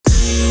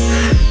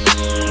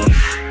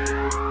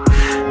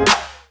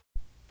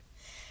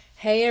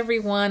Hey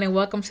everyone, and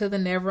welcome to the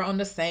Never on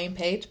the Same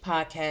Page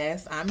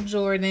podcast. I'm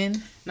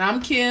Jordan. And I'm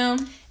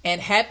Kim.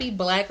 And happy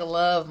Black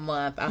Love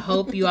Month. I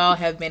hope you all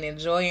have been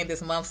enjoying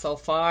this month so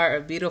far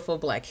of beautiful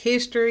Black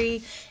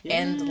history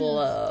and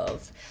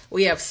love.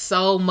 We have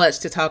so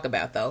much to talk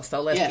about though,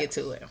 so let's get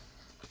to it.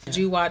 Did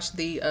you watch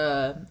the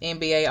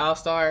NBA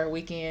All-Star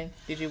weekend?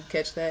 Did you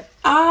catch that?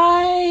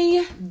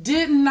 I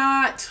did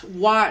not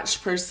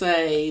watch per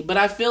se, but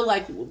I feel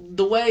like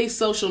the way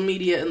social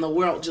media in the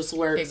world just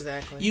works,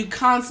 exactly. You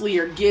constantly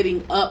are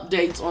getting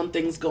updates on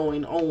things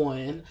going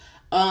on.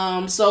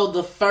 So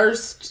the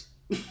first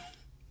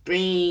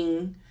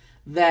thing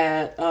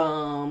that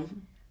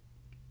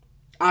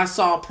I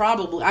saw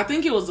I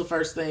think it was the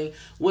first thing,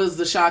 was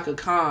the Chaka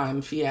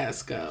Khan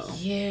fiasco.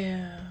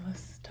 Yeah,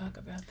 let's talk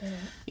about that.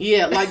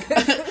 Yeah, like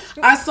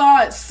I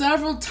saw it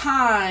several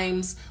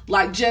times,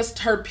 like just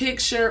her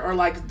picture or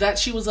like that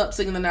she was up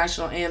singing the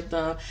national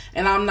anthem,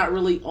 and I'm not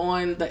really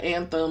on the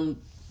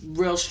anthem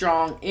real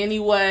strong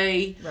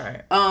anyway.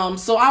 Right.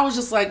 So I was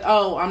just like,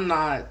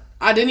 I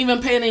didn't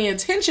even pay any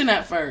attention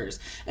at first.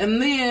 And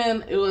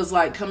then it was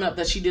like coming up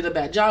that she did a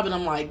bad job, and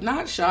I'm like,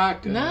 not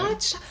Chaka.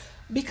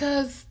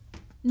 Because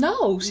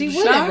no, she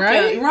wouldn't,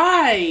 right?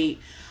 Right.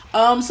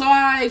 So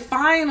I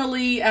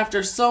finally,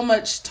 after so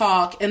much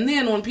talk, and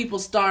then when people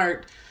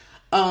start,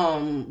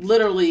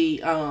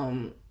 literally,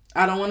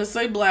 I don't want to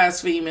say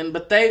blaspheming,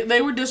 but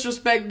they were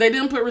disrespect. They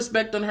didn't put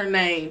respect on her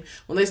name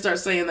when they start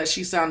saying that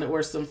she sounded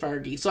worse than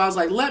Fergie. So I was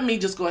like, let me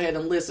just go ahead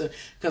and listen,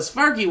 because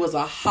Fergie was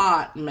a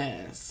hot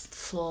mess.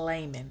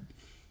 Flaming.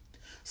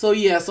 So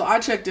yeah, so I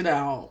checked it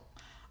out.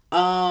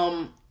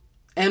 And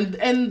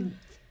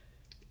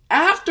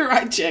after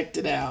I checked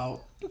it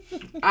out,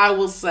 I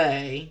will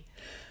say,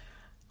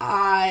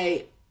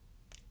 I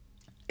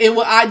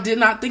did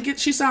not think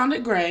she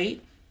sounded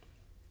great.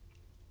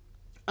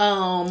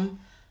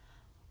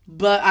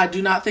 But I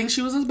do not think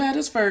she was as bad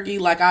as Fergie.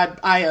 Like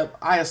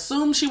I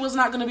assumed she was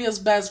not going to be as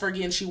bad as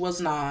Fergie, and she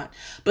was not.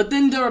 But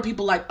then there were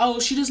people like, oh,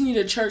 she just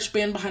needed a church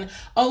band behind it.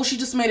 Oh, she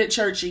just made it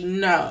churchy.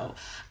 No.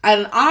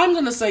 And I'm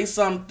going to say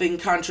something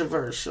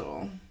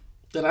controversial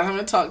that I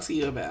haven't talked to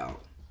you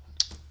about.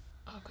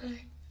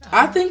 Okay.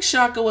 I think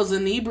Chaka was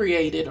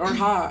inebriated or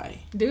high.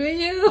 Do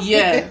you?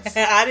 Yes.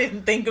 I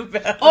didn't think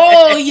about that.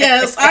 Oh,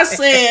 yes. I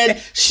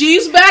said,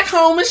 she's back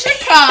home in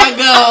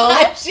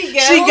Chicago. She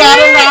got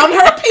around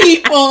her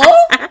people.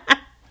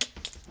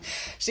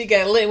 She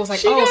got lit. Was like,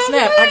 snap.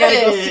 Lit. I gotta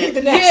go see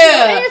the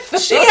national anthem.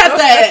 She had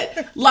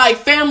that like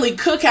family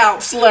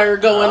cookout slur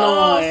going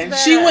on.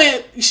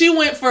 Snap. She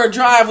went for a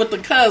drive with the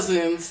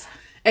cousins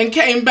and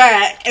came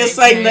back and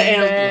sang the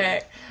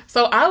anthem.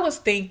 So I was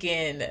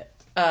thinking,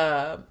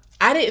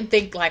 I didn't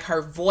think like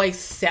her voice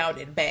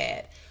sounded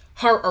bad.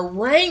 Her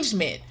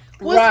arrangement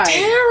was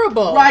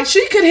terrible. Right.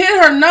 She could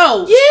hit her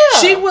notes.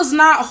 Yeah. She was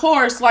not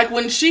hoarse. Like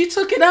when she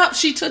took it up,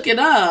 she took it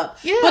up.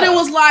 Yeah. But it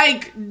was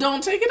like,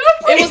 don't take it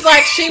up. It was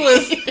like she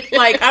was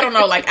like, I don't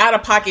know, like out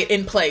of pocket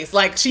in place.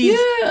 Like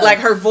like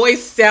her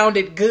voice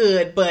sounded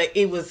good, but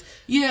it was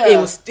it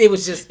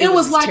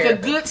was like terrible.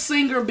 A good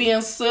singer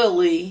being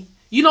silly.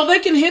 You know, they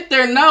can hit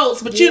their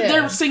notes, but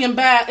they're singing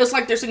bad. It's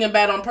like they're singing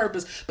bad on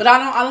purpose. But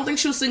I don't think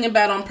she was singing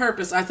bad on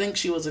purpose. I think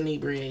she was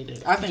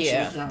inebriated. I think she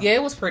was drunk. Yeah,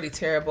 it was pretty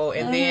terrible.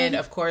 And then,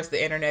 of course,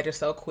 the internet is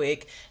so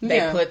quick.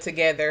 They put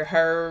together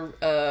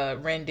her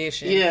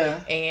rendition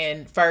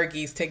and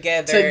Fergie's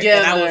together.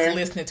 And I was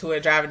listening to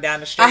it driving down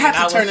the street. I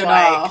had to turn it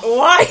off.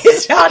 Why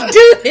did y'all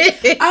do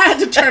this? I had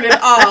to turn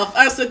it off.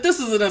 I said, this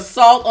is an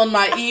assault on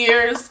my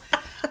ears.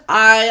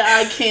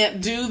 I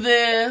can't do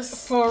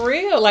this. For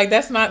real. Like,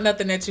 that's not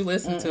nothing that you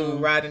listen to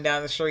riding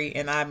down the street,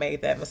 and I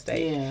made that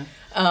mistake.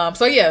 Yeah.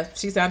 So yeah,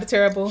 she sounded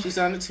terrible.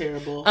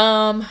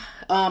 I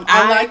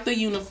like the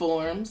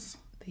uniforms.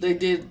 They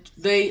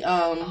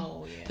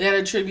had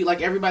a tribute,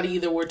 like everybody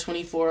either wore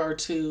 24 or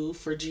 2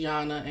 for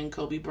Gianna and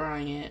Kobe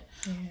Bryant.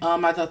 Yeah.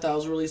 I thought that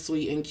was really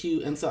sweet and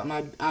cute, and something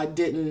I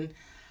didn't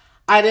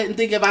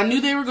think of. I knew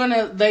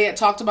they had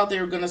talked about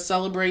they were going to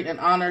celebrate and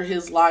honor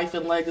his life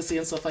and legacy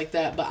and stuff like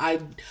that, but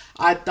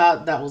I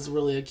thought that was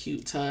really a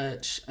cute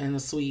touch and a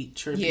sweet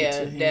tribute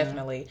to him. Yeah,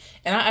 definitely.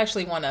 And I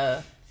actually want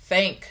to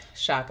thank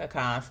Chaka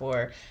Khan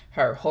for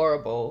her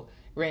horrible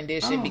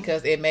rendition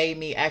because it made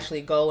me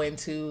actually go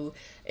into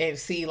and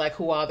see like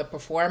who all the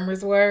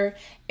performers were,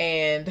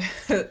 and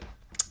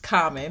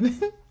Common,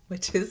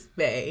 which is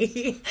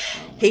Bay.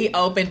 He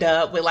opened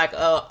up with like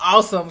a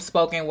awesome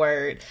spoken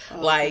word.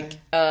 Okay. Like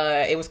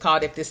it was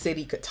called If the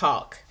City Could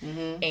Talk.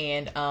 Mm-hmm.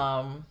 And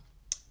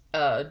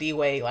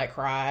D-Wade like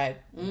cried.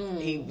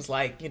 He was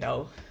like,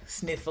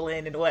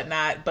 sniffling and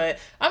whatnot. But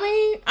I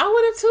mean, I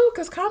would have too,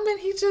 because Common,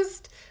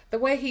 the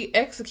way he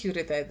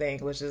executed that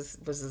thing was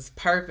just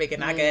perfect.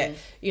 And I got,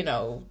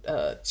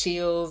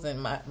 chills,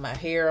 and my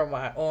hair on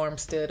my arm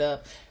stood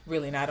up.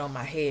 Really not on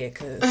my head,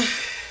 because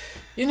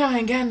I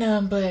ain't got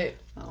none, but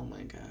oh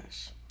my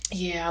gosh.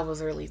 Yeah, I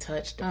was really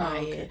touched by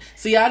it.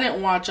 See, I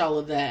didn't watch all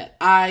of that.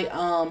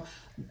 I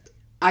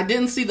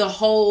didn't see the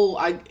whole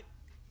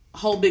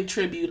big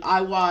tribute.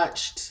 I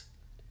watched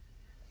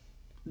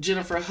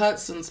Jennifer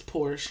Hudson's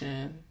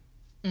portion.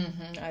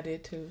 I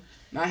did too.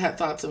 I had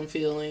thoughts and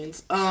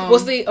feelings. Well,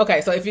 see,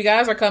 okay, so if you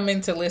guys are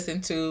coming to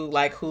listen to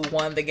like who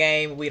won the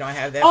game, we don't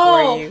have that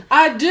for you.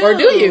 I do. Or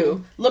do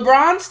you?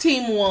 LeBron's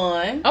team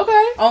won.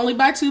 Okay. Only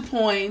by 2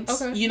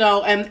 points. Okay. You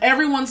know, and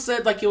everyone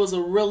said like it was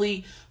a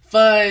really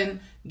fun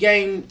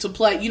game to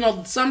play. You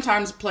know,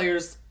 sometimes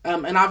players,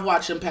 and I've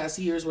watched in past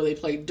years where they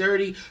played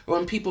dirty or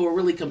when people were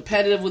really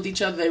competitive with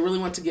each other, they really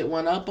want to get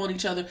one up on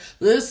each other.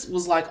 This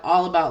was like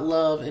all about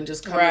love and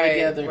just coming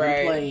together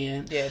and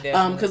playing. Yeah,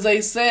 definitely. Because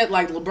they said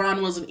like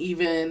LeBron wasn't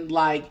even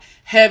like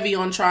heavy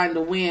on trying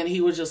to win.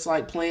 He was just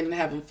like playing and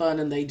having fun,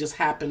 and they just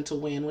happened to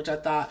win, which I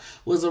thought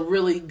was a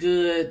really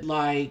good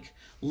like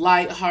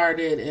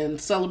lighthearted and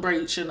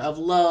celebration of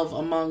love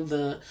among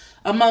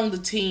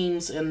the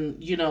teams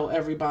and, you know,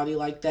 everybody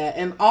like that.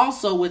 And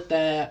also with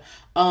that,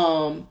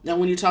 and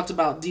when you talked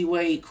about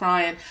D-Wade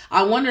crying,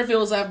 I wonder if it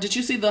was after, did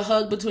you see the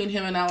hug between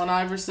him and Allen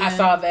Iverson? I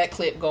saw that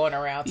clip going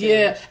around too.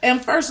 Yeah.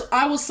 And first,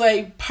 I will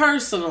say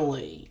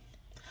personally,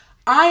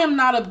 I am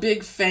not a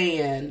big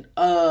fan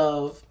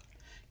of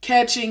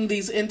catching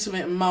these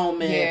intimate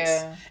moments.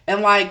 Yeah. And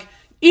like,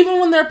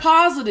 even when they're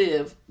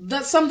positive,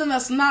 that's something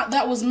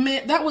that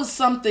was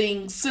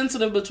something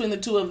sensitive between the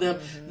two of them.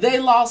 Mm-hmm. They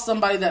lost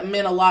somebody that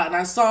meant a lot. And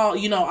I saw,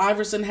 you know,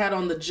 Iverson had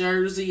on the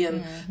jersey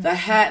and the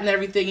hat and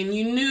everything. And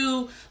you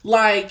knew,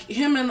 like,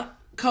 him and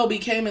Kobe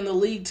came in the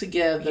league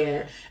together.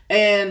 Yeah.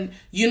 And,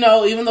 you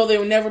know, even though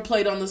they never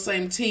played on the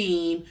same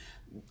team,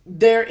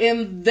 they're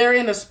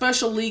in a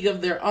special league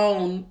of their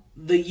own.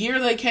 The year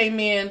they came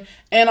in,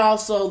 and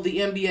also the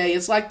NBA,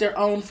 it's like their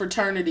own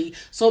fraternity.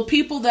 So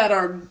people that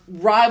are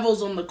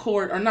rivals on the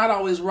court are not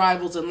always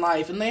rivals in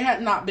life, and they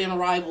had not been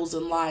rivals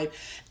in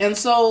life. And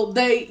so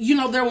they, you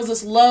know, there was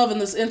this love and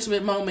this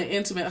intimate moment,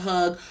 intimate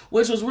hug,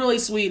 which was really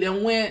sweet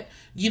and went,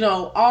 you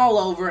know, all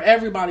over.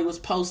 Everybody was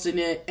posting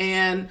it,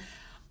 and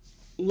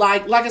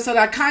like I said,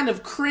 I kind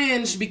of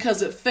cringed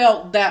because it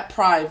felt that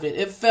private.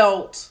 It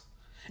felt.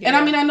 Yeah. And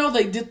I mean, I know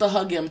they did the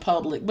hug in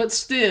public, but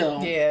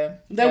still, they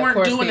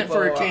weren't doing it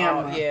for a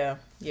camera.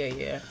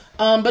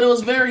 But it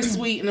was very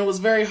sweet and it was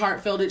very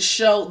heartfelt. It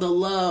showed the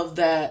love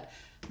that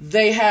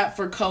they had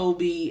for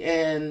Kobe,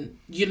 and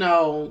you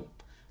know,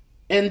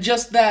 and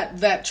just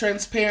that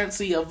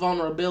transparency of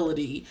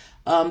vulnerability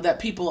that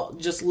people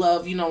just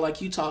love. You know,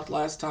 like you talked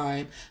last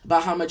time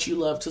about how much you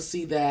love to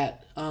see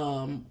that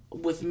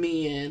with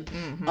men,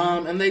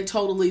 and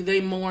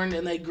they mourned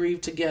and they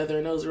grieved together,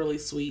 and it was really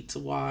sweet to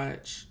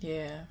watch.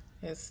 Yeah.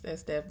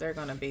 They're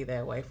gonna be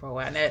that way for a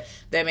while. And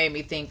that made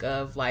me think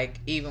of like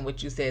even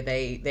what you said,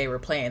 they were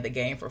playing the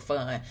game for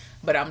fun,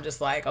 but I'm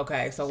just like,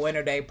 okay, so when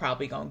are they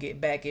probably gonna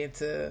get back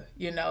into,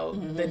 you know,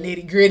 the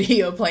nitty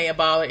gritty of playing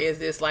ball, or is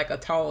this like a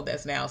tone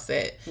that's now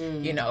set,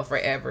 you know,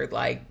 forever?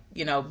 Like,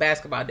 you know,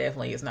 basketball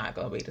definitely is not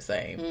gonna be the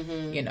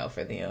same, you know,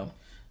 for them.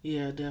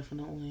 Yeah,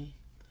 definitely.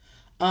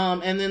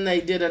 And then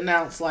they did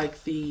announce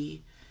like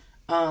the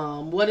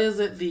what is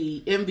it,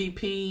 the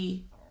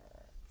MVP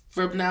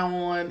from now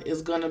on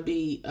is going to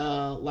be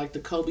like the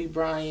Kobe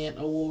Bryant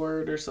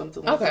Award or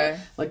something like that.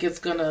 Like it's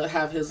going to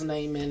have his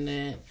name in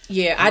it.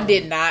 Yeah, I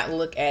did not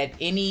look at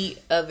any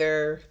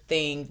other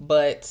thing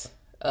but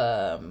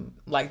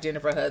like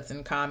Jennifer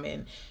Hudson,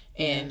 Common,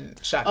 and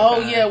Shaka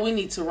Khan. Yeah, we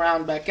need to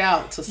round back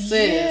out to Sis.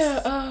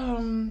 Yeah,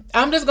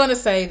 I'm just going to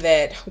say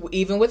that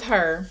even with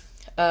her,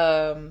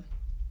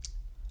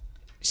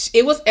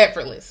 it was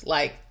effortless.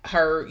 Like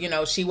her, you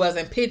know, she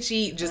wasn't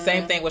pitchy. Just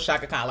same thing with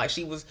Shaka Khan. Like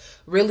she was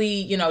really,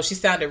 you know, she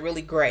sounded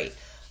really great.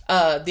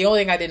 The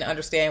only thing I didn't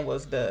understand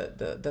was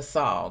the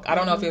song. I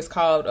don't know if it's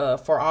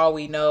called For All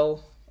We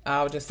Know.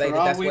 I'll just say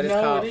that's what it's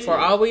called. For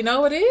All We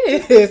Know It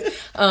Is.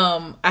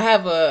 I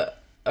have a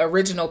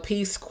original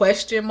piece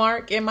question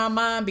mark in my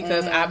mind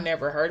because I've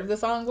never heard of the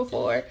song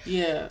before.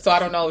 Yeah. So I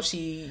don't know if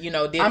she, you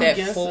know, did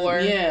that for.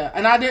 Yeah.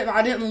 And I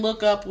didn't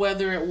look up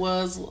whether it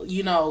was,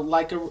 you know,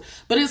 like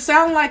but it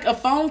sounded like a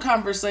phone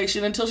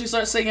conversation until she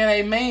started singing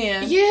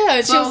Amen. Yeah.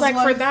 So she was like,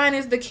 for thine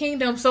is the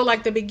kingdom. So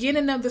like the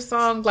beginning of the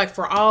song, like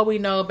for all we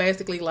know,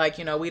 basically like,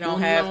 you know, we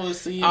don't have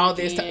all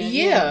this time.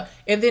 Yeah.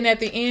 And then at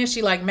the end,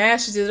 she like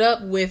mashes it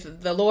up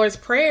with the Lord's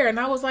Prayer. And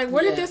I was like,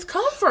 where did this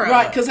come from?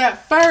 Right. Because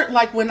at first,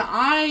 like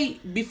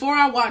before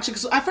I watched it,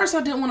 because at first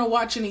I didn't want to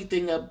watch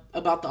anything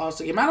about the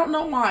All-Star Game. I don't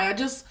know why. I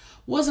just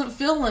wasn't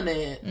feeling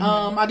it.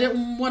 I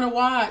didn't want to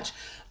watch.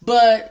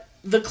 But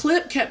the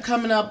clip kept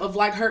coming up of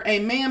like her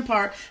Amen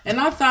part. And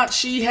I thought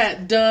she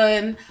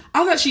did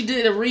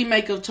a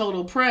remake of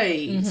Total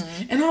Praise.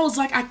 And I was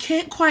like, I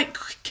can't quite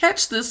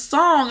catch this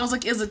song. I was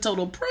like, is it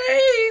Total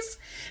Praise?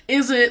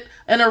 Is it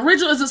an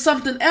original? Is it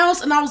something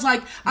else? And I was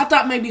like, I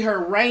thought maybe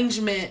her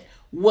arrangement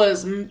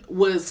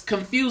was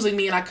confusing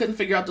me and I couldn't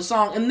figure out the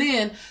song. And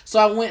then so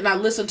I went and I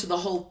listened to the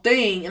whole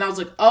thing and I was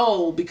like,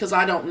 oh, because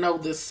I don't know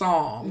this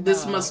song.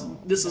 This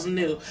is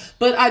new.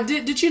 But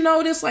did you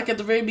notice like at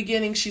the very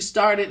beginning she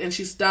started and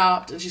she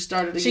stopped and she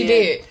started again? She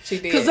did.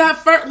 Because at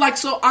first, like,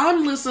 so I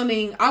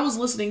was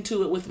listening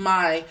to it with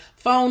my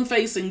phone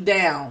facing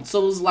down.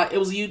 So it was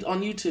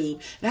on YouTube.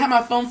 And I had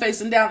my phone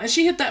facing down and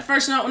she hit that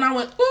first note and I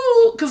went,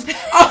 ooh, because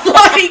I'm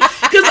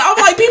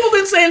like, people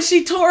been saying?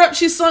 She tore up.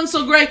 She sung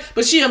so great,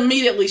 but she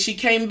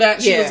came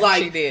back. She was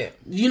like, she did.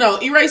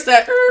 Erase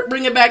that,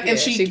 bring it back, and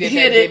she did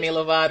hit that it. Demi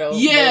Lovato.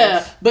 Yeah,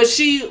 move. but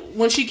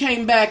when she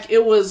came back,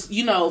 it was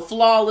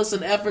flawless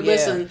and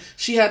effortless, and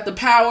she had the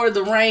power,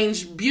 the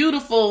range,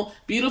 beautiful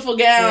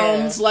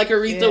gowns, like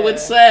Aretha would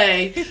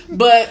say.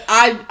 But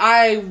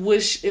I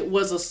wish it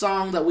was a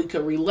song that we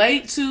could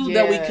relate to,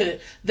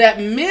 that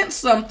meant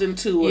something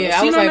to us.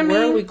 Yeah, I was like,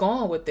 where are we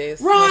going with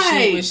this?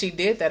 Right. When she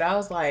did that, I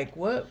was like,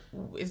 what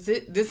is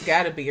it? This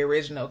got to be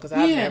original because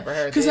I've never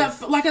heard this.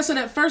 Because like I said,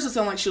 at first it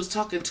sounded like she was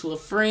talking to a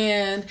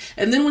friend,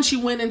 and then when she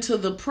went into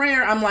the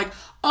prayer, I'm like,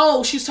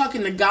 oh, she's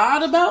talking to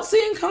God about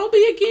seeing Kobe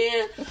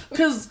again?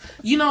 Because,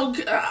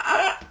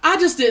 I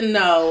just didn't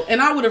know.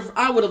 And I would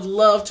have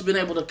loved to been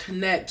able to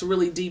connect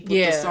really deep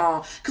with the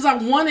song.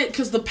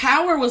 Because the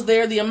power was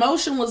there, the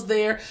emotion was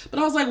there, but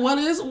I was like, what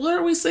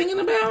are we singing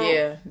about?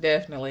 Yeah,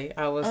 definitely.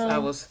 I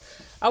was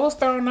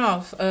thrown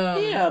off.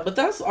 But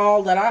that's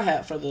all that I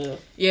had for the...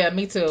 Yeah,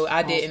 me too.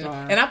 I didn't.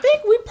 And I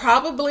think we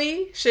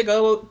probably should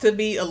go to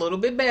be a little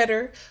bit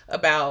better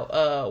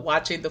about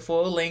watching the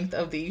full length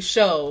of these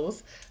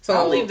shows. So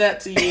I'll leave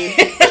that to you.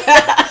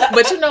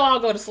 But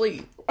I'll go to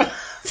sleep.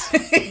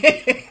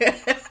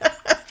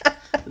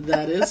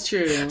 That is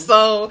true.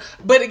 So,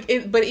 but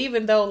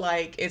even though,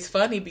 like, it's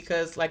funny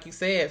because, like you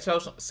said,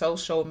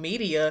 social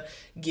media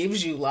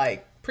gives you,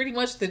 like, pretty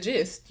much the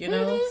gist,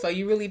 so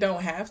you really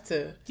don't have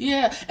to.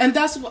 Yeah, and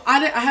that's what I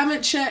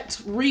haven't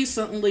checked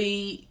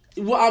recently.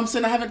 Well, I'm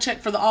saying I haven't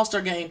checked for the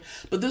All-Star game,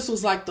 but this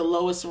was like the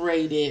lowest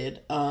rated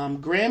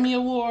Grammy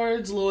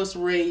Awards, lowest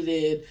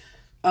rated.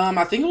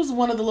 I think it was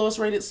one of the lowest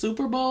rated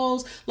Super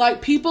Bowls.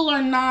 Like, people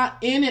are not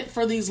in it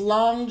for these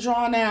long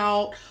drawn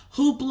out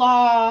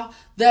hoopla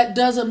that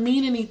doesn't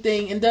mean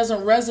anything and doesn't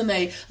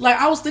resonate. Like,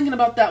 I was thinking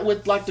about that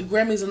with like the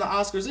Grammys and the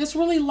Oscars. It's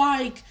really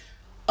like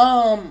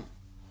a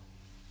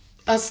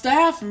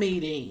staff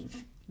meeting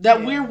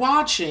that we're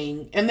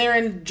watching, and they're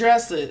in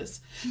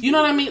dresses. You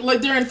know what I mean? Like,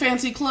 they're in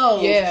fancy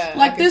clothes. Yeah,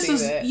 like this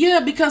is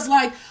that. Because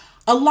like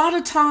a lot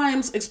of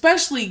times,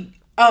 especially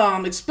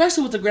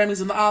with the Grammys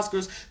and the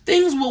Oscars,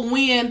 things will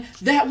win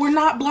that were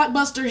not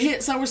blockbuster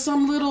hits, that were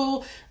some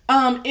little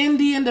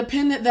indie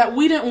independent that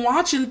we didn't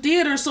watch in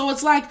theater. So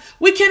it's like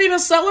we can't even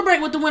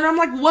celebrate with the winner. I'm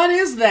like, what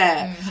is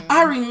that? Mm-hmm.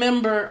 I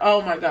remember,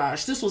 oh my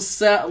gosh, this was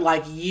set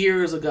like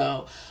years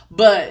ago.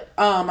 But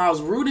I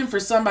was rooting for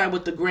somebody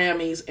with the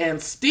Grammys,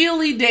 and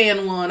Steely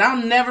Dan won.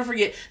 I'll never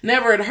forget.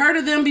 Never had heard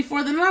of them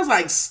before then. And I was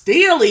like,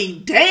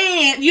 Steely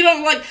Dan?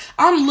 Like,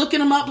 I'm looking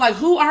them up, like,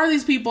 who are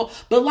these people?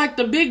 But, like,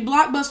 the big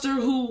blockbuster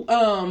who,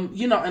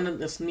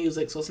 and it's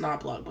music, so it's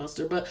not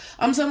blockbuster. But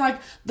I'm saying,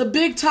 like, the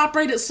big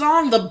top-rated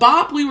song, the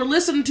bop we were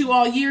listening to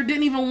all year,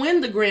 didn't even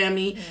win the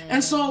Grammy.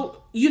 And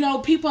so,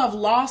 people have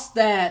lost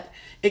that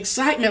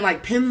excitement,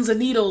 like pins and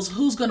needles.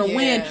 Who's gonna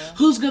win?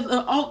 Who's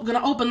gonna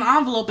open the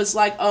envelope? It's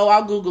like, oh,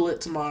 I'll Google it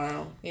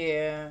tomorrow.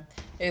 Yeah,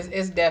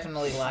 it's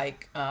definitely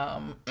like,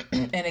 and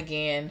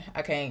again,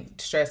 I can't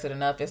stress it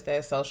enough. It's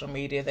that social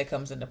media that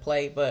comes into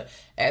play. But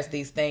as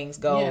these things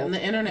go, and the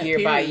internet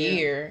year by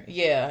year,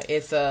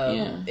 it's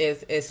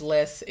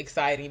less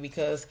exciting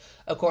because,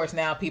 of course,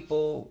 now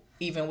people.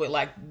 Even with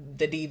like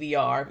the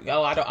DVR,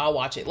 I'll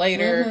watch it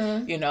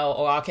later,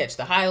 or I'll catch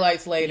the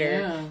highlights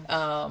later.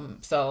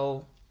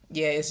 So.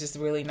 Yeah, it's just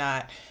really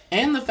not.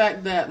 And the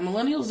fact that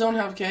millennials don't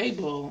have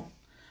cable.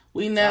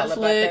 We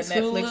Netflix,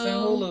 Netflix and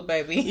Hulu,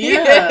 baby.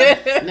 Yeah,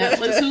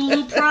 Netflix,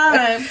 Hulu,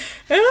 Prime.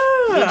 I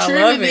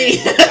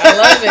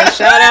love it.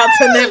 Shout out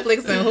to Netflix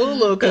and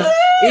Hulu, because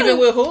even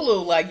with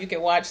Hulu, like, you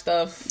can watch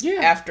stuff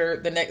after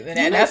the next.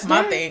 And that's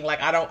my thing. Like,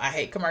 I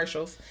hate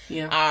commercials.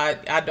 Yeah,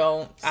 I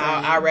don't.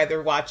 I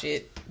rather watch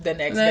it the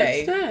next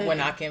day when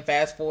I can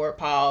fast forward,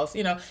 pause.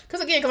 Because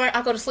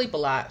I go to sleep a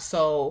lot,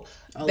 so.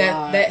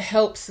 That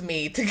helps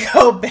me to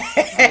go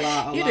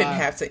back. You didn't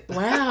have to.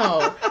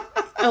 Wow.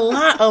 a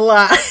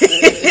lot.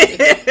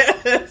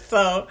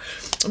 So,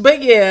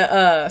 but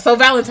yeah, so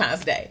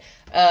Valentine's Day.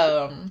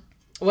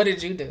 What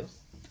did you do?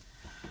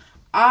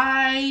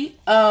 I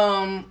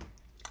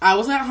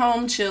was at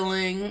home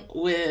chilling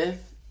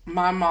with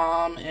my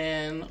mom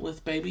and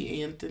with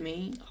baby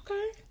Anthony.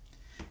 Okay.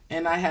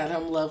 And I had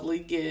him lovely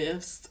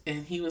gifts,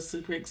 and he was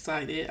super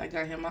excited. I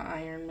got him an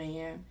Iron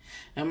Man,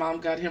 and Mom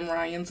got him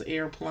Ryan's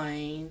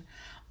airplane.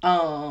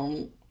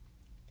 And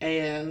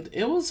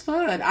it was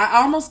fun.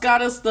 I almost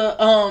got us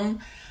the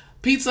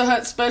Pizza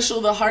Hut special,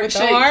 the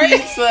heart-shaped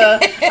pizza.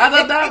 I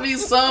thought that'd be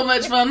so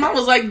much fun. Mom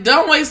was like,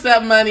 don't waste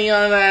that money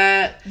on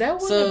that. That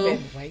would have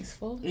been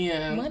wasteful.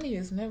 Yeah. Money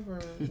is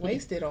never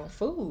wasted on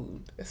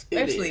food,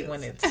 especially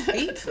when it's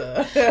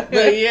pizza.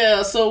 But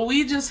yeah, so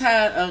we just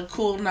had a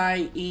cool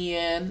night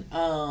in.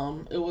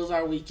 It was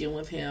our weekend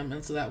with him,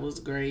 and so that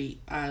was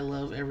great. I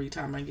love every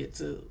time I get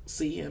to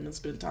see him and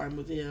spend time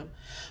with him.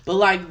 But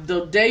like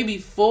the day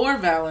before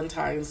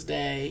Valentine's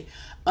Day,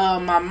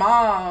 my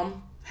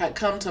mom had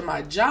come to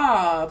my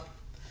job,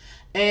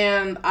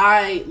 and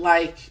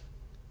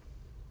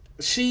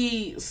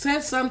she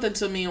said something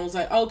to me and was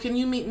like, oh, can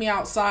you meet me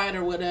outside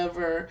or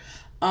whatever?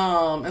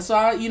 And so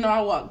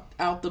I walked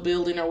out the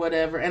building or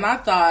whatever, and I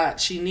thought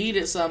she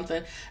needed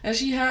something, and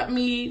she had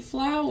me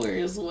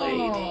flowers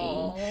waiting.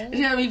 And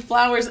she had me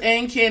flowers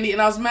and candy,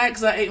 and I was mad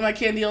because I ate my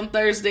candy on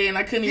Thursday, and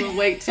I couldn't even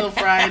wait till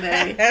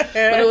Friday. But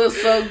it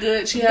was so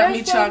good. She had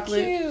me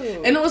chocolate,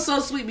 cute. and it was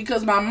so sweet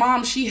because my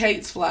mom, she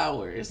hates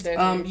flowers.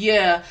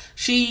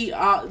 She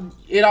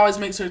it always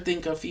makes her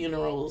think of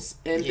funerals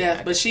and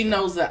death, but she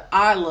knows that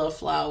I love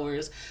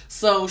flowers,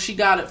 so she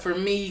got it for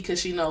me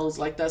because she knows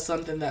like that's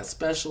something that's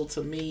special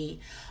to me.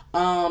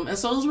 And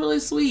so it was really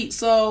sweet.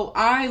 So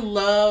I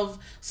love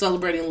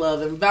celebrating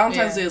love, and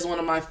Valentine's Day is one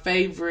of my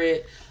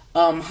favorite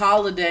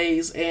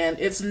holidays, and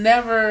it's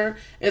never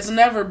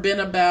been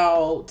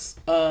about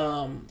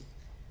that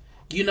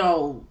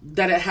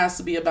it has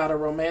to be about a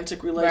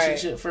romantic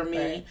relationship for me.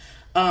 Right.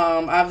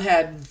 I've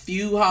had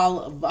few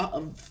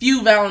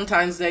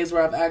Valentine's Days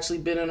where I've actually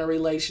been in a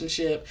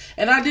relationship,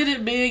 and I did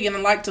it big, and I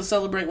like to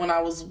celebrate when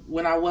I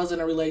was in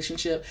a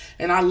relationship,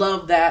 and I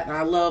love that, and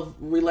I love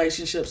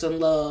relationships and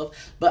love.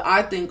 But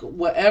I think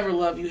whatever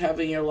love you have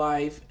in your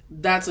life,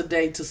 that's a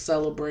day to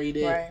celebrate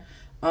it. Right.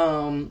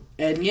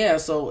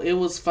 So it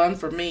was fun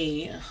for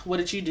me. What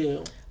did you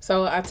do?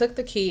 So I took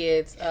the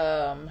kids,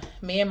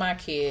 me and my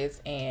kids,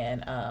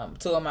 and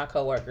two of my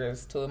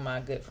coworkers, two of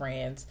my good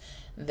friends.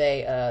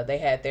 They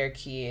had their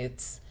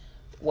kids.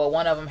 Well,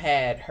 one of them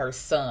had her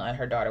son.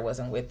 Her daughter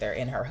wasn't with her,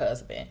 and her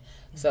husband.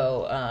 Mm-hmm.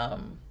 So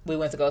we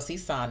went to go see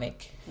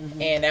Sonic,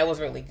 and that was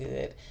really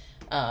good.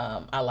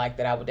 I liked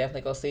it. I would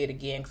definitely go see it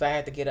again because I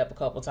had to get up a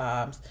couple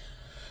times.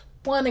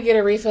 One, to get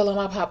a refill on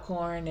my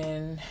popcorn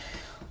and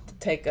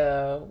take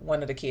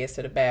one of the kids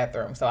to the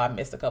bathroom, so I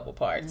missed a couple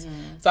parts.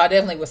 So I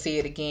definitely would see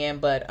it again.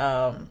 But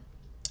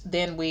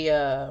then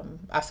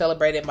I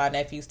celebrated my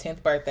nephew's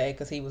 10th birthday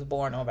because he was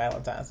born on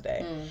Valentine's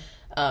Day.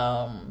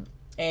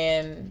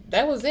 And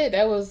that was it.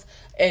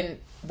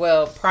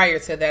 Prior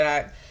to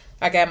that,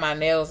 I got my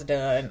nails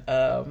done,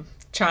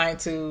 trying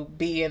to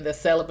be in the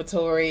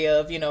celebratory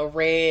of,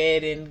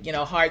 red and,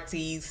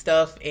 hearty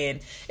stuff. And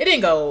it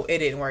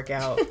didn't work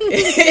out.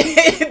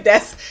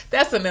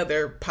 That's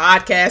another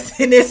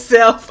podcast in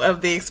itself of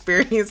the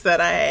experience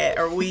that I had,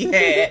 or we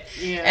had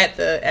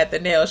at the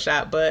nail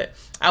shop. But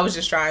I was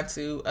just trying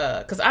to,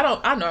 cause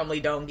I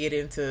normally don't get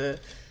into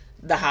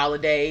the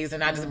holidays,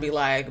 and I just be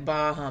like,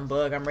 bah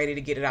humbug, I'm ready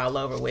to get it all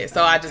over with.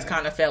 So I just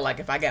kind of felt like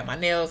if I got my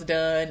nails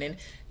done and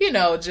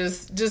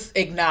just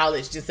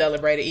acknowledge, just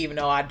celebrate it, even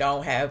though I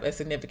don't have a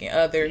significant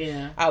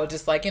other, I would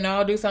just like,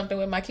 I'll do something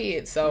with my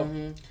kids. So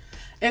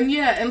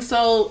and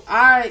so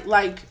I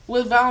like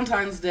with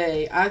Valentine's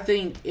Day, I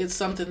think it's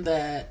something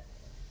that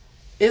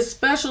it's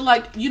special.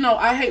 Like,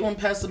 I hate when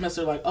pessimists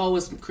are like, oh,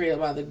 it's created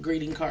by the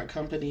greeting card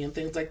company and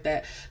things like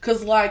that.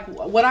 Because, like,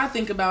 what I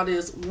think about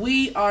is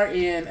we are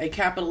in a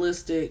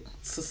capitalistic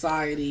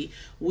society.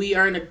 We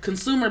are in a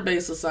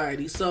consumer-based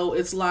society. So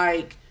it's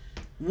like,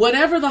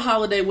 whatever the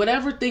holiday,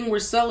 whatever thing we're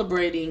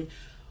celebrating,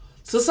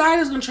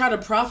 society's going to try to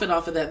profit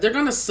off of that. They're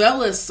going to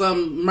sell us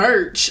some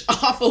merch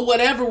off of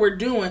whatever we're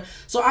doing.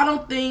 So I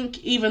don't think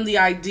even the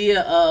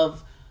idea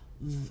of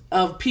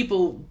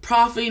people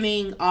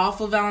profiting off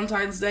of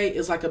Valentine's Day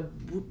is like a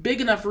big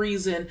enough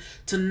reason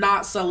to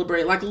not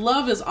celebrate. Like,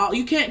 love is all,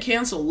 you can't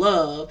cancel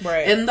love,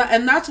 right? And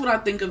that's what I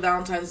think of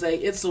Valentine's Day.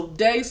 It's a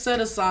day set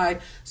aside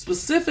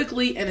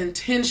specifically and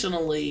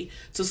intentionally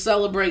to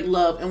celebrate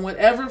love in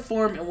whatever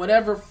form and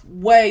whatever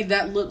way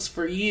that looks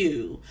for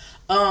you.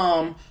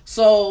 I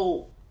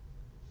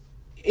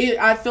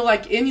feel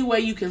like any way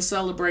you can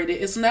celebrate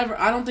it,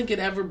 I don't think it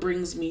ever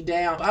brings me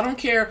down. I don't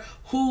care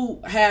who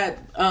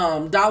had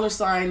dollar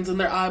signs in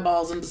their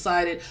eyeballs and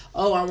decided,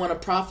 oh, I want to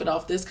profit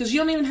off this. Because you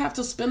don't even have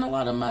to spend a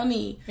lot of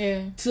money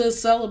to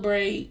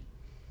celebrate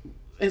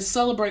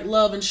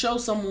love and show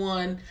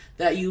someone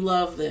that you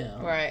love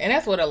them. Right. And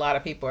that's what a lot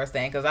of people are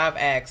saying. Because I've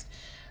asked,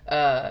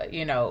 I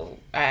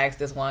asked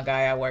this one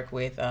guy I work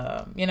with, what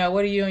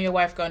are you and your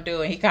wife gonna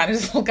do? And he kind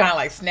of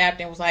like snapped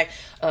and was like,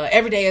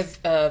 every day is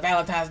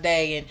Valentine's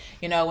Day,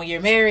 and when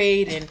you're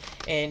married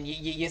and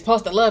you're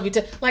supposed to love each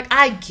other. Like,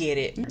 I get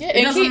it. Yeah,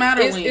 it doesn't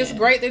matter. It's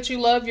great that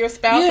you love your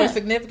spouse or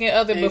significant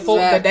other before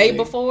the day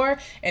before,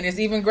 and it's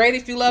even great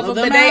if you love them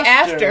the day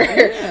after.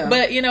 Yeah.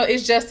 But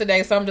it's just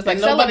today, so I'm just like,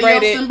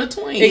 celebrate it in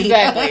between.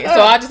 Exactly.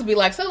 So I just be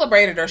like,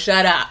 celebrate it or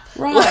shut up.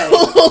 Right.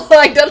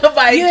 Like, don't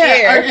nobody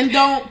care, and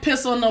don't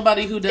piss on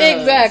nobody who does.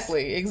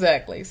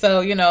 Exactly.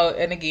 So,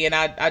 and again,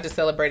 I just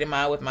celebrated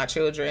mine with my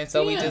children.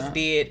 So we just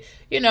did,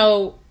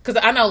 because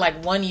I know,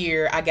 like, one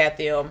year I got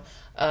them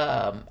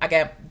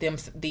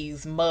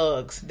these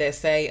mugs that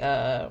say,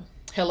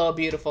 hello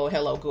beautiful,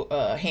 hello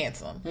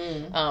handsome.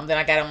 Then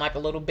I got them like a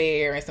little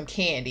bear and some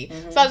candy.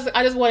 So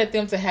I just wanted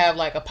them to have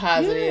like a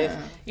positive,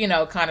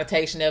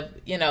 connotation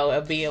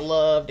of being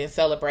loved and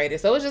celebrated.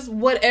 So it's just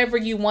whatever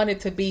you want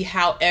it to be,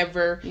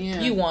 however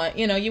you want,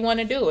 you want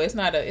to do it. It's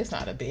not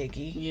a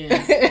biggie.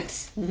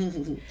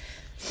 Yeah.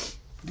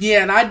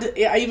 Yeah, and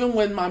even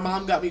when my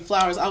mom got me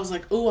flowers, I was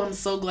like, "Ooh, I'm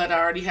so glad I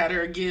already had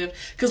her a gift."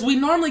 Because we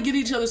normally get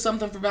each other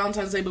something for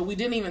Valentine's Day, but we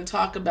didn't even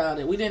talk about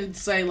it. We didn't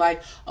say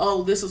like,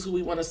 "Oh, this is who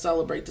we want to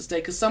celebrate this day."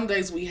 Because some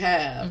days we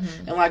have,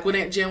 and like when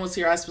Aunt Jen was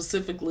here, I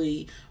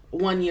specifically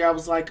one year I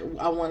was like,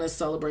 "I want to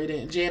celebrate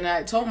Aunt Jen." And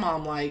I told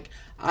Mom like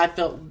I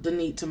felt the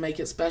need to make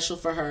it special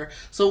for her.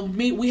 So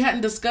we hadn't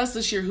discussed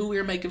this year who we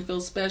were making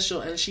feel special,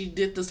 and she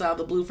did this out of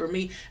the blue for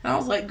me. And I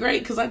was like,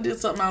 great, because I did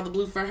something out of the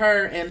blue for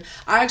her. And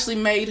I actually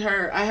made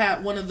her, I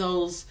had one of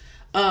those,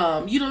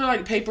 they're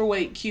like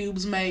paperweight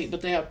cubes made,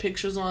 but they have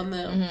pictures on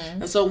them.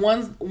 And so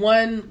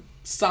one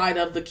side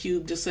of the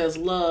cube just says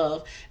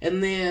love,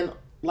 and then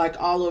like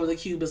all over the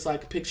cube is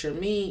like a picture of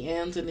me,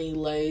 Anthony,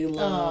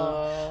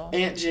 Layla,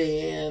 Aunt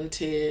Jan,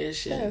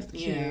 Tish, and that's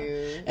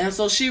cute. And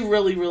so she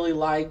really, really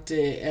liked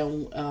it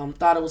and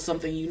thought it was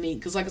something unique.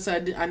 Because like I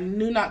said, I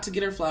knew not to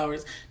get her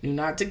flowers, knew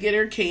not to get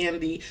her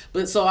candy,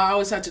 but so I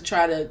always had to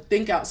try to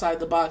think outside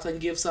the box and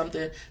give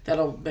something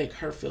that'll make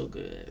her feel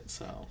good.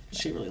 So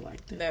she really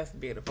liked it. That's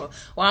beautiful.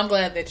 Well, I'm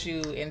glad that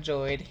you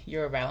enjoyed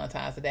your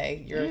Valentine's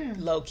Day, your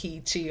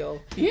low-key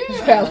chill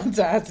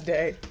Valentine's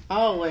Day.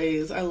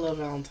 Always. I love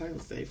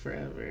Valentine's Day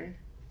forever.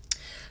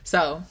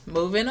 So,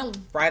 moving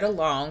right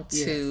along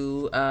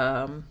to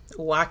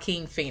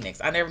Joaquin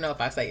Phoenix. I never know if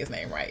I say his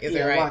name right. Is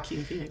it right?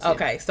 Joaquin Phoenix.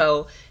 Okay,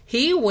 so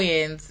he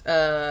wins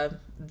the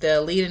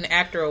leading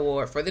actor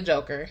award for The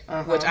Joker,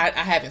 which I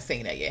haven't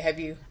seen it yet. Have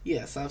you?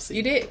 Yes, I've seen it.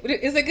 You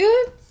did? Is it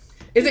good?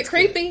 Is it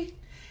creepy? Good.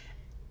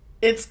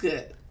 It's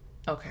good.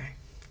 Okay.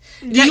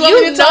 You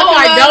know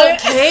I don't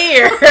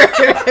care.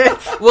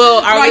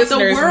 Well, our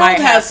listeners the world might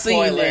have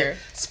seen it.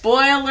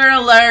 Spoiler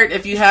alert,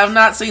 if you have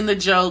not seen The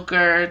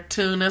Joker,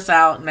 tune us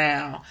out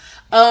now.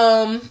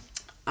 I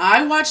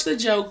watched The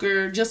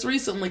Joker just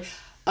recently.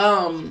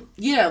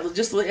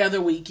 Just the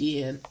other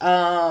weekend.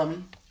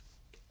 And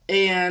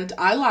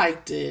I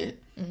liked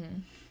it. Mm-hmm.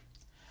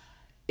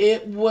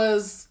 It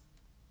was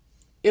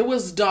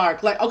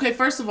dark. Like, okay,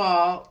 first of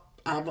all,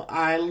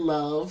 I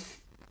love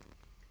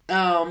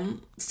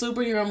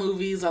superhero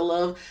movies. I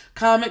love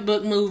comic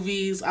book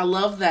movies. I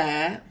love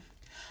that.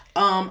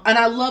 And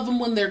I love them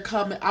when they're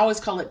I always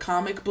call it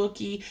comic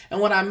booky.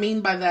 And what I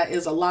mean by that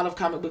is a lot of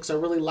comic books are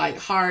really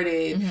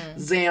lighthearted,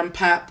 zam,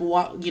 pop,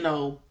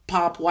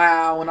 pop,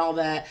 wow, and all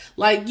that.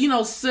 Like,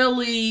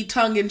 silly,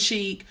 tongue in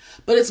cheek,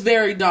 but it's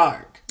very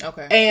dark.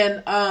 Okay.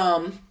 And,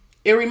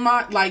 it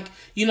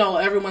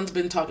everyone's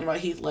been talking about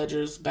Heath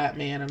Ledger's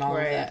Batman and all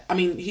of that. I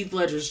mean, Heath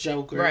Ledger's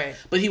Joker. Right.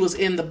 But he was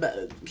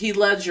Heath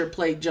Ledger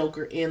played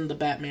Joker in the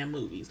Batman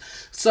movies.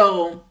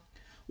 So,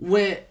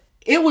 when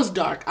it was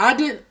dark,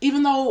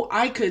 even though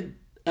I could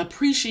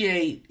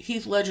appreciate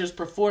Heath Ledger's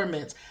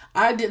performance,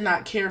 I did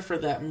not care for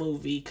that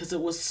movie because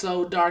it was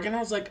so dark. And I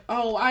was like,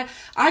 oh, I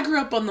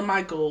grew up on the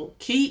Michael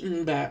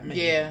Keaton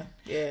Batman.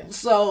 Yeah.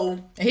 So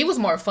he was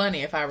more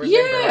funny, if I remember.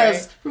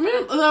 Yes,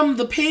 right? Remember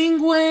the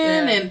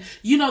Penguin, and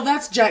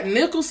that's Jack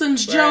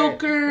Nicholson's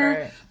Joker.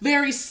 Right.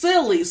 Very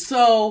silly.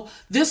 So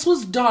this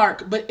was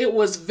dark, but it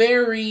was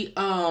very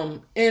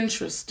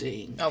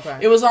interesting. Okay,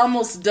 it was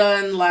almost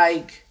done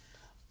like,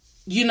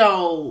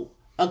 a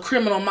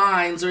Criminal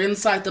Minds or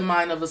Inside the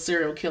Mind of a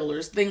Serial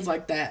Killer, things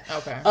like that.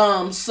 Okay.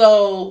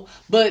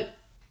 But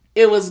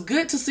it was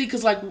good to see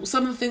because, like,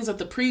 some of the things that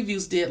the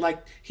previews did,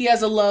 like, he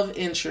has a love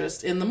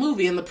interest in the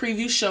movie. And the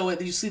previews show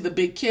it. You see the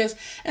big kiss.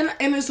 And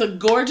it's a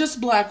gorgeous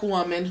black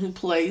woman who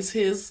plays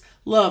his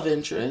love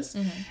interest.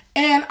 Mm-hmm.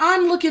 And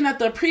I'm looking at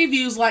the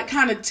previews, like,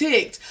 kind of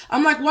ticked.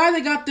 I'm like, why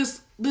they got this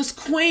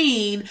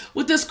queen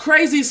with this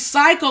crazy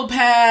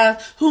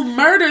psychopath who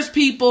murders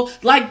people?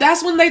 Like,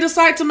 that's when they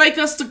decide to make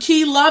us the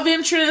key love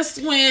interest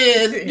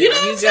with, you know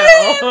what I'm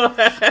saying?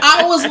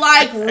 I was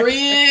like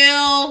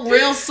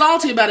real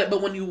salty about it.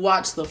 But when you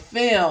watch the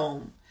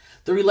film,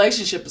 the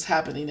relationship is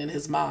happening in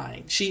his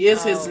mind. She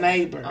is his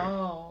neighbor.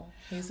 Oh,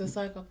 he's a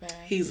psychopath.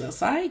 He's a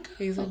psycho.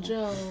 He's a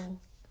Joe.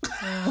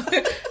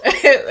 And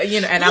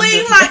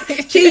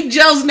keep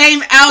Joe's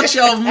name out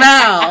your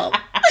mouth.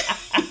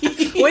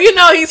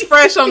 Well, he's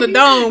fresh on the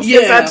dome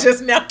since I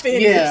just now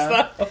finished.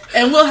 Yeah. So.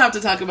 And we'll have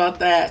to talk about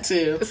that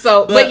too.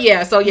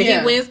 He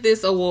wins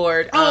this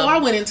award. I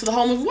went into the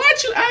whole movie.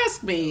 Why'd you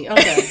ask me?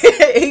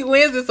 Okay. He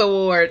wins this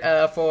award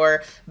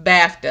for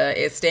BAFTA.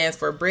 It stands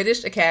for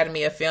British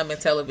Academy of Film and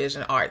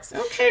Television Arts.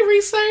 Okay,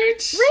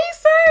 research.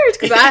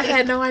 Because I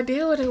had no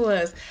idea what it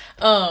was.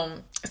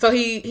 So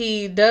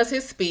he does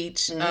his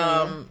speech.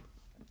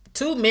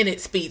 2-minute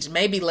speech,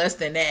 maybe less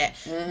than that,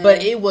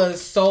 but it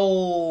was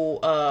so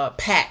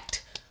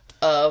packed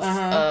of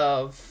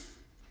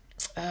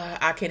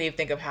I can't even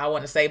think of how I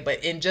want to say,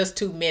 but in just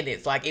 2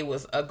 minutes, like, it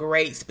was a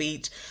great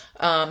speech.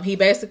 He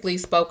basically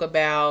spoke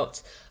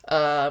about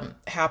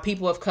how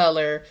people of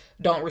color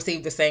don't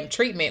receive the same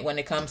treatment when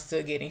it comes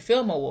to getting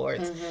film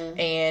awards.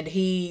 And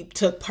he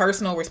took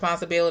personal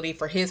responsibility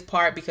for his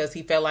part because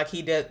he felt like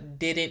he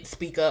didn't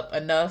speak up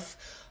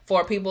enough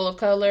for people of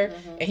color.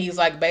 And he's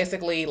like,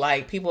 basically,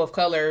 like, people of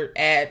color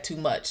add too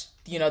much.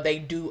 They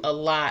do a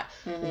lot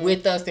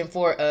with us and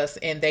for us,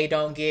 and they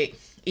don't get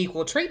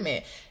equal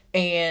treatment.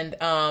 And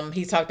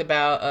he talked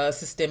about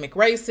systemic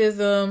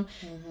racism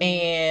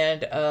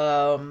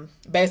and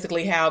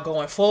basically how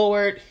going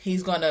forward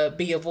he's going to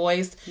be a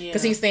voice,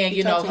 because he's saying,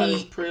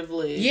 his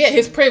privilege. Yeah,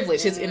 his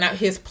privilege,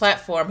 his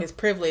platform, his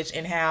privilege,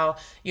 and how,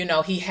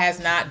 he has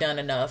not done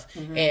enough,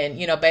 and,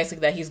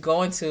 basically that he's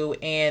going to.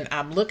 And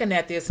I'm looking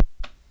at this.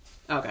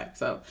 Okay,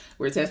 so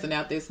we're testing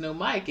out this new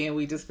mic, and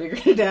we just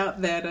figured it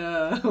out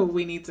that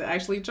we need to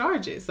actually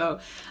charge it. So,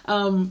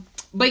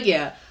 but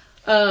yeah,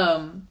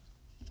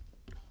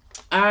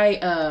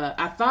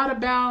 I thought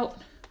about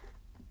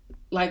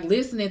like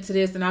listening to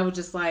this, and I was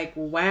just like,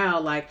 wow.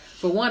 Like,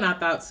 for one, I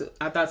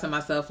thought to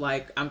myself,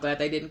 like, I'm glad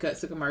they didn't cut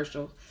to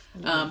commercial,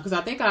 because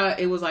I think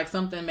it was like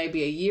something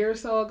maybe a year or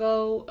so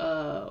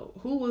ago.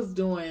 Who was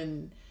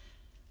doing?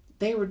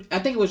 I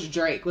think it was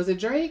Drake. Was it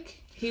Drake?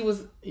 He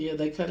was. Yeah,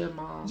 they cut him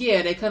off.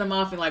 Yeah, they cut him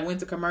off and like went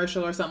to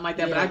commercial or something like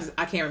that. Yeah. But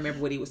I can't remember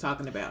what he was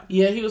talking about.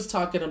 Yeah, he was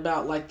talking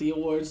about like the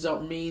awards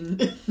don't mean.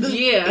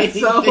 Yeah,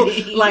 so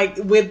like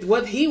with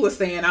what he was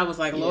saying, I was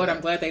like, Lord,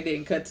 I'm glad they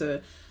didn't cut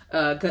to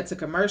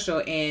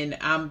commercial. And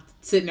I'm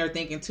sitting there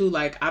thinking too,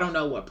 like, I don't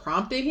know what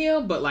prompted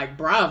him, but like,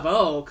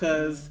 bravo,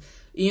 because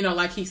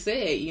like he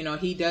said,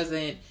 he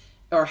doesn't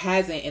or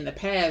hasn't in the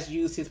past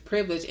used his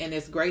privilege, and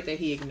it's great that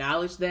he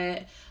acknowledged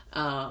that.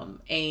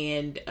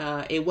 And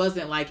it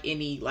wasn't like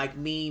any like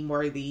meme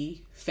worthy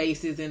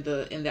faces in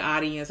the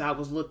audience. I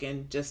was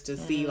looking just to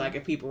see like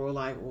if people were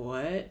like,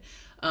 what?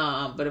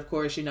 But of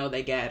course,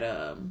 they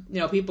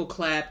got people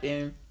clapped,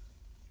 and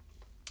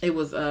it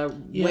was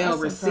well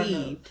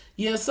received.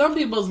 Some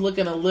people's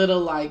looking a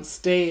little like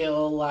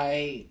stale,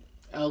 like,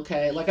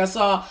 okay, like I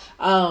saw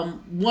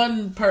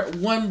one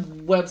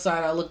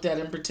website I looked at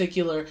in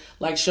particular,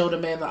 like, showed a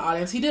man in the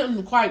audience. It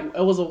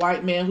was a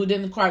white man who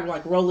didn't quite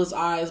like roll his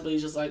eyes, but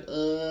he's just like,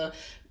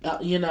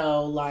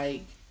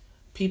 like,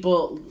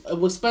 people,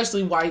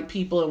 especially white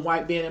people and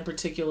white men in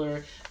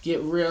particular,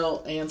 get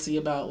real antsy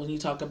about when you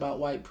talk about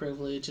white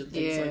privilege and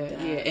things like that.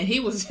 Yeah, and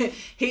his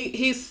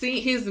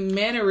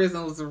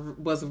mannerisms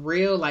was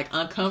real, like,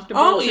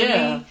 uncomfortable to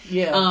me.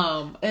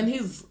 Yeah. And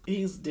he's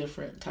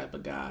different type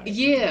of guy.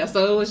 Yeah,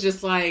 so it was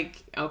just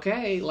like,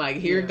 okay, like,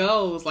 here it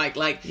goes. Like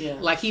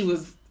he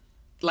was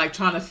like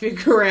trying to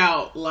figure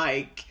out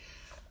like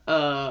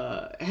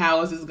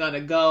how is this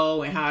gonna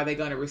go and how are they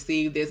gonna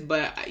receive this,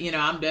 but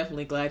I'm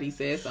definitely glad he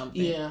said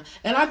something. Yeah,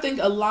 and I think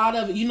a lot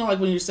of like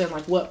when you're saying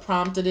like what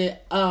prompted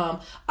it,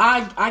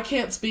 I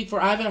can't speak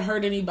for, I haven't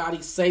heard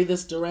anybody say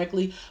this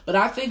directly, but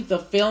I think the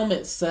film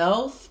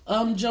itself,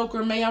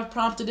 Joker, may have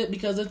prompted it,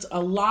 because it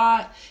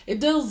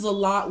deals a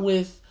lot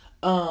with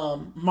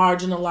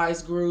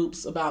marginalized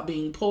groups, about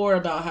being poor,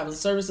 about having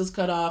services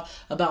cut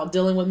off, about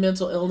dealing with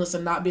mental illness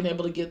and not being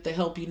able to get the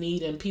help you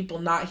need, and people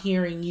not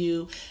hearing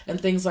you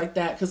and things like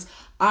that. Because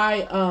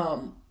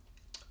I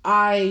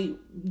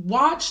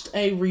watched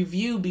a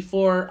review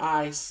before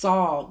I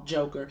saw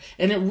Joker,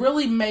 and it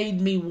really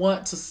made me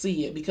want to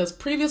see it, because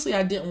previously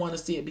I didn't want to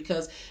see it,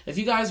 because if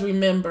you guys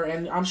remember,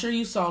 and I'm sure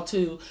you saw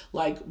too,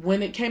 like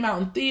when it came out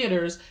in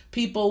theaters,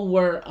 people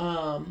were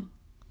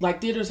like,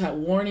 theaters had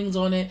warnings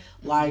on it,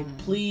 like,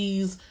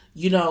 please,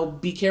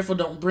 be careful,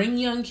 don't bring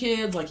young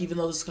kids, like, even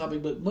though this is a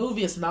comic book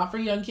movie, it's not for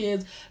young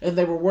kids, and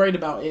they were worried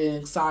about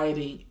it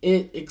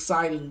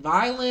exciting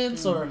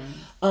violence or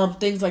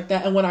things like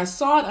that. And when I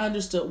saw it, I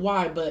understood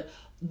why, but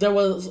there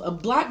was a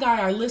black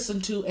guy I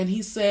listened to, and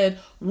he said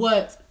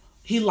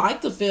he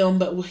liked the film,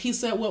 but he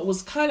said what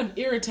was kind of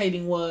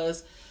irritating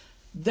was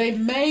they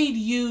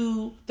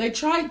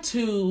tried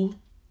to,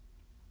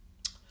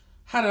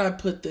 how did I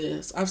put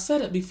this? I've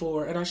said it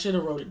before, and I should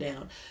have wrote it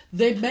down.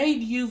 They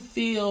made you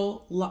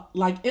feel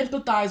like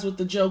empathize with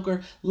the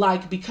Joker,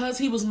 like because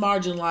he was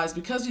marginalized,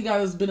 because he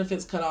got his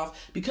benefits cut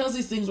off, because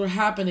these things were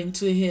happening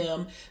to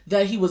him,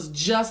 that he was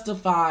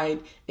justified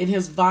in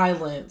his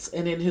violence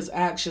and in his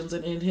actions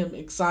and in him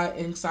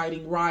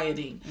inciting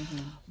rioting.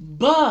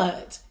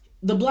 But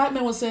the black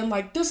man was saying,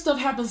 like, this stuff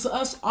happens to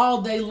us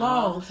all day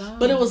long.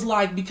 But it was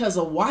like, because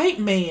a white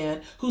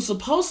man who's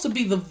supposed to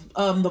be the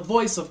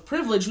voice of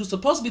privilege, who's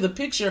supposed to be the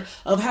picture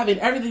of having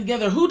everything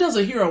together, who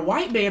doesn't hear a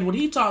white man when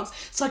he talks?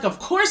 It's like, of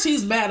course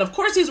he's mad. Of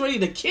course he's ready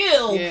to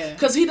kill,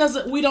 because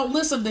we don't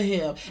listen to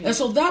him. Yeah. And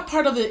so that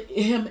part of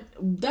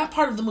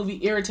the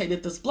movie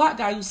irritated this black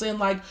guy who's saying,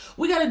 like,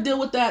 we got to deal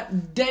with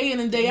that day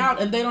in and day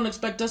out, and they don't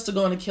expect us to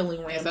go on a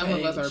killing rampage. And some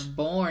of us are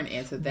born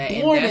into that,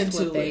 and that's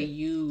what they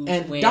use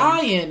and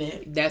die in it.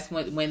 That's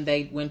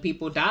when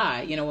people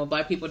die, when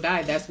black people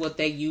die, that's what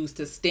they use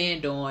to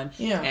stand on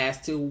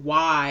as to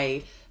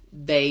why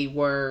they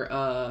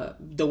were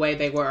the way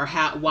they were, or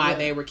why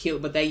they were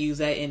killed. But they use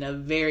that in a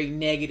very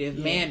negative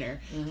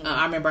manner.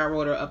 I remember I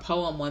wrote a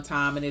poem one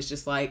time, and it's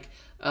just like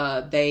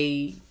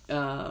the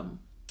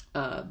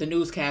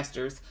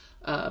newscasters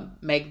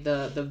make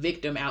the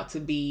victim out to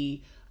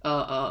be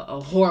a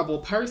horrible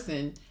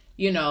person,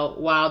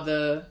 while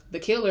the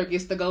killer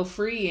gets to go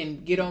free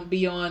and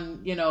be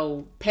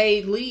on,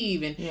 paid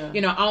leave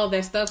and, all of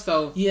that stuff.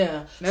 So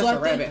that's a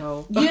rabbit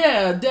hole.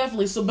 Yeah,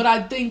 definitely. So, but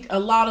I think a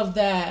lot of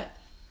that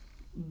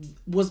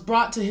was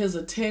brought to his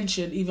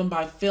attention even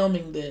by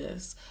filming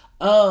this.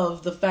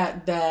 of the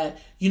fact that,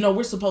 you know,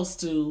 we're supposed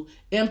to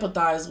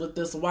empathize with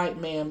this white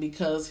man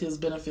because his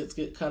benefits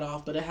get cut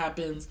off, but it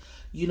happens,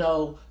 you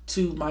know,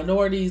 to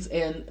minorities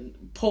and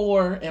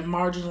poor and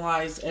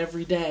marginalized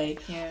every day.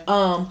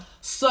 Yeah.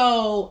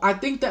 So I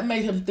think that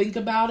made him think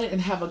about it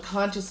and have a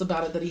conscience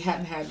about it that he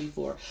hadn't had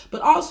before.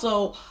 But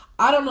also,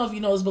 I don't know if you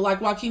know this, but like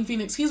Joaquin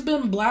Phoenix, he's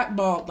been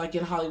blackballed like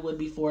in Hollywood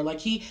before.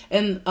 Like he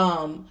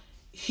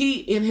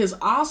in his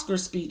Oscar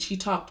speech, he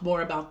talked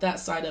more about that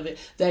side of it,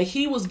 that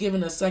he was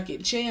given a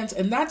second chance,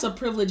 and that's a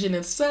privilege in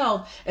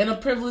itself, and a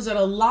privilege that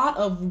a lot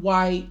of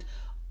white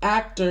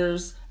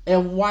actors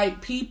and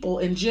white people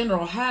in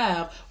general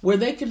have, where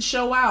they can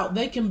show out,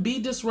 they can be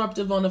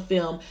disruptive on a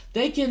film,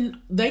 they can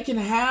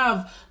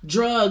have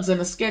drugs and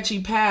a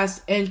sketchy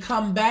past and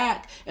come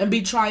back and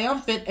be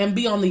triumphant and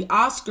be on the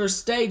Oscar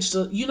stage.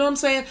 So, you know what I'm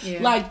saying?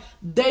 Yeah. Like,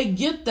 they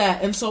get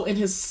that. And so in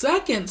his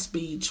second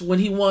speech, when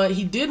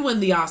he did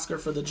win the Oscar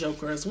for The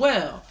Joker as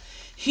well,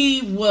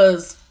 he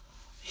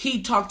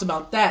talked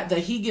about that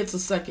he gets a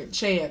second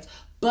chance.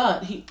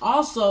 But he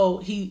also,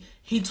 he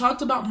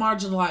talked about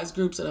marginalized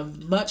groups in a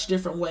much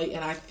different way,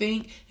 and I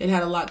think it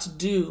had a lot to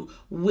do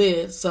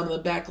with some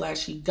of the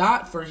backlash he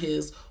got for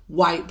his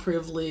white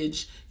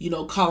privilege, you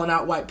know, calling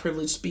out white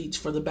privilege speech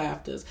for the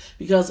BAFTAs.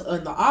 Because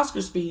in the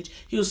Oscar speech,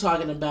 he was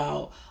talking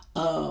about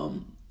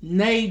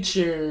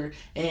nature,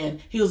 and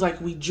he was like,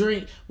 we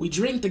drink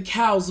the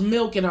cow's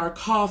milk in our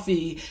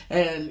coffee,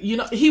 and you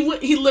know,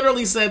 he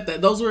literally said that.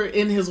 Those were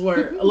in his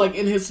word, like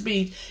in his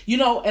speech, you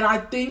know. And I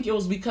think it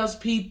was because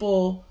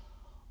people,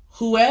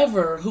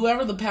 whoever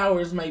the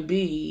powers may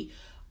be,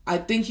 I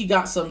think he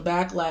got some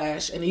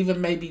backlash, and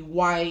even maybe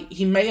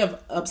he may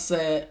have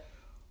upset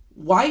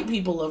white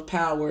people of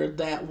power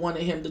that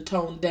wanted him to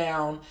tone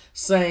down,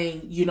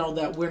 saying, you know,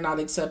 that we're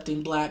not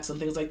accepting blacks and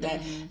things like that.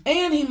 Mm-hmm.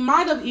 And he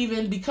might have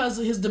even, because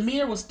his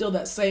demeanor was still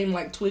that same,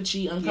 like,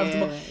 twitchy,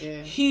 uncomfortable,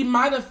 he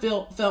might have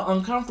felt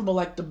uncomfortable.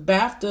 Like, the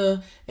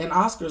BAFTA and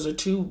Oscars are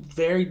two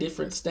very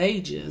different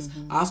stages.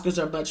 Mm-hmm.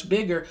 Oscars are much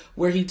bigger,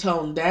 where he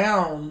toned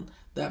down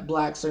that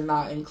blacks are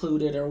not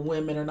included or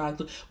women are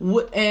not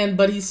included.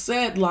 But he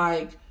said,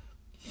 like,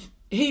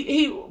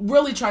 he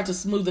really tried to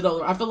smooth it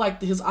over. I feel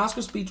like his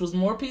Oscar speech was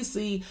more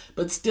PC,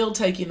 but still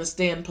taking a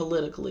stand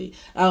politically.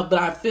 But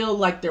I feel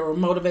like there were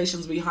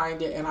motivations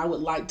behind it, and I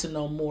would like to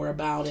know more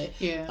about it.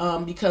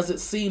 Yeah. Because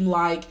it seemed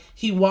like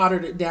he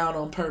watered it down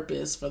on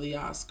purpose for the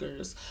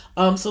Oscars.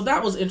 So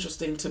that was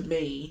interesting to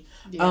me.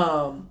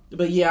 Yeah.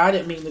 But yeah, I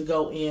didn't mean to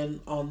go in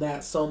on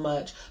that so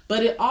much.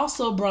 But it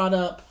also brought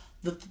up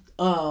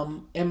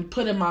and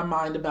put in my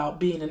mind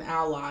about being an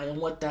ally and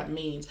what that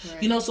means.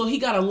 Right. You know, so he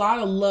got a lot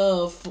of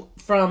love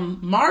from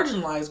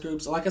marginalized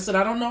groups. Like I said,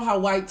 I don't know how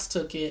whites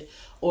took it,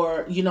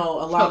 or, you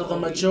know, a lot of the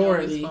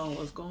majority. His phone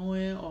was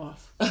going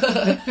off.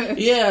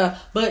 Yeah,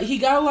 but he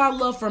got a lot of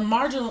love from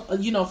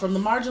from the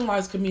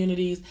marginalized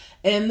communities,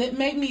 and it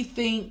made me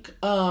think,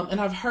 and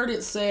I've heard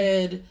it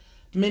said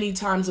many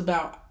times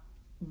about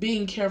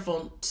being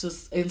careful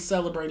in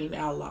celebrating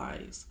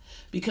allies,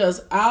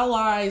 because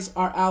allies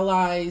are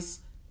allies,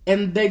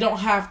 and they don't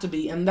have to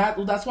be, and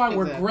that's why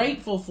we're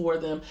grateful for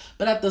them.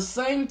 But at the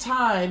same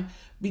time,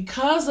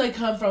 because they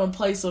come from a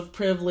place of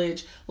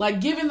privilege,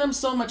 like giving them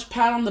so much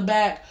pat on the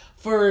back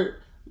for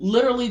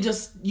literally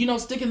just, you know,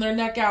 sticking their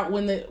neck out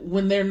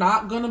when they're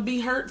not going to be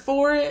hurt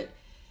for it,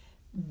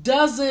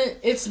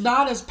 it's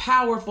not as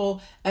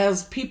powerful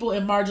as people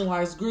in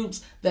marginalized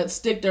groups that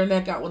stick their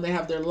neck out when they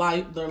have their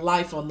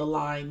life on the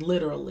line,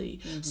 literally.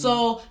 Mm-hmm.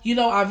 So, you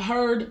know, I've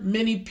heard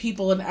many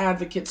people and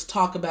advocates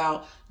talk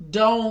about,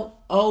 don't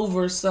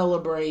over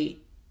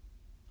celebrate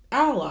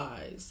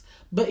allies,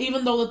 but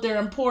even though that they're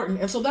important.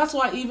 And so that's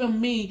why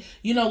even me,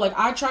 you know, like,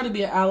 I try to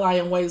be an ally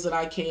in ways that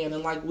I can,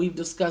 and like we've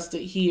discussed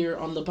it here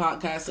on the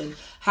podcast, and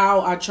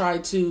how I try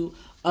to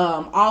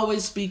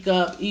always speak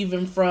up,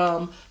 even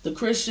from the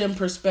Christian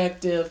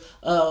perspective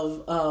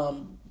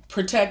of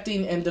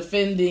protecting and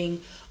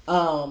defending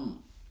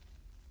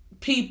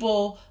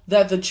people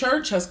that the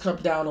church has come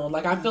down on.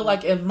 Like, I feel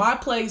like in my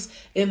place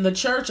in the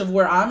church, of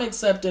where I'm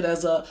accepted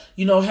as a,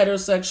 you know,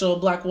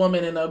 heterosexual black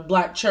woman in a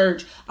black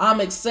church,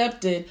 I'm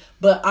accepted,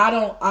 but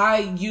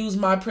I use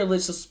my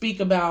privilege to speak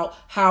about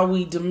how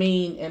we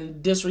demean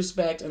and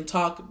disrespect and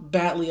talk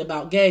badly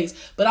about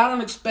gays, but I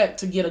don't expect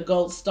to get a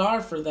gold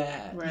star for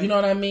that. Right. You know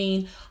what I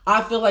mean?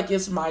 I feel like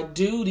it's my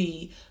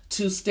duty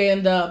to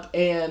stand up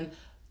and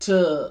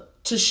to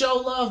show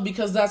love,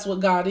 because that's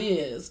what God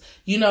is,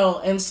 you know.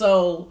 And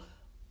so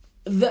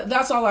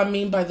that's all I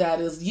mean by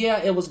that is,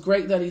 yeah, it was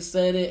great that he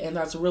said it, and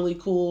that's really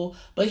cool,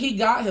 but he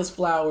got his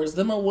flowers.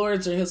 Them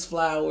awards are his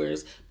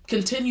flowers.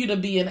 Continue to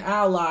be an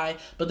ally,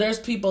 but there's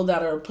people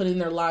that are putting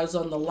their lives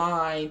on the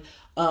line,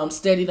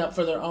 standing up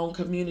for their own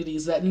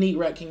communities, that need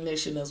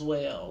recognition as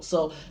well.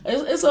 So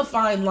it's a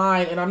fine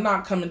line, and I'm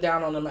not coming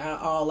down on him at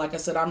all. Like I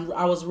said,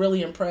 I was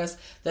really impressed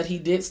that he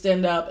did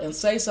stand up and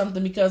say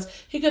something, because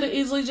he could have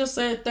easily just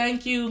said,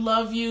 thank you,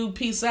 love you,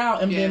 peace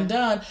out, and been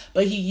done.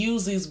 But he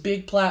used these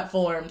big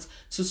platforms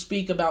to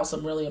speak about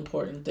some really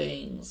important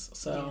things.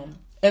 So,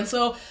 and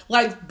so,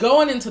 like,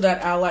 going into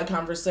that ally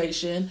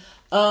conversation,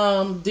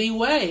 D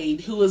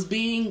Wade, who is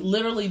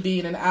literally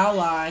being an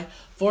ally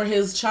for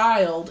his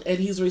child, and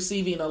he's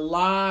receiving a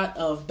lot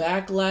of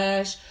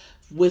backlash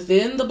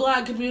within the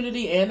Black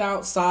community and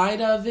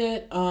outside of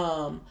it.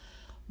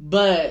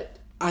 But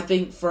I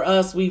think for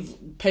us, we've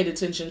paid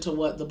attention to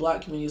what the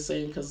Black community is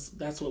saying because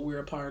that's what we're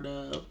a part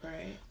of.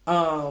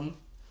 Right.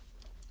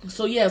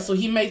 So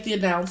he made the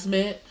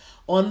announcement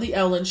on the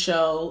Ellen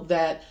Show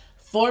that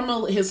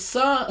his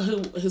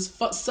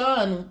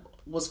son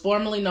was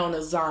formerly known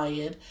as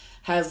Zion,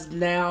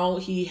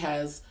 he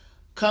has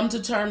come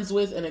to terms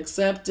with and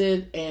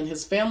accepted, and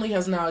his family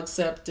has now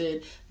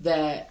accepted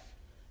that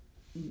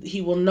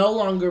he will no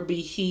longer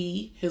be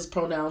he. His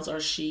pronouns are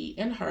she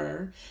and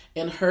her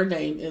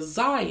name is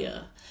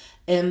Zaya.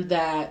 And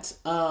that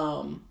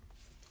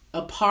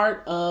a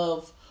part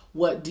of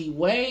what D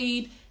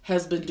Wade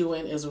has been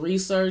doing is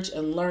research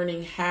and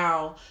learning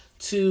how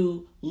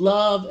to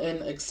love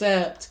and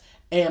accept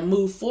and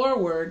move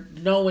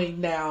forward, knowing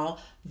now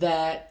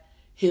that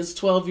his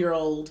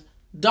 12-year-old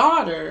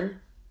daughter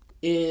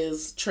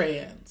is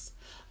trans.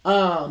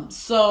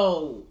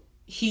 So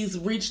he's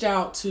reached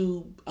out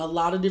to a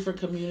lot of different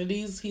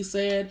communities, he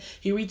said.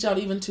 He reached out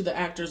even to the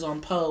actors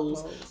on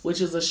Pose,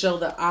 which is a show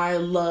that I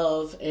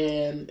love,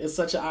 and it's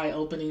such an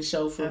eye-opening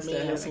show for me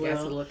as well. I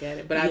got to look at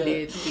it. But I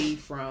did see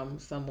from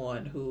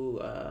someone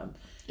who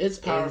it's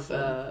powerful.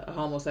 Is a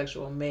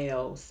homosexual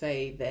male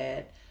say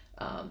that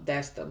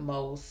that's the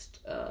most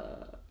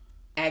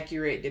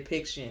accurate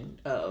depiction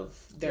of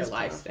their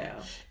lifestyle.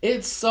 Powerful.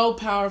 It's so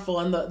powerful,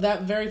 and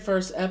that very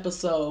first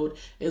episode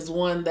is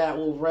one that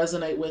will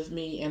resonate with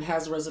me and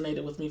has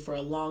resonated with me for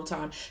a long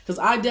time, because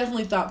I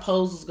definitely thought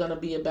Pose was going to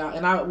be about,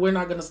 and we're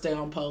not going to stay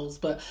on Pose,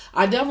 but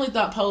I definitely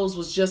thought Pose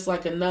was just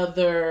like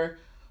another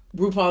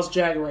RuPaul's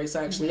Drag Race.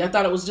 Actually, I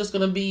thought it was just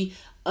going to be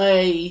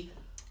a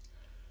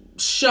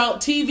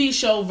TV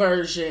show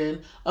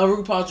version of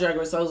RuPaul's Drag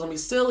Race. So it was going to be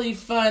silly,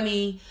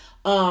 funny,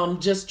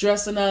 just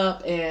dressing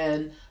up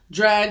and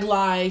drag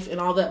life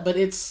and all that, but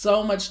it's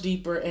so much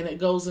deeper, and it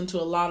goes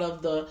into a lot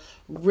of the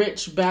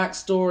rich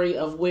backstory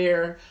of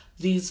where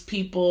these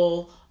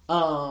people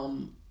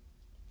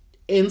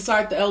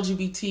inside the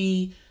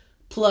LGBT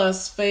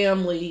plus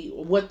family,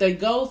 what they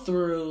go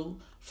through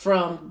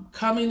from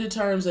coming to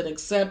terms and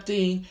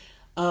accepting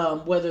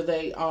whether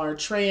they are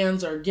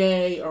trans or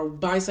gay or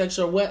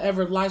bisexual or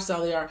whatever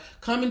lifestyle they are,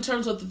 coming to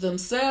terms with it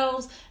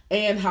themselves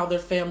and how their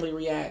family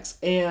reacts.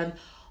 And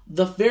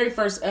the very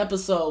first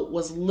episode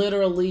was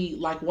literally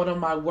like one of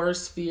my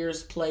worst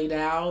fears played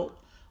out.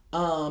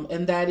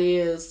 And that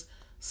is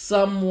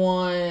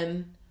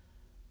someone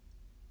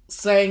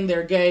saying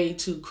they're gay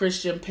to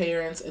Christian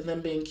parents and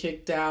then being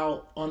kicked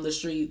out on the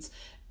streets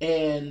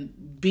and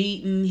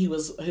beaten.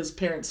 His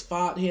parents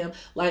fought him.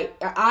 Like,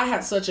 I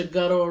had such a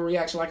guttural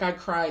reaction. Like, I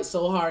cried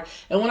so hard.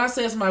 And when I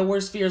say it's my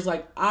worst fears,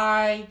 like,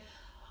 I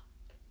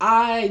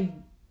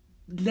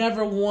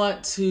never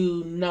want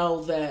to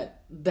know that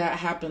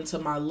happened to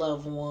my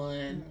loved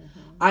one.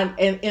 And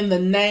in the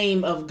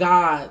name of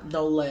God,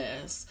 no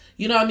less.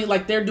 You know what I mean?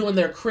 Like, they're doing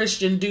their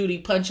Christian duty,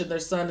 punching their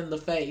son in the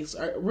face.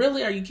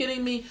 Really? Are you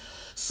kidding me?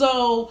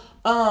 So,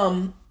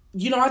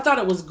 I thought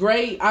it was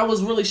great. I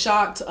was really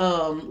shocked,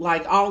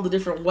 like all the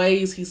different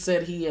ways he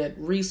said he had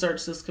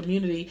researched this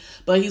community,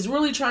 but he's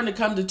really trying to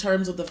come to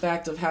terms with the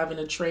fact of having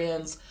a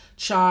trans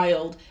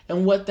child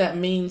and what that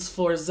means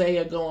for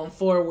Zaya going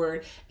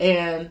forward.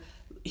 And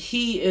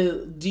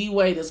D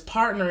Wade is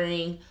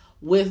partnering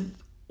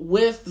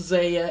with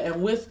Zaya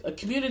and with a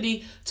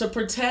community to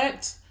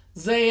protect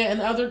Zaya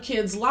and other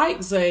kids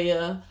like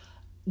Zaya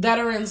that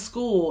are in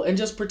school and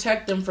just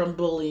protect them from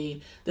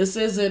bullying. This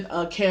isn't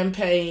a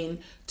campaign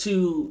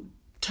to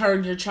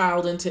turn your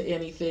child into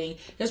anything.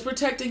 It's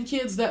protecting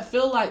kids that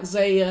feel like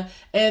Zaya.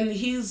 And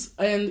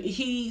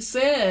he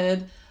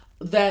said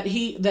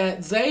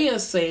that Zaya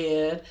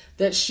said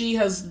that she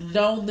has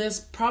known this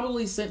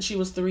probably since she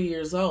was 3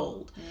 years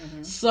old.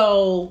 Mm-hmm.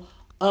 So,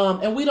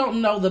 and we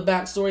don't know the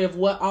backstory of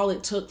what all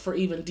it took for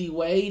even D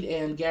Wade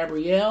and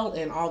Gabrielle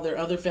and all their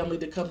other family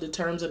to come to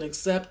terms and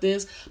accept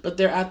this. But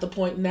they're at the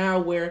point now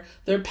where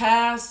they're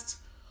past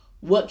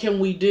what can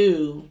we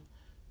do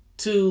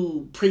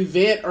to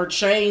prevent or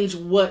change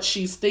what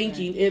she's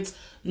thinking. Right. It's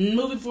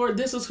moving forward.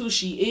 This is who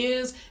she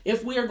is.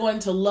 If we are going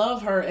to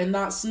love her and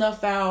not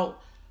snuff out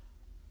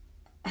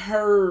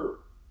her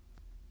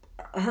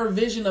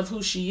vision of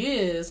who she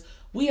is,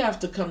 we have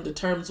to come to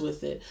terms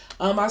with it.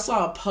 I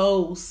saw a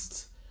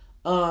post.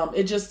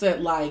 It just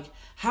said, like,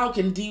 how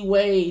can D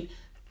Wade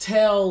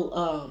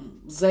tell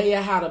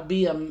Zaya how to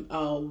be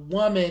a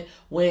woman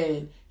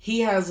when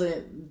he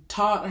hasn't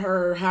taught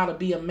her how to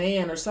be a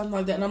man or something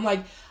like that? And I'm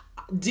like,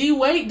 D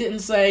Wade didn't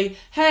say,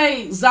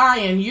 hey,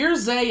 Zion, you're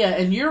Zaya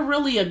and you're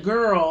really a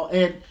girl.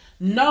 And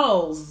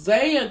no,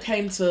 Zaya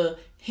came to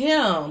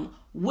him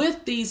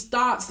with these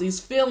thoughts,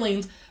 these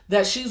feelings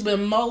that she's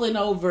been mulling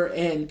over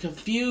and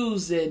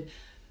confused and,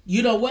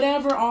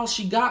 whatever all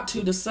she got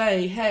to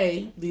say,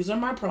 hey, these are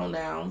my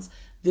pronouns.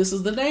 This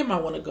is the name I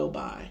want to go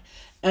by.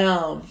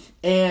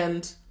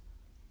 And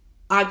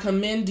I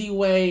commend D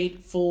Wade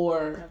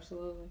for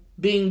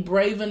being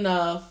brave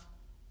enough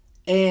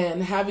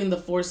and having the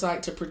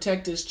foresight to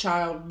protect his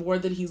child more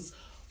than he's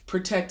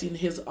protecting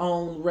his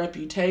own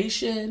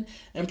reputation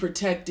and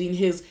protecting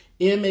his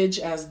image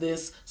as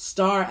this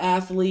star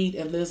athlete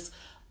and this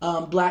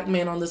black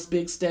man on this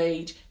big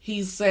stage.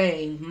 He's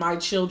saying, my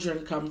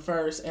children come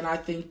first. And I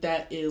think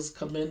that is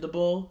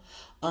commendable.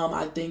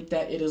 I think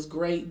that it is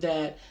great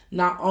that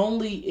not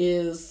only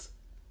is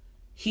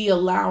he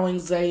allowing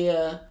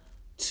Zaya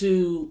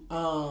to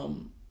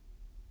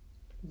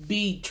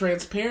be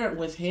transparent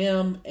with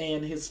him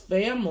and his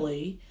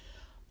family,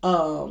 you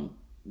know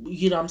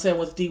what I'm saying,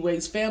 with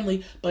D-Wade's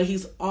family, but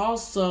he's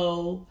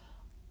also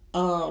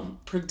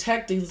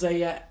protecting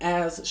Zaya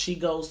as she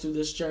goes through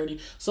this journey.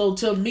 So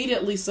to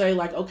immediately say,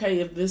 like, okay,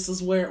 if this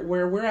is where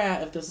we're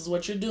at, if this is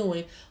what you're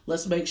doing,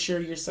 let's make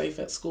sure you're safe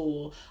at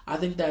school. I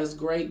think that is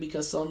great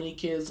because so many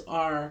kids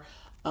are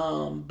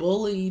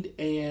bullied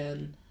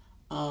and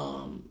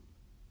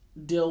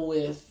deal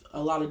with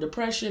a lot of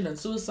depression and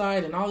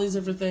suicide and all these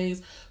different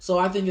things. So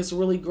I think it's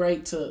really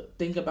great to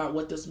think about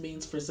what this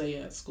means for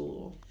Zaya at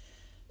school.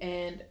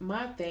 And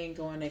my thing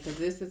going in, because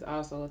this is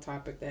also a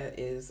topic that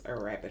is a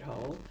rabbit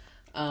hole.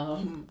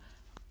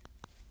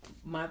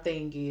 My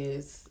thing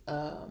is,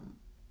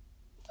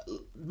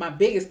 my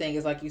biggest thing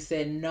is, like you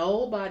said,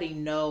 nobody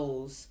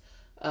knows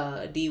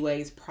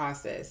D-Wade's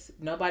process.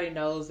 Nobody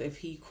knows if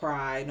he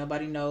cried.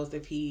 Nobody knows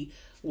if he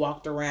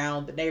walked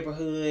around the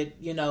neighborhood,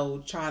 you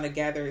know, trying to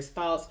gather his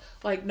thoughts.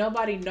 Like,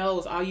 nobody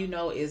knows. All you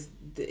know is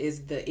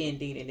the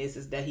ending, and this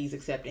is that he's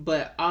accepting.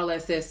 But all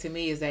that says to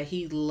me is that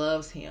he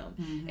loves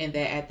him, and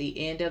that at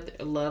the end of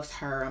loves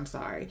her. I'm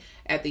sorry.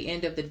 At the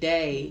end of the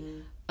day,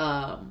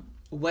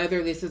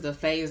 whether this is a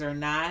phase or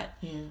not,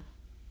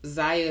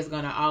 Zaya is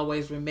gonna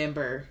always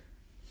remember,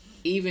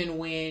 even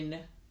when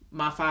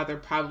my father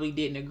probably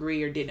didn't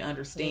agree or didn't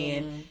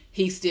understand,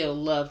 he still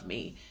loved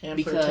me and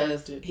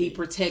because he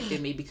protected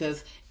me.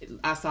 Because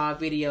I saw a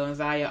video and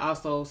Zaya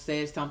also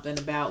said something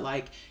about,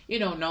 like, you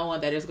know,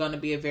 knowing that it's going to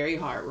be a very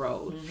hard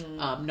road,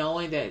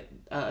 knowing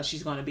that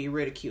she's going to be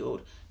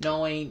ridiculed,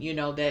 knowing, you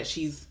know, that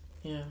she's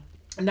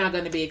not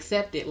going to be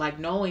accepted, like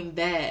knowing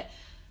that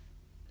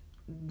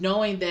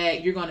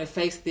you're going to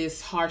face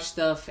this harsh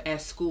stuff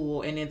at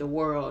school and in the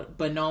world,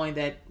 but knowing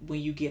that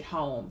when you get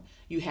home,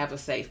 you have a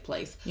safe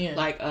place.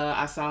 Like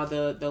I saw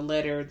the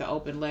letter, the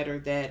open letter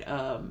that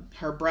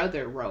her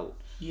brother wrote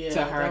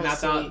to her, and I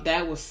thought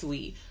that was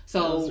sweet.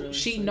 So really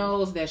she sweet.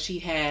 Knows that she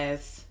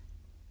has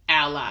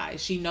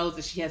allies. She knows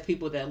that she has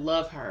people that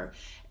love her,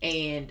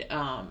 and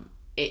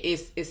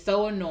it's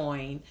so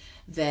annoying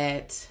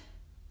that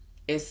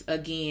it's,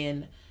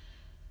 again,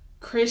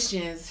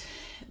 Christians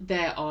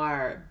that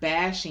are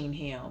bashing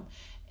him,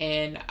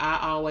 and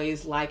I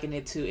always liken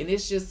it to, and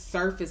it's just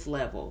surface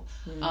level.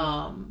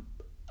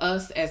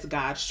 Us as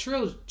God's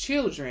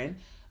children,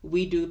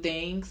 we do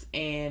things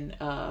and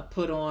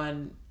put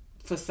on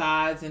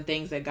facades and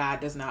things that God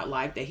does not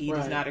like, that he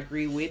does not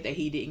agree with, that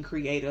he didn't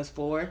create us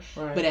for.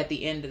 But at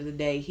the end of the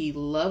day, he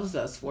loves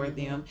us for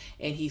them,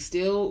 and he's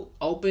still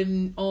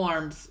open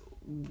arms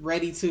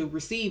ready to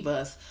receive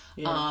us.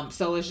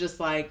 So it's just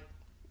like,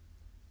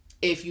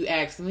 if you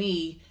ask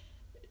me,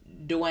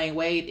 Dwayne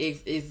Wade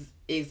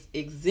is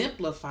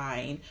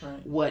exemplifying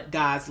what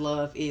God's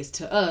love is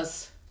to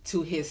us,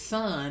 to his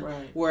son,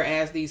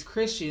 whereas these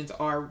Christians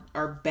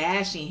are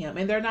bashing him,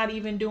 and they're not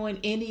even doing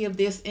any of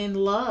this in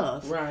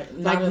love.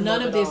 Like,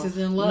 none of this is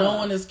in love.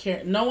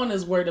 No one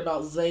is worried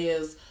about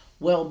Zaya's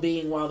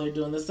well-being while they're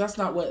doing this. That's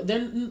not what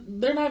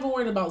they're not even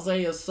worried about.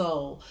 Zaya's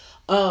soul.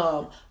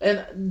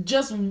 And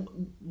just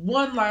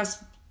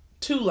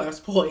two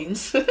last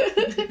points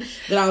that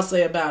I'll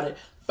say about it.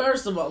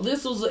 First of all,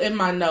 this was in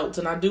my notes,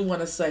 and I do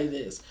want to say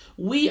this.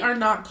 We are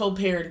not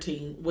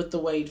co-parenting with the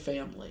Wade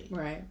family.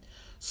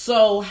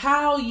 So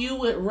how you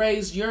would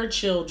raise your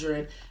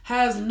children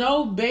has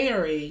no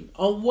bearing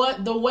on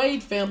what the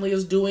Wade family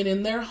is doing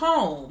in their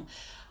home.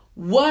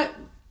 What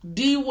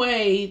D.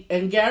 Wade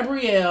and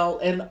Gabrielle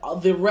and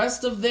the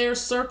rest of their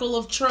circle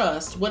of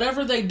trust,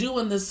 whatever they do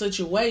in this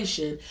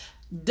situation,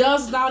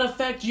 does not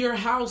affect your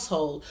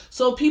household.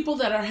 So people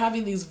that are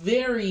having these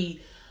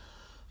very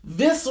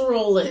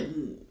visceral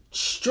and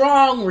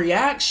strong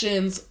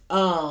reactions,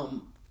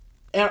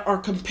 are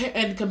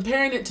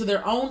comparing it to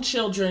their own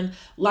children,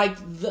 like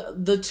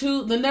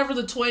the never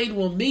the twain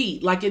will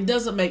meet. Like, it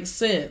doesn't make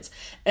sense.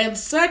 And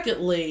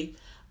secondly,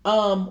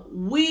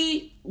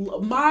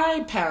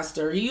 my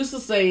pastor, he used to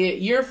say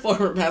it, your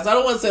former pastor, I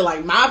don't want to say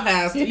like my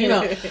pastor, you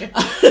know,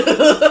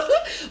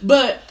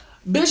 but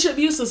Bishop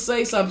used to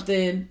say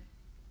something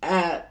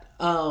at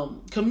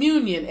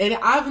communion, and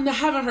I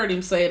haven't heard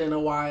him say it in a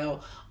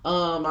while.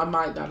 I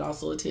might not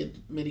also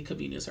attend many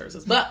communion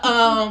services, but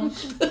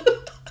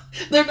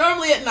they're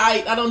normally at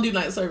night. I don't do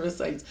night service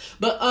things.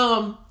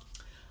 But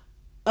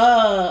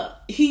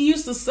he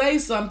used to say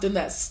something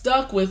that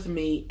stuck with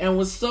me and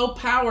was so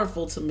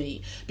powerful to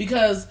me,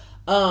 because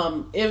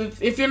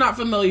if you're not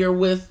familiar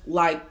with,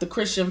 like, the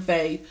Christian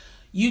faith,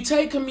 you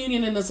take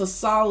communion and it's a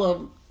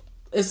solemn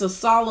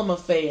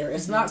affair.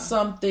 It's not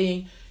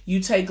something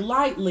you take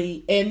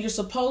lightly, and you're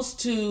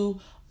supposed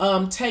to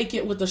take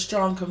it with a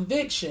strong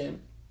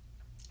conviction.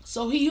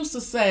 So he used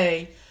to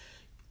say,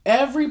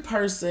 every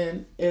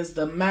person is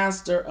the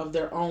master of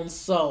their own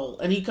soul.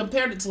 And he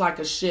compared it to like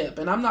a ship.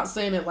 And I'm not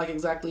saying it like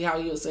exactly how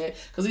he would say it,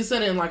 because he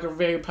said it in like a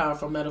very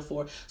powerful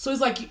metaphor. So he's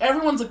like,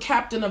 everyone's a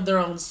captain of their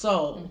own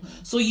soul.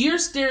 Mm-hmm. So you're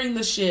steering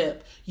the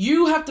ship.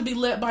 You have to be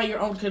led by your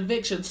own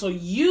conviction. So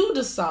you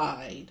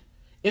decide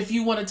if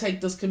you want to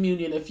take this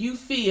communion. If you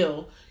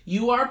feel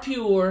you are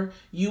pure,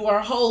 you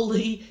are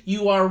holy,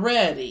 you are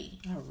ready.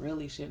 I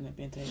really shouldn't have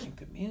been taking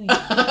communion.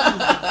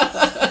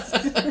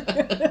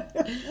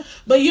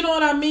 But you know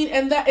what I mean?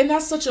 And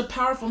that's such a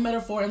powerful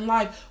metaphor in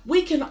life.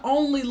 We can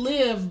only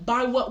live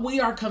by what we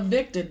are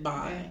convicted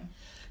by. Yeah.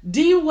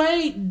 D.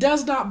 Wade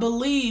does not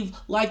believe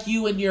like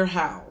you in your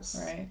house.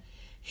 Right.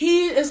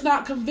 He is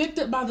not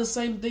convicted by the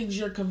same things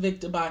you're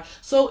convicted by.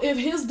 So if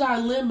his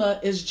dilemma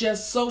is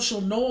just social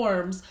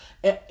norms,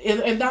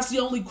 and that's the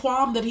only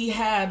qualm that he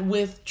had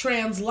with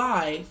trans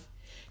life,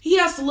 he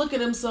has to look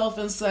at himself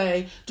and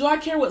say, do I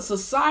care what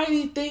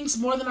society thinks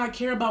more than I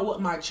care about what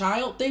my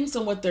child thinks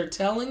and what they're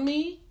telling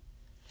me?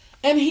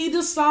 And he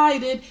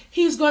decided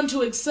he's going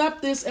to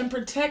accept this and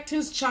protect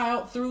his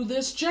child through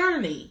this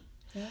journey.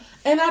 Yeah.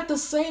 And at the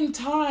same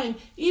time,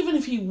 even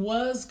if he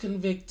was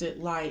convicted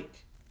like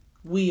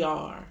we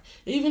are,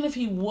 even if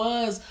he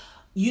was,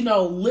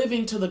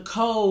 living to the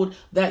code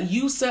that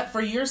you set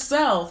for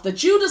yourself,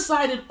 that you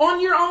decided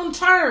on your own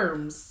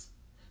terms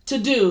to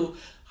do,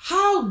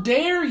 how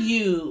dare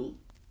you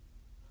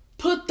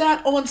put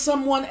that on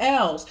someone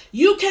else?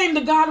 You came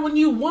to God when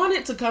you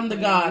wanted to come to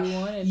God.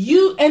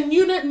 You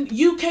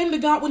came to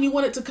God when you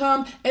wanted to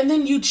come, and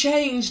then you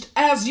changed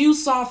as you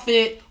saw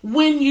fit,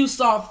 when you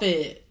saw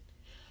fit.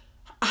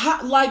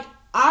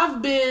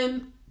 I've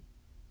been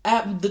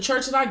at the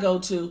church that I go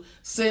to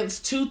since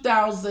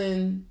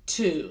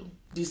 2002.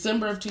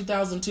 December of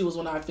 2002 was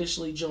when I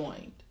officially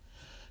joined.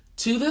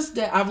 To this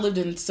day, I've lived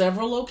in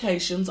several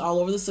locations all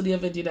over the city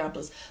of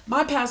Indianapolis.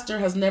 My pastor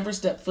has never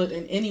stepped foot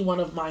in any one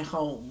of my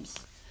homes.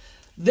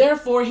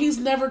 Therefore, he's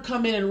never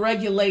come in and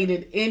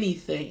regulated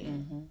anything.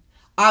 Mm-hmm.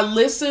 I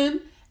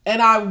listen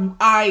and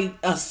I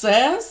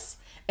assess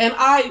and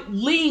I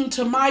lean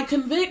to my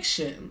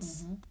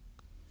convictions. Mm-hmm.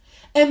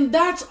 And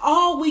that's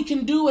all we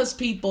can do as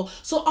people.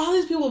 So all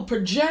these people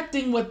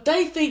projecting what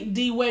they think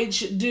D. Wade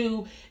should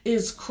do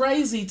is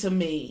crazy to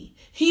me.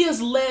 He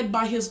is led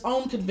by his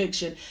own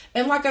conviction.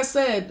 And like I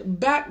said,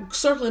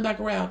 circling back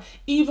around,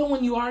 even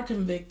when you are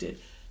convicted,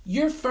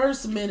 your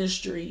first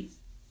ministry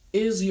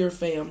is your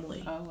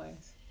family.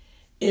 Always.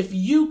 If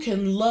you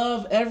can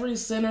love every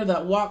sinner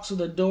that walks through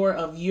the door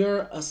of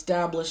your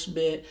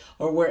establishment,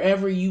 or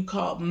wherever you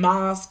call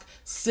mosque,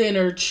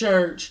 center,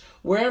 church,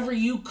 wherever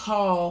you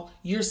call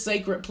your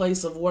sacred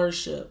place of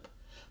worship,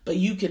 but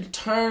you can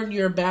turn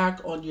your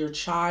back on your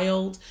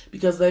child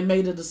because they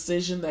made a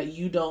decision that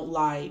you don't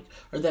like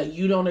or that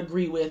you don't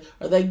agree with,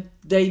 or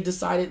they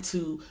decided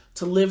to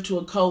live to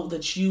a code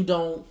that you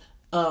don't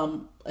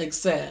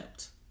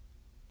accept.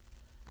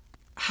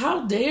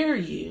 How dare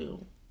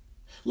you?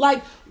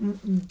 Like,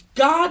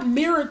 God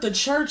mirrored the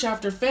church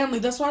after family.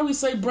 That's why we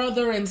say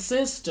brother and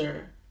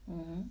sister.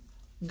 Mm-hmm.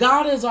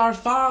 God is our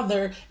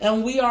father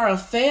and we are a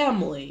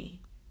family.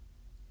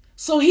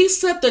 So he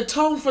set the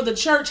tone for the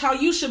church, how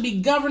you should be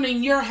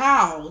governing your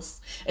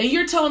house. And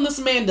you're telling this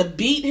man to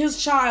beat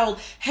his child,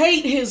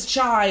 hate his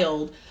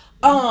child,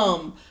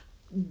 abandon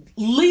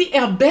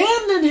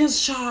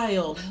his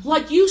child.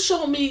 Like you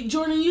showed me,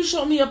 Jordan, you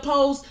showed me a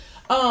post,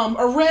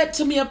 or read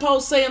to me a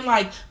post saying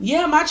like,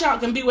 yeah, my child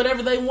can be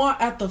whatever they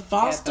want at the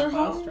foster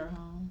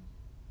home.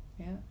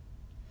 Yeah.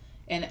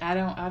 And I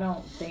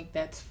don't think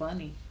that's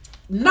funny.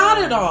 Not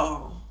at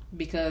all.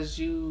 Because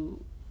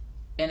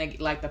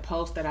like the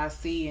post that I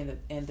see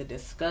and the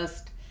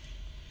disgust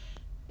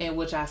in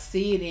which I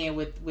see it in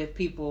with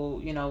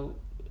people,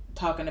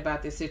 talking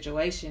about this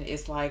situation,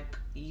 it's like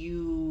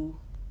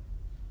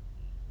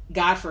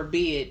God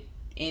forbid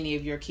any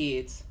of your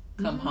kids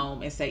come mm-hmm.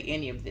 home and say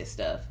any of this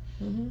stuff.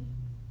 Mm-hmm.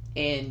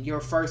 And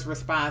your first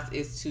response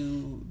is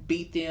to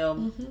beat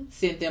them, mm-hmm.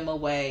 send them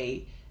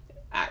away.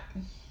 I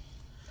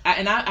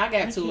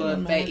got to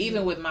a phase,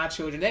 even with my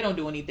children, they don't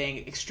do anything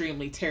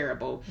extremely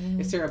terrible.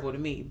 Mm-hmm. It's terrible to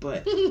me,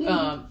 but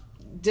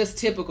just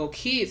typical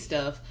kid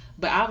stuff.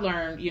 But I've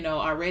learned,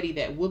 already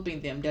that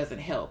whooping them doesn't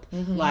help.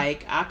 Mm-hmm.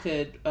 Like I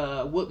could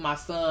whoop my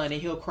son and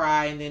he'll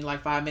cry, and then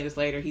like 5 minutes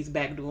later he's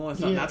back doing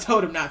something I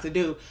told him not to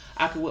do.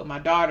 I could whoop my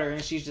daughter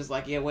and she's just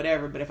like, yeah,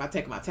 whatever. But if I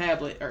take her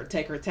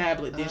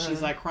tablet, then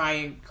she's like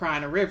crying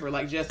a river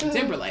like Justin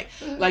Timberlake.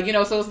 Like,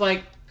 so it's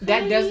like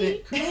that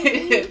doesn't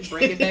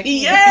bring it back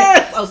in.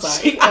 Yes. Oh,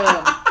 sorry.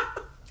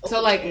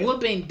 So like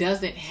whooping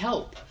doesn't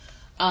help.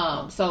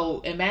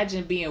 So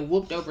imagine being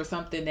whooped over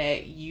something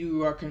that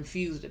you are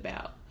confused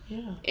about.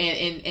 Yeah.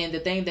 And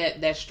the thing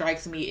that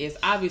strikes me is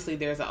obviously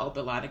there's an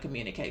open line of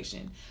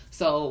communication.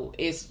 So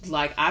it's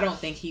like I don't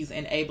think he's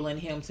enabling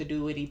him to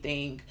do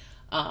anything,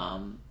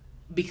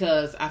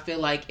 because I feel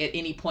like at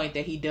any point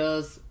that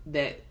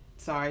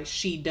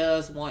she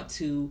does want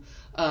to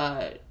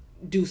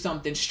do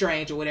something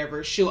strange or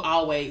whatever, she'll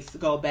always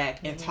go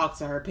back and talk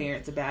to her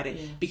parents about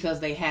it because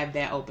they have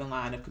that open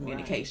line of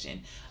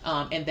communication.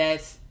 And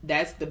that's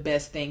the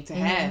best thing to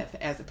have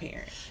as a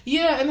parent.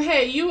 Yeah, and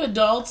hey, you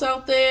adults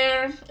out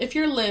there, if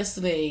you're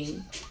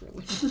listening,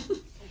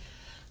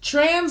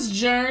 trans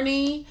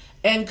journey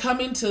and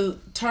coming to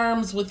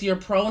terms with your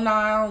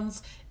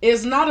pronouns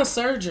is not a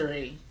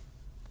surgery.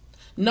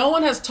 No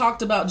one has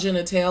talked about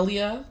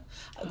genitalia.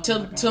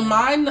 To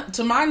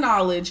my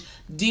knowledge,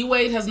 D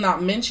Wade has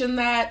not mentioned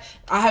that.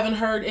 I haven't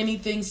heard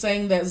anything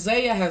saying that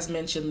Zaya has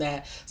mentioned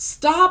that.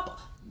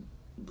 Stop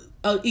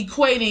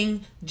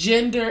equating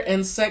gender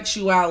and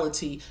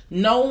sexuality.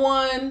 No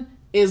one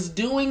is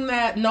doing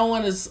that. No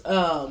one is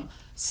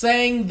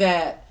saying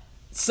that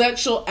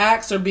sexual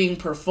acts are being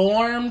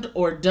performed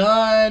or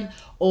done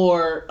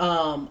or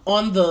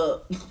on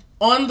the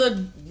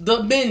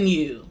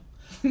menu.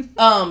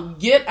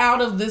 Get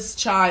out of this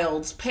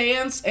child's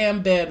pants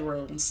and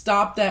bedroom.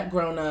 Stop that,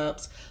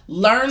 grown-ups.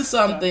 Learn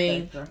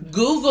something.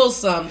 Google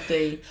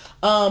something.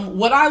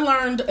 What I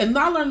learned, and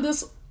I learned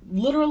this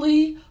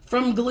literally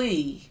from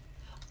Glee,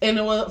 and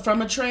it was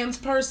from a trans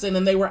person,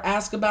 and they were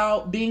asked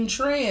about being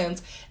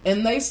trans,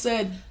 and they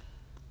said,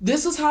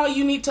 this is how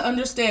you need to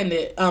understand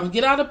it.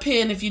 Get out a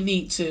pen if you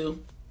need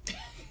to.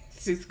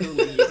 She's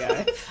schooling you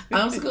guys.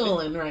 I'm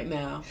schooling right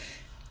now.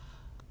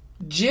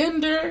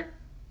 Gender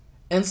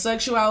and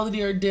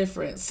sexuality are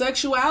different.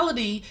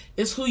 Sexuality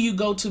is who you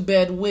go to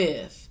bed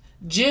with.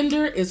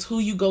 Gender is who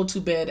you go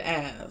to bed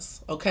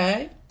as.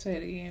 Okay? Say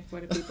it again for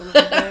the people in the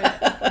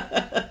back.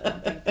 I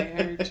don't think they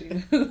heard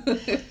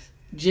you.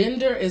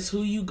 Gender is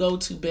who you go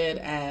to bed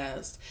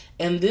as.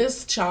 And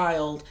this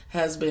child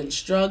has been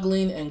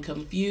struggling and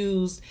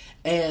confused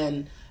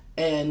and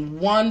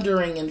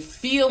wondering and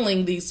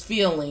feeling these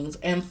feelings,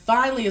 and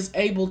finally is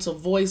able to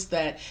voice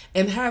that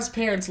and has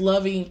parents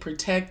loving,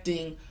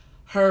 protecting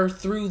her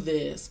through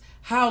this.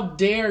 How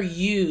dare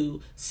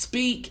you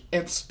speak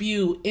and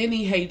spew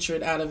any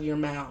hatred out of your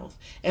mouth?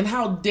 And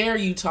how dare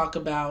you talk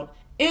about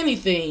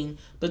anything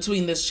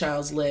between this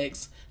child's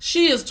legs?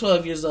 She is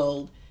 12 years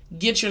old.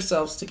 Get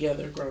yourselves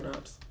together,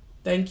 grown-ups.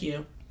 Thank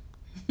you.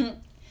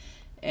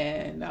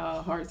 And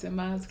hearts and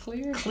minds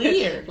clear.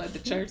 Clear. Let the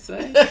church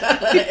say.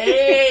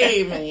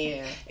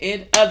 Amen.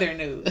 In other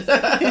news.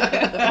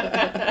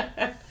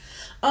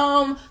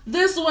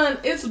 This one,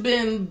 it's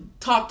been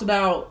talked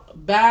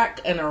about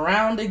back and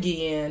around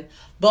again.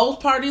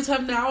 Both parties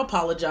have now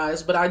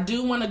apologized, but I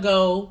do want to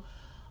go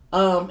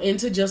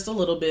into just a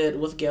little bit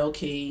with Gayle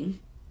King.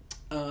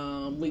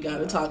 We got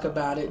to talk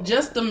about it.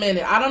 Just a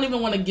minute. I don't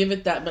even want to give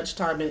it that much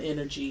time and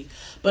energy,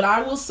 but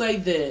I will say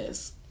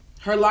this.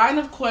 Her line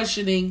of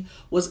questioning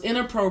was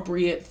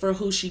inappropriate for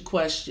who she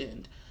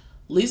questioned.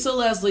 Lisa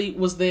Leslie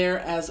was there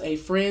as a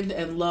friend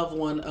and loved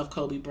one of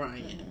Kobe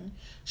Bryant. Mm-hmm.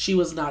 She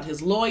was not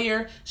his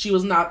lawyer. She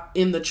was not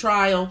in the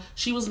trial.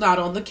 She was not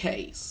on the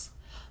case.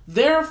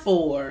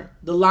 Therefore,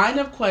 the line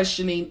of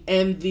questioning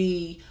and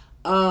the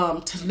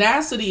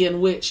tenacity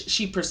in which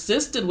she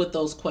persisted with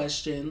those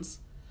questions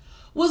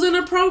was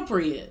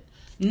inappropriate.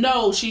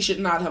 No, she should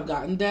not have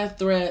gotten death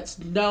threats.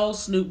 No,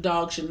 Snoop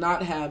Dogg should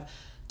not have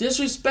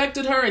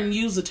disrespected her and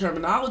used the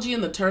terminology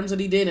and the terms that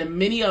he did, and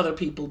many other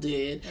people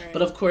did. Right.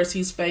 But of course,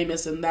 he's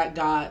famous, and that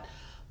got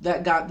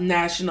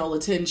national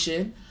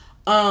attention.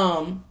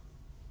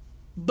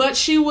 But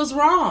she was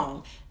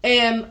wrong,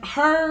 and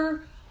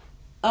her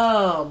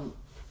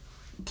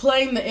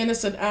playing the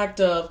innocent act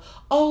of,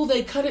 oh,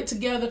 they cut it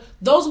together.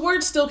 Those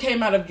words still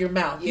came out of your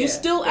mouth. Yeah, you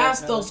still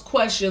asked those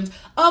questions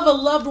of a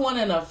loved one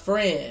and a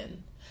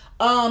friend.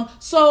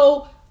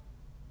 So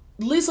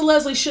Lisa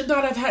Leslie should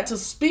not have had to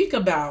speak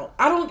about.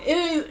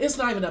 It's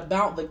not even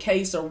about the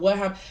case or what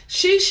have.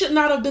 She should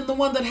not have been the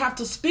one that have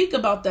to speak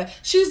about that.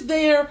 She's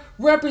there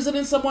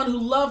representing someone who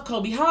loved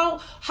Kobe. How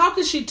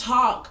could she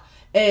talk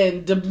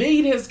and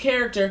demean his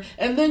character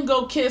and then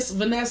go kiss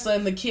Vanessa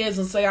and the kids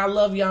and say, I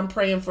love you, I'm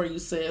praying for you,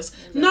 sis?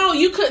 Exactly. No,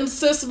 you couldn't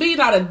sis me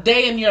not a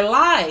day in your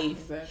life.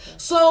 Exactly.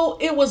 So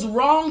it was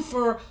wrong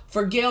for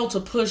Gayle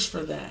to push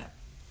for that.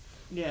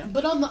 Yeah.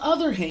 But on the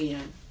other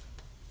hand,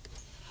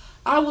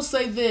 I will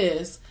say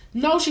this.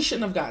 No, she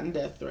shouldn't have gotten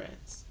death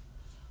threats.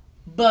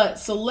 But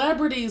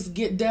celebrities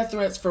get death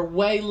threats for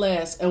way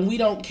less, and we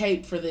don't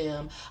cape for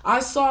them.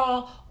 I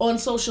saw on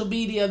social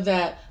media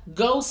that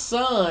Ghost's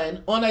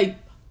son on a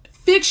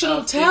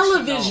fictional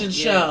television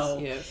show.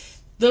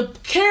 Yes.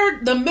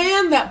 The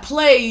man that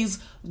plays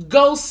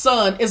Ghost's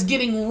son is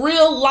getting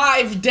real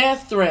live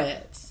death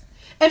threats.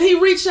 And he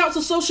reached out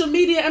to social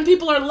media and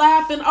people are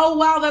laughing. Oh,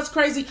 wow, that's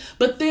crazy.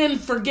 But then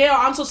for Gayle,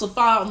 I'm supposed to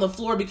fall on the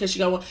floor because she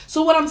got one.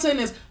 So what I'm saying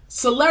is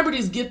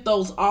celebrities get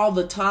those all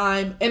the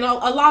time. And a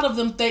lot of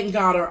them, thank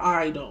God, are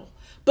idle.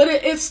 But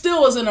it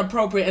still is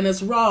inappropriate and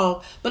it's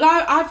wrong. But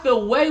I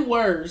feel way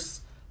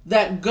worse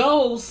that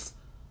Ghost,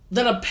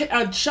 that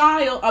a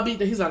child, I mean,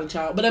 he's not a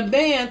child, but a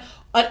man,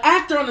 an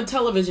actor on a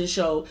television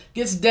show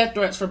gets death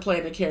threats for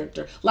playing a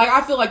character. Like,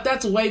 I feel like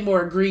that's way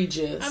more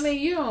egregious. I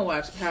mean, you don't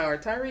watch Power.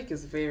 Tyreek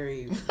is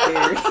very,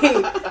 very,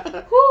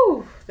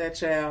 whew, that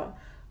child.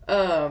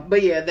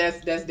 But yeah,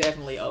 that's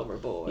definitely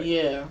overboard.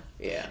 Yeah.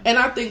 Yeah. And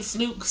I think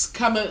Snoop's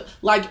coming,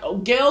 like,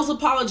 Gail's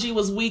apology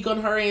was weak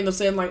on her end of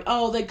saying, like,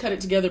 oh, they cut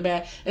it together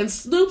bad. And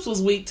Snoop's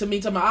was weak to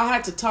me, I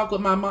had to talk with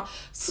my mom.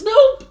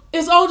 Snoop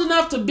is old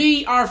enough to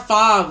be our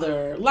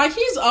father. Like,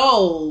 he's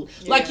old.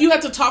 Yeah. Like, you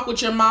had to talk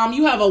with your mom.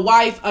 You have a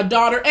wife, a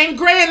daughter, and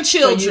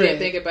grandchildren. So you didn't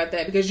think about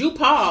that because you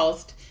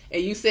paused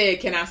and you said,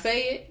 can I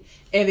say it?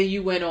 And then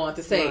you went on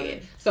to say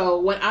it.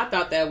 So when I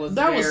thought that was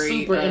very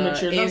super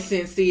immature,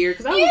 insincere,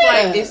 because I was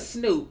like, "It's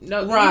Snoop.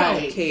 No, right.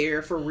 You don't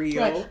care for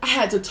real." Right. I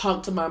had to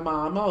talk to my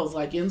mom. I was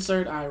like,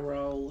 "Insert eye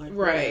roll." Like,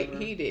 right.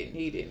 Whatever.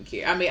 He didn't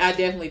care. I mean, I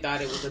definitely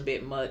thought it was a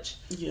bit much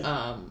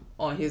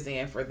on his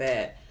end for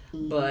that.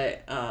 Mm-hmm.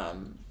 But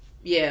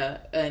yeah,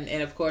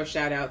 and of course,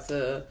 shout out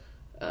to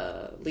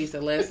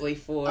Lisa Leslie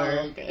for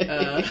I was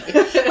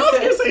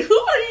gonna say, who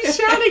are you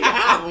shouting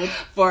out?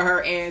 For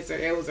her answer.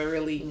 It was a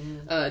really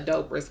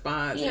dope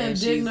response. Yeah, and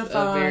dignified, she's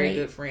a very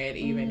good friend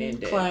even in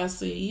that.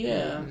 Classy,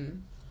 yeah.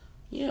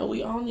 Yeah,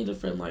 we all need a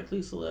friend like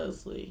Lisa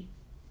Leslie.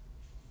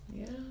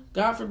 Yeah.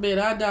 God forbid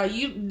I die.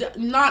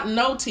 Not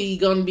no tea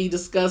gonna be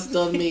discussed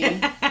on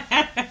me.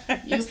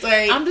 You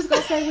say I'm just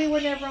gonna say we were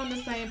never on the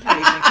same page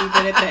and keep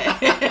it at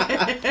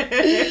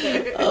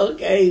that.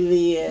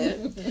 Okay,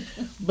 then.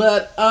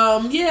 But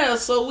yeah,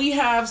 so we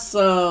have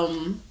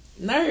some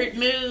nerd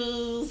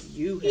news.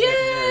 You have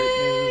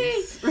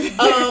nerd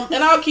news.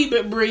 And I'll keep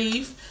it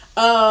brief.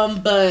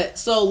 But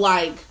so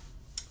like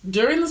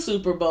during the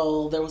Super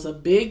Bowl, there was a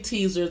big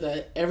teaser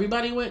that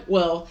everybody in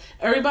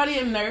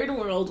Nerd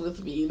World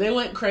with me, they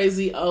went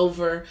crazy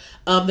over.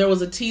 There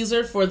was a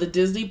teaser for the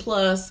Disney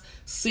Plus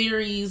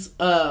series,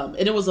 and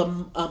it was a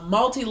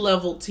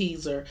multi-level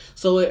teaser.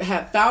 So it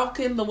had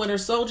Falcon, the Winter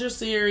Soldier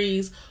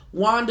series,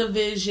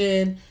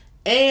 WandaVision,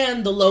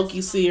 and the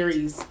Loki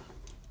series.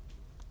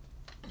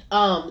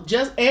 And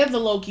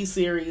the Loki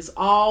series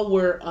all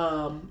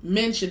were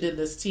mentioned in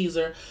this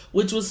teaser,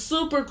 which was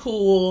super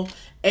cool.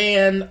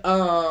 And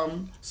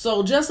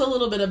so just a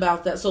little bit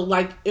about that. So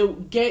like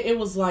it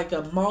was like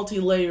a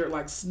multi-layered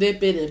like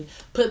snippet and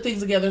put things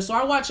together. So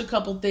I watched a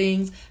couple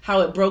things,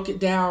 how it broke it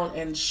down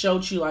and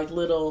showed you like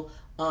little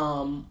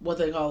what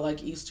they call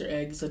like Easter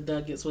eggs and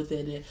nuggets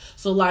within it.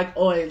 So like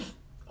on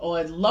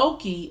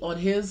Loki, on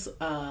his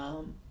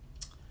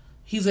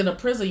he's in a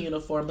prison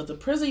uniform, but the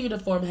prison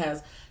uniform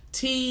has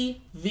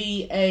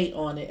TVA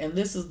on it, and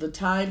this is the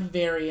Time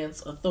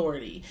Variance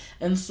Authority.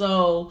 And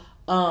so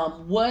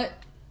what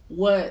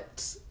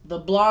the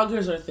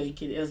bloggers are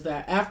thinking is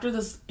that after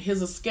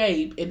his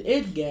escape in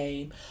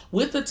Endgame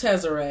with the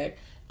Tesseract,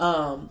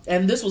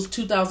 and this was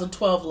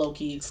 2012,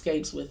 Loki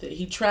escapes with it.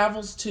 He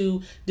travels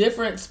to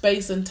different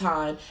space and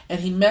time, and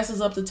he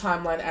messes up the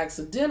timeline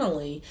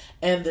accidentally,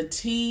 and the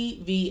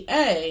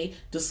TVA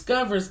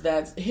discovers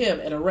that's him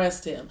and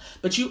arrests him.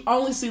 But you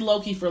only see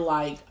Loki for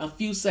like a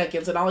few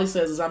seconds, and all he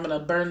says is, "I'm going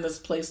to burn this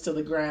place to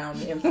the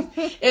ground,"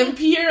 in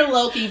pure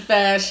Loki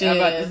fashion. I'm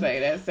about to say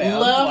that sounds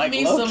Love like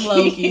me Loki. some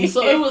Loki.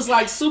 So it was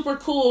like super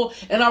cool,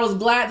 and I was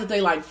glad that they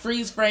like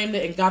freeze framed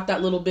it and got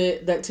that little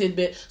bit, that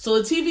tidbit.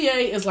 So the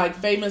TVA is like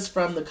famous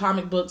from the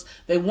comic books.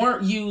 They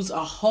weren't used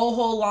a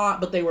whole lot,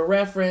 but they were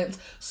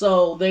referenced,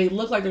 so they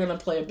look like they're going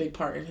to play a big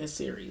part in his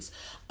series.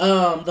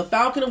 The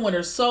Falcon and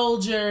Winter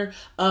Soldier,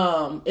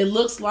 it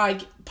looks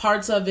like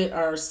parts of it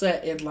are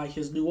set in like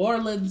his New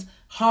Orleans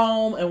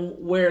home, and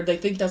where they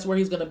think that's where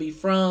he's going to be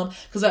from.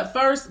 Because at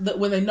first,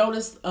 when they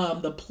notice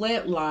the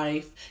plant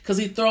life, because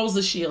he throws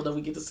the shield, and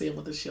we get to see him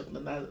with the shield,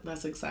 and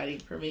that's exciting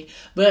for me.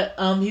 But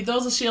he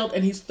throws a shield,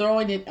 and he's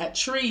throwing it at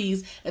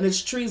trees, and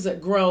it's trees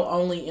that grow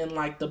only in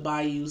like the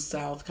Bayou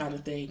South kind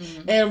of thing.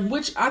 Mm-hmm. And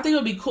which I think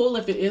would be cool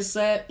if it is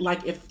set,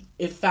 like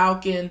if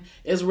Falcon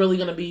is really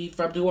going to be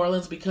from New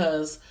Orleans,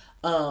 because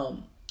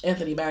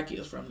Anthony Mackie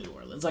is from New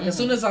Orleans. Like, as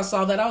soon as I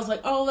saw that, I was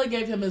like, oh, they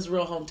gave him his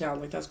real hometown.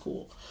 Like, that's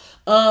cool.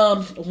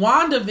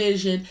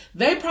 WandaVision,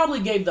 they probably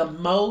gave the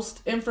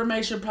most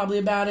information probably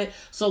about it.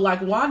 So,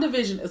 like,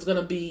 WandaVision is going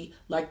to be,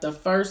 like, the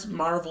first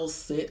Marvel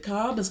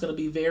sitcom. It's going to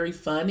be very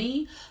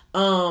funny.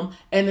 And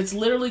it's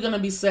literally going to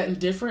be set in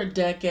different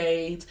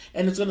decades,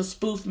 and it's going to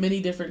spoof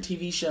many different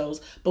TV shows.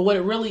 But what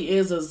it really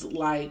is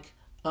like,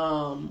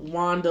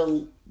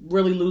 Wanda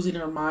really losing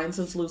her mind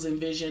since losing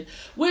Vision,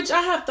 which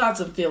I have thoughts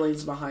and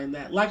feelings behind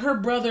that. Like, her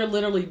brother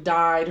literally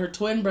died, her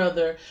twin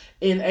brother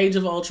in Age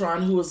of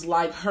Ultron, who was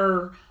like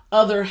her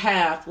other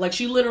half. Like,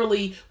 she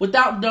literally,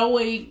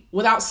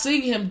 without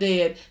seeing him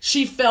dead,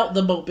 she felt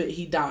the moment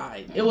he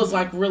died. Mm-hmm. It was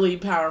like really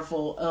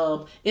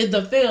powerful in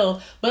the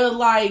film. But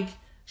like,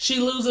 she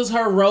loses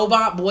her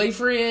robot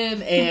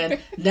boyfriend,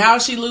 and now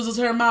she loses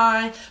her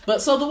mind.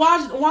 But so the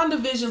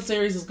WandaVision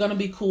series is going to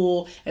be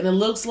cool, and it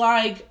looks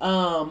like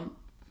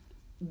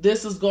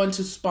this is going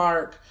to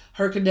spark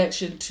her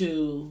connection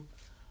to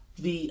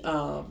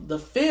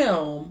the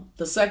film,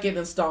 the second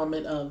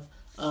installment of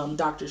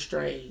Doctor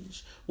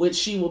Strange, which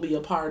she will be a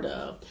part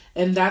of,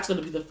 and that's going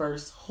to be the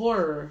first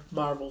horror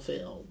Marvel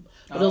film.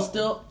 But it'll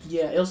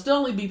still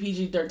only be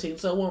PG-13,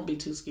 so it won't be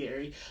too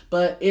scary.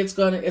 But it's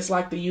like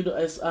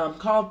it's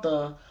called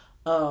the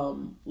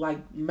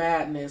like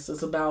Madness.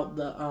 It's about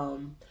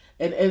the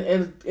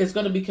and it's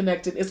going to be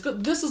connected.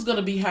 This is going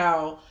to be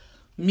how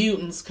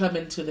mutants come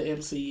into the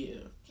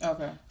MCU.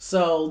 Okay.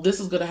 So this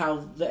is going to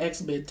have the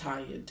X-Men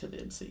tie into the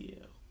MCU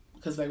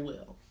because they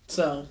will.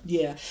 So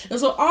yeah, and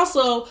so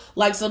also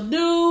like some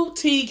new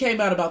tea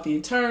came out about the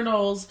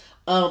Eternals.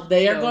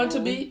 They are going to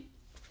be.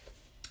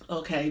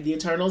 Okay, The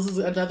Eternals is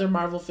another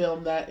Marvel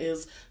film that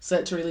is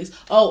set to release.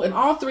 Oh, and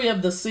all three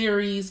of the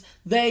series,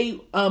 they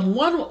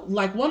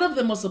one of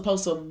them was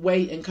supposed to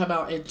wait and come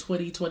out in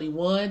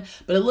 2021,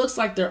 but it looks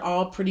like they're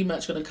all pretty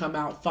much going to come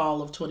out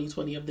fall of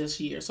 2020 of this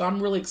year. So I'm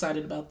really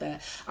excited about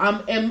that.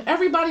 And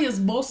everybody is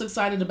most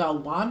excited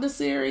about Wanda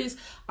series.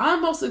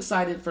 I'm most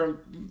excited for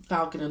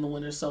Falcon and the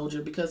Winter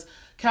Soldier because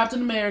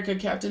Captain America,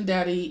 Captain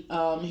Daddy,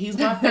 he's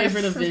my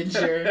favorite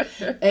Avenger.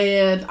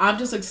 And I'm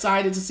just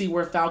excited to see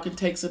where Falcon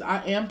takes it.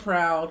 I am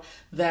proud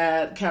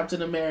that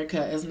Captain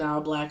America is now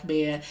a black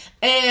man.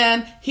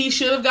 And he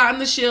should have gotten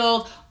the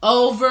shield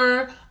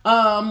over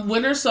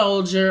Winter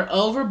Soldier,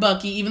 over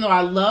Bucky, even though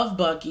I love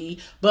Bucky.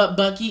 But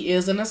Bucky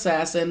is an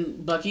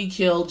assassin. Bucky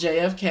killed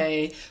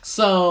JFK.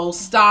 So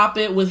stop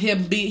it with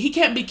him. He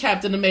can't be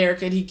Captain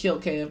America and he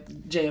killed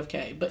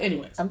JFK. But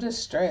anyways. I'm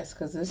just stressed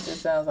because this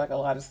just sounds like a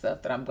lot of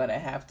stuff that I'm going to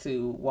have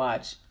to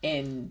watch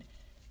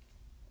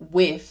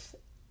with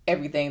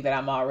everything that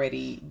I'm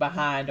already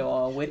behind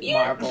on with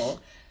Marvel.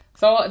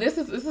 So this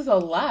is a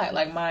lot.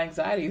 Like my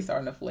anxiety is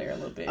starting to flare a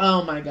little bit.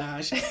 Oh my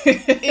gosh.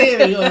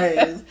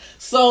 Anyways,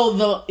 so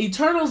the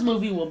Eternals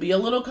movie will be a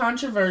little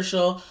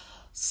controversial.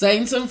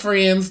 Saints and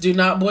friends, do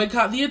not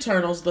boycott the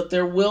Eternals, but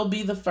there will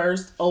be the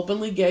first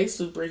openly gay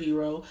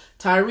superhero.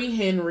 Tyree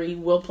Henry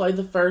will play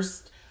the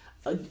first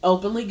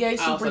openly gay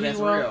superhero. So that's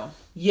real.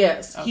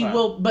 Yes, okay. He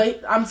will.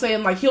 But I'm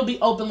saying like he'll be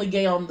openly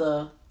gay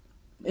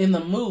in the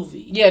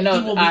movie. Yeah,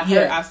 no,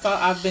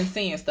 I've been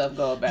seeing stuff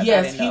go about.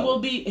 Yes, he will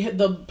be.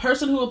 The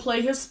person who will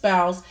play his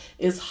spouse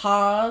is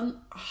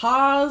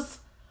Haz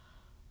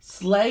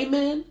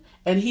Slayman,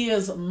 and he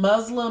is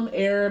Muslim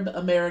Arab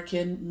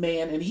American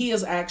man, and he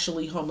is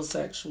actually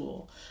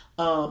homosexual.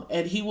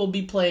 And he will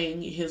be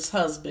playing his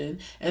husband,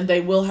 and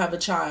they will have a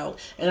child.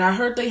 And I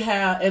heard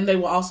they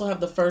will also have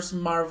the first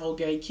Marvel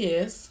gay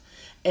kiss.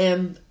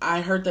 And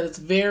I heard that it's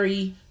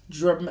very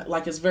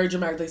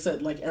dramatic. They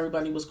said like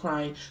everybody was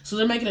crying. So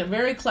they're making it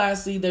very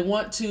classy. They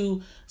want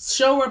to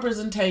show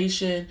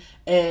representation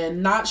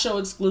and not show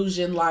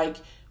exclusion. Like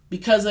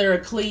because they're a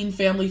clean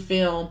family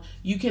film,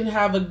 you can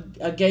have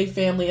a gay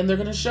family, and they're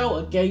going to show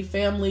a gay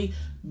family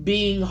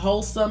being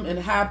wholesome and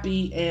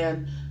happy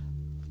and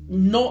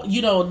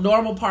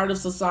normal part of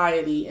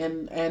society,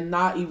 and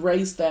not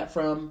erase that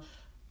from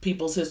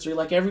people's history.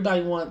 Like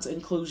everybody wants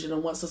inclusion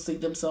and wants to see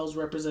themselves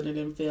represented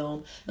in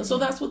film, and so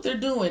that's what they're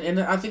doing. And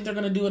I think they're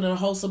going to do it in a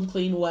wholesome,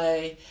 clean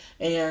way.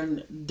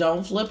 And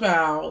don't flip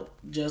out.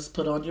 Just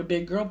put on your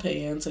big girl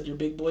pants and your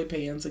big boy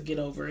pants and get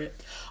over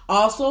it.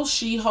 Also,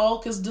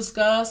 She-Hulk is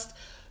discussed.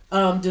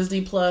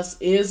 Disney Plus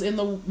is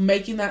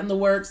making that in the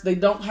works. They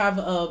don't have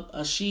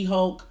a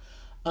She-Hulk.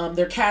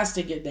 They're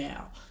casting it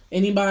now.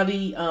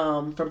 Anybody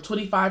from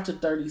 25 to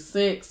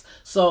 36.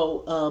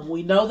 So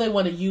we know they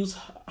want to use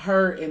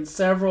her in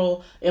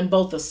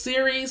both the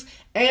series,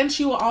 and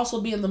she will also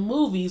be in the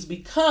movies,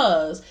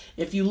 because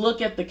if you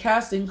look at the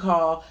casting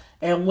call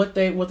and what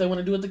they want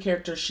to do with the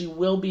character, she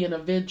will be an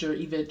Avenger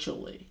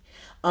eventually.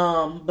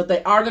 But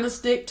they are going to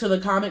stick to the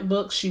comic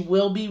books. She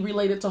will be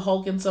related to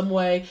Hulk in some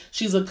way.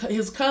 She's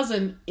his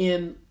cousin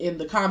in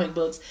the comic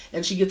books,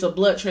 and she gets a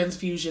blood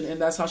transfusion,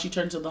 and that's how she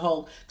turns into the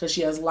Hulk, because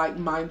she has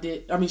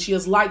she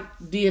has like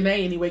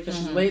DNA anyway, because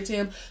she's related to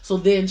him. So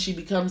then she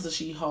becomes the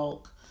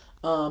She-Hulk.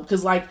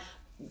 Because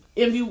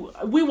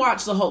we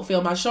watched the Hulk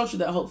film. I showed you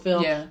that Hulk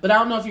film. Yeah. But I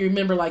don't know if you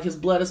remember, like, his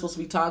blood is supposed to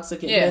be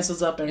toxic. It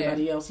messes up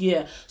everybody else.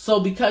 Yeah. So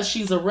because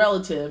she's a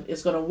relative,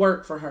 it's going to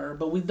work for her.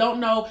 But we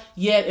don't know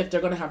yet if they're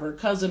going to have her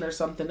cousin or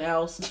something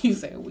else. You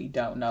say we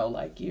don't know,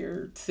 like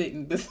you're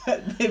sitting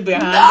behind the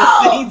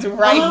scenes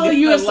right now. Oh,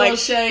 you're so like,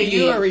 shady.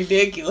 You are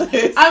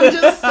ridiculous. I'm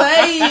just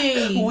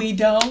saying. We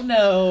don't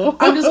know.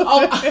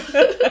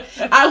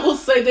 I will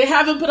say they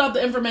haven't put out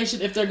the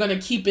information if they're going to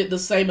keep it the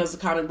same as the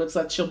comic books,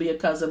 like she'll be a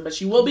cousin, but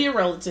she will be a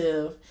relative.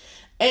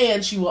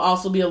 And she will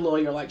also be a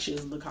lawyer like she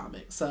is in the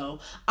comics. So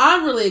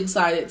I'm really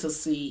excited to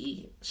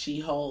see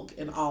She-Hulk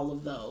and all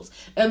of those.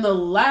 And the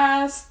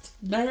last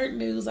nerd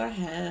news I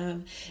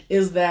have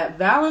is that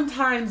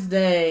Valentine's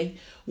Day,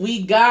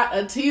 we got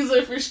a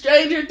teaser for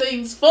Stranger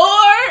Things 4,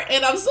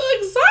 and I'm so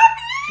excited.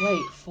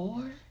 Wait,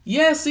 4?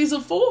 Yes,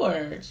 season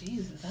 4.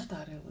 Jesus, I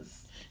thought it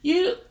was...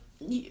 Okay.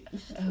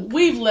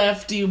 We've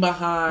left you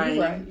behind.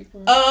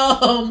 You're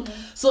right.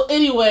 So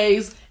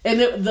anyways, and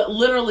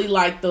literally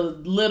like the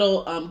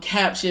little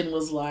caption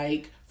was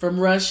like, from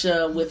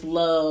Russia with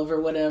love or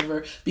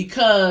whatever,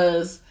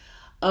 because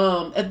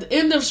at the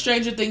end of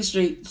Stranger Things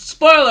 3,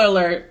 spoiler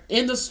alert,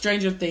 end of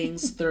Stranger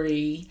Things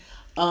 3,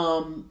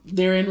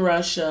 they're in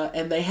Russia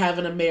and they have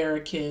an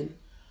American,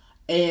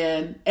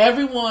 and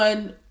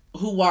everyone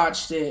who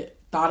watched it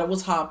thought it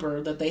was Hopper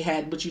that they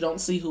had, but you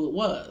don't see who it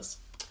was.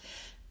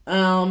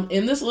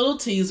 In this little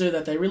teaser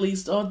that they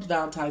released on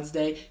Valentine's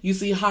Day, you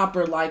see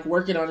Hopper like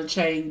working on a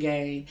chain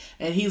gang,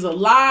 and he's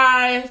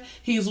alive,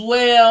 he's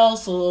well,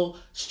 so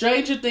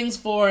Stranger Things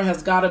 4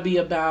 has got to be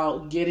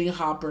about getting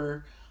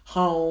Hopper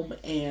home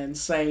and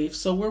safe.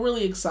 So we're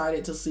really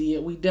excited to see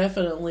it. We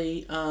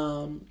definitely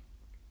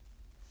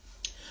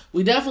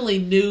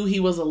knew he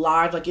was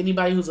alive. Like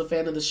anybody who's a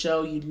fan of the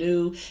show, you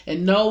knew.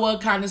 And Noah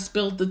kind of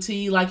spilled the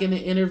tea, like in an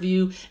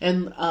interview.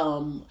 And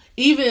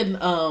even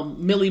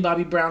Millie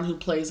Bobby Brown, who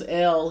plays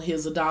Elle,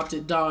 his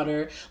adopted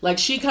daughter, like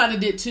she kind of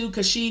did too.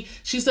 Because she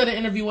said in an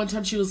interview one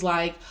time, she was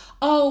like,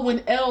 "Oh,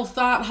 when Elle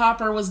thought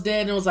Hopper was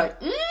dead," and it was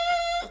like,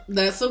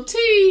 that's some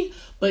tea.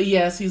 But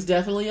yes, he's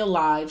definitely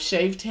alive.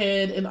 Shaved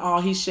head and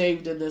all. He's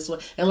shaved in this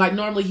one. And like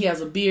normally he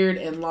has a beard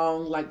and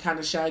long, like kind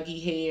of shaggy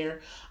hair.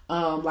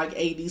 Like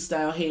 80s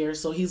style hair.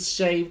 So he's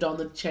shaved on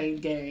the chain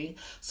gang.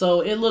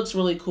 So it looks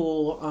really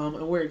cool.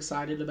 And we're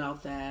excited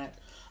about that.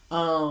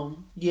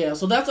 Yeah,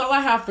 so that's all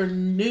I have for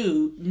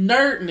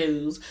nerd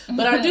news.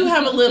 But I do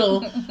have a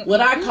little,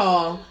 what I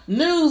call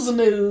news. And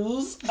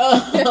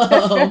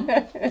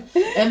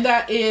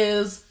that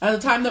is, at the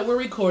time that we're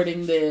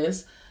recording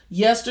this,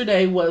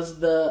 yesterday was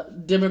the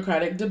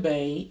Democratic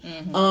debate.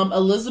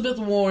 Elizabeth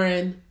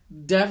Warren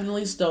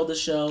definitely stole the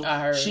show. I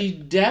heard. She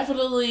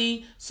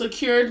definitely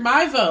secured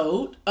my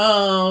vote.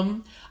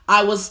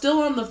 I was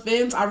still on the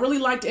fence. I really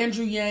liked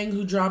Andrew Yang,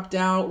 who dropped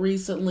out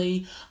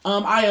recently.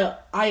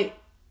 I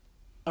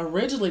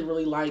originally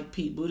really liked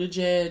Pete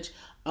Buttigieg. Say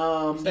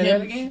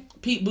that again?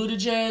 Pete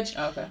Buttigieg.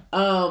 Okay.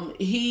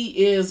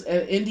 He is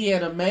an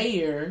Indiana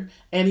mayor,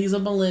 and he's a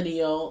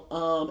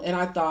millennial. And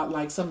I thought,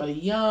 like, somebody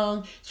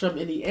young, he's from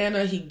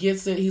Indiana, he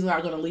gets it, he's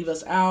not going to leave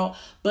us out.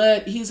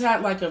 But he's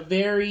had, like, a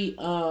very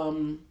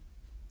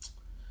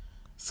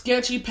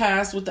sketchy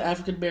past with the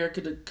African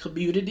American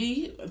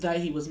community that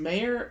he was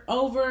mayor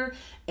over,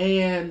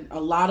 and a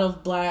lot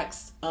of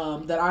blacks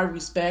that I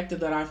respect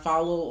and that I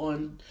follow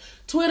on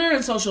Twitter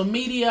and social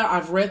media,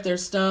 I've read their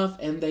stuff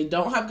and they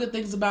don't have good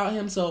things about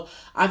him, so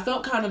I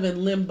felt kind of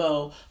in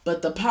limbo.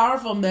 But the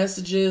powerful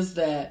messages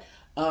that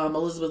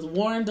Elizabeth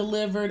Warren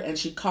delivered, and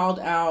she called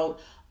out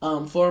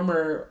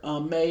former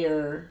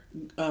Mayor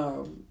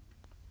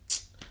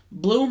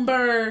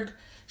Bloomberg.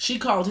 She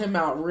called him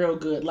out real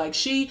good. Like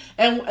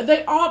and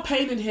they all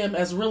painted him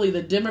as really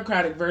the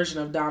Democratic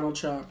version of Donald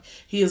Trump.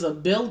 He is a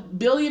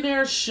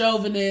billionaire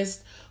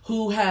chauvinist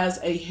who has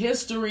a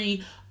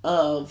history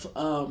of,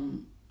 of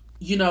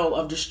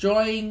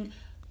destroying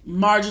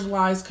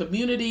marginalized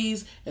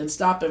communities and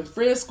stop and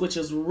frisk, which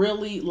is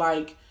really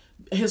like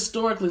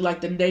historically,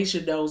 like the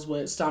nation knows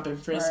what stop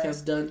and frisk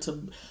has done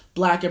to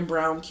black and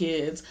brown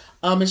kids.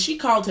 And she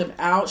called him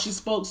out. She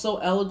spoke so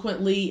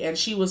eloquently, and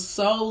she was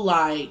so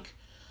like,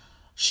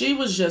 she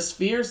was just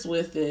fierce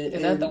with it.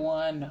 Is that the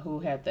one who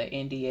had the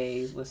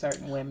NDAs with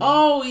certain women?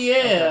 Oh,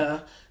 yeah.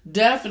 Okay.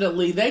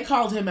 Definitely. They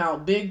called him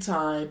out big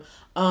time.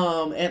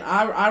 And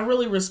I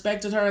really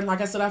respected her. And like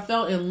I said, I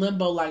felt in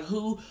limbo, like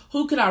who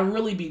could I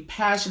really be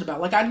passionate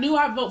about? Like I knew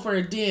I'd vote for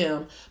a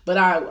Dem, but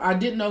I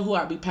didn't know who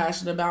I'd be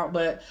passionate about.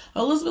 But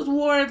Elizabeth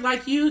Warren,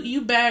 like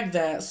you bagged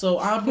that. So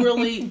I'm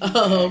really,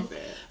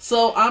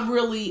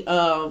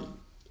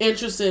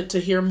 interested to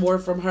hear more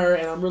from her,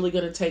 and I'm really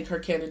going to take her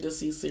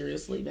candidacy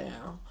seriously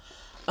now.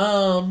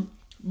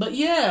 But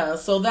yeah,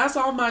 so that's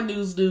all my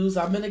news.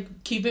 I'm going to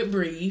keep it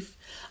brief,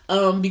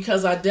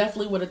 because I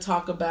definitely want to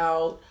talk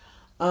about,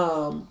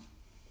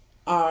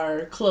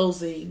 our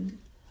closing,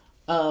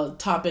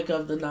 topic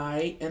of the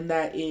night, and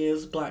that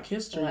is Black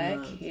History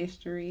Month. Black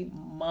History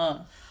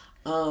Month.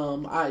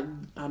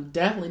 I'm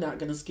definitely not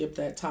going to skip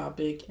that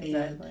topic.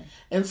 Exactly.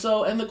 And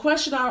the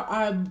question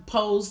I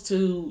posed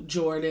to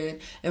Jordan,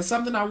 and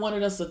something I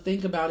wanted us to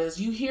think about,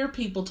 is you hear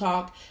people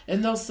talk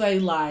and they'll say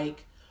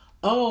like,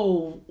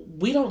 oh,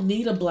 we don't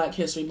need a Black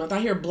History Month.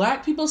 I hear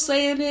black people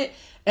saying it,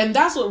 and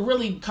that's what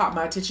really caught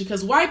my attention,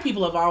 because white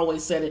people have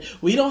always said it.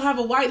 We don't have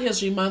a White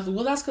History Month.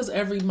 Well, that's because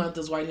every month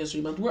is White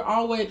History Month. We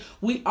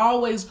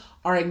always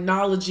are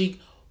acknowledging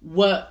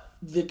what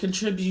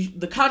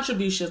the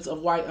contributions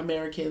of white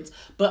Americans,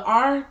 but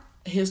our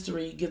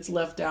history gets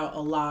left out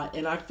a lot.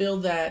 And I feel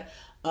that,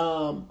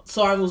 so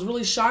I was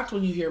really shocked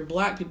when you hear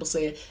black people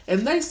say it,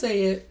 and they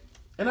say it,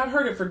 and I've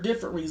heard it for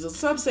different reasons.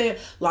 Some say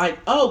it like,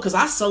 oh, because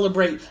I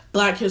celebrate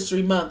Black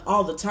History Month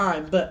all the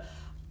time, but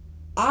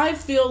I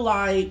feel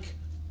like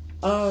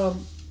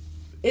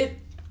it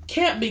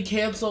can't be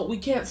canceled. We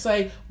can't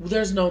say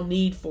there's no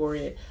need for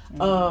it.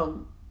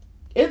 Mm-hmm.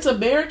 It's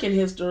American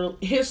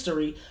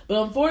history,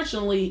 but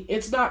unfortunately,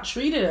 it's not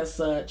treated as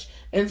such.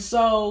 And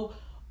so,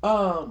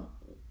 I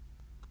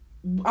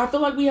feel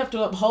like we have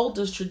to uphold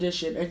this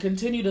tradition and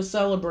continue to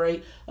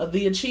celebrate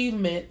the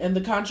achievement and the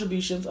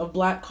contributions of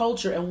Black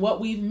culture and what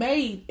we've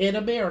made in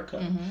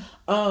America.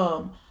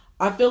 Mm-hmm.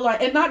 I feel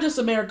like, and not just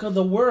America,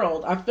 the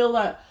world. I feel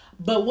like,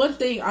 but one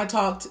thing I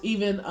talked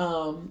even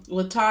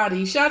with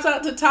Toddy, shouts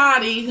out to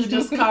Toddy who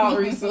just called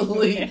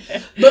recently,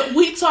 but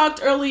we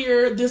talked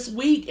earlier this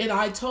week, and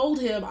I told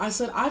him, I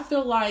said, I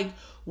feel like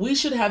we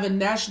should have a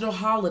national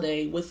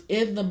holiday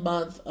within the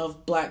month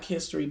of Black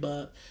History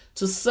Month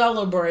to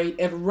celebrate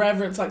and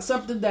reverence, like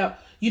something that,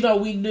 we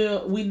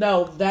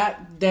know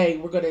that day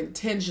we're going to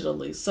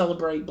intentionally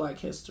celebrate Black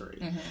history.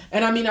 Mm-hmm.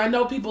 And I mean, I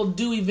know people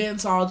do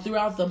events all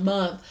throughout the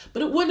month,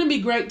 but it wouldn't it be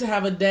great to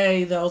have a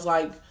day that was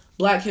like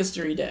Black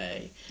History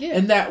Day,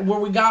 and that where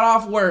we got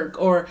off work,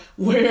 or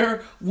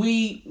where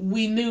we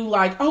knew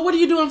like, oh, what are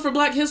you doing for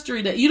Black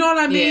History Day? You know what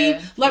I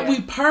mean? We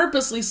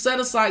purposely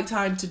set aside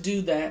time to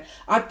do that.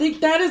 I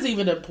think that is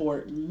even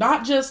important,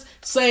 not just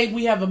saying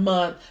we have a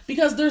month,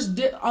 because there's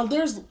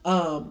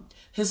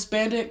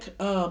Hispanic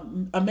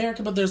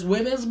American, but there's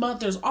Women's Month.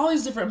 There's all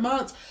these different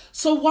months.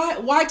 So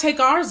why take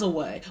ours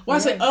away? Why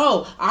say,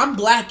 oh, I'm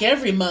Black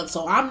every month,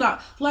 so I'm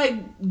not, like,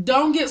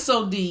 don't get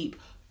so deep.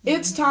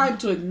 It's time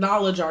to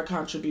acknowledge our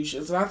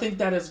contributions, and I think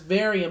that is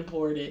very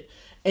important.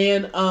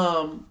 And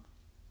because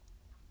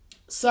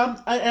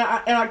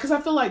I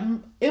feel like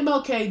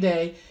MLK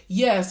Day,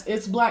 yes,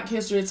 it's Black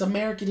history, it's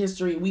American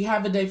history. We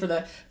have a day for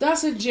that.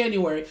 That's in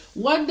January.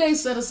 One day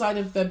set aside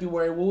in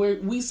February where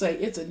we say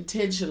it's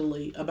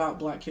intentionally about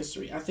Black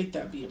history. I think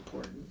that'd be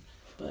important.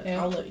 But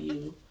I'll let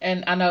you.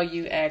 And I know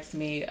you asked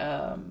me,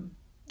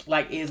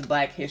 is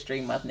Black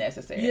History Month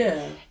necessary?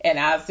 Yeah. And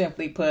I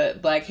simply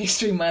put, Black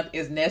History Month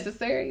is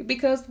necessary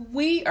because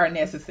we are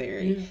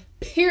necessary.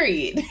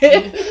 Period.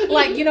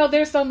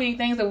 There's so many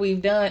things that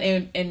we've done,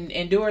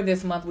 and during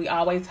this month we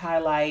always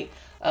highlight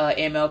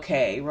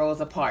MLK,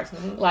 Rosa Parks.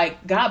 Mm-hmm.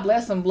 God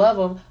bless them, love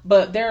them,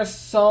 but there are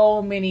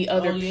so many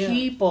other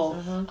people,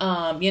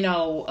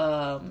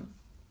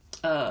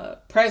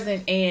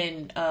 present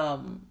and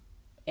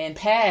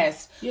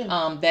past,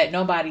 that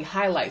nobody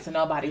highlights and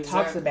nobody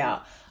talks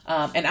about.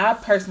 And I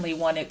personally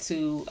wanted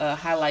to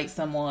highlight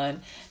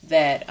someone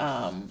that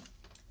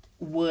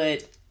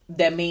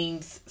that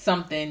means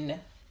something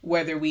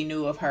whether we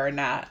knew of her or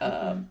not,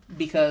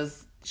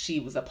 because she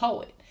was a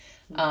poet.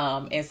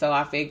 And so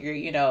I figure,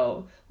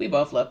 we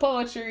both love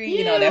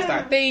poetry, that's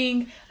our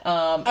thing.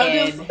 I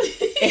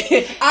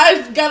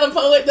got a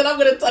poet that I'm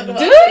going to talk about.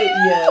 Do you?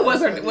 Yeah.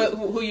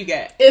 Who you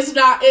got? It's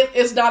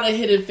not a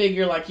hidden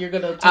figure like you're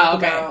going to talk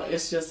about.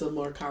 It's just a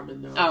more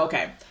common known. Oh,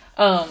 okay.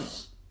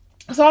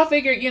 So I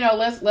figured,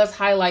 let's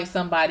highlight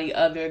somebody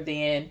other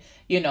than,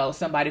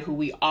 somebody who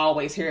we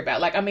always hear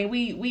about.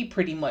 We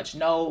pretty much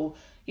know,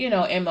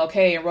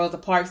 MLK and Rosa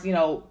Parks,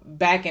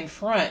 back and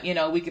front,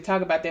 we could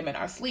talk about them in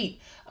our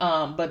sleep.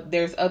 But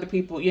there's other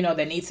people,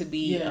 that need to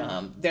be,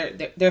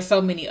 there's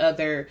so many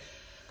other,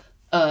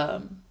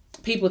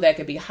 people that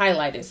could be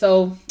highlighted.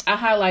 So I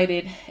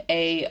highlighted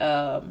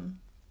a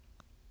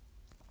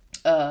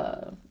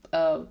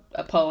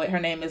poet. Her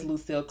name is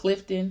Lucille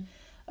Clifton.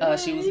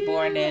 She was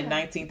born in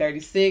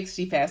 1936.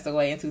 She passed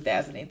away in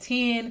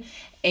 2010.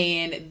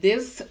 And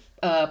this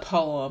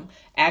poem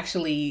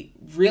actually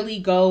really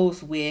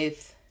goes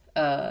with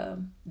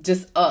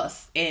just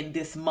us in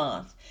this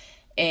month.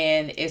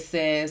 And it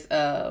says,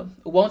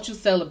 won't you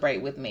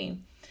celebrate with me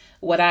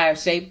what I have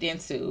shaped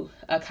into,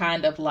 a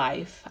kind of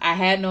life. I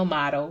had no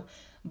motto,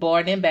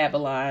 born in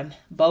Babylon,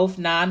 both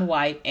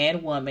non-white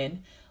and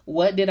woman.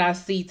 What did I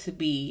see to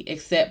be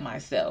except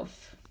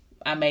myself?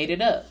 I made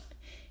it up.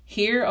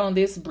 Here on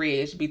this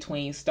bridge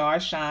between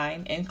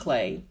starshine and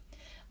clay,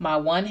 my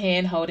one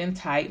hand holding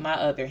tight my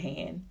other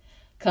hand.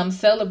 Come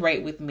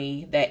celebrate with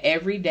me that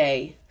every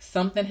day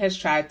something has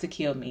tried to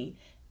kill me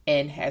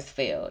and has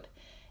failed.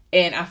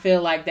 And I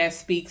feel like that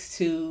speaks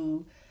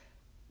to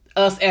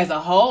us as a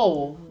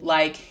whole.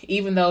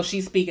 Even though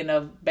she's speaking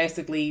of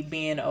basically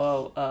being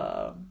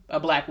a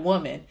Black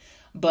woman,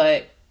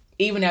 but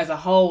even as a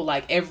whole,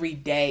 every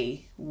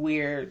day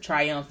we're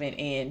triumphant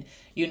in,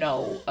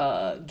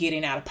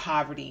 getting out of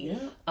poverty,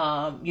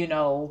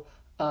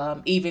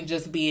 even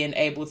just being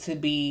able to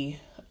be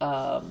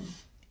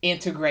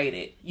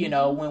integrated,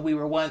 when we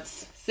were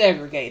once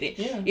segregated,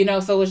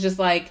 so it's just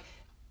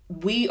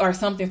we are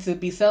something to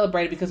be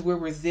celebrated because we're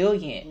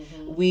resilient.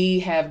 Mm-hmm. We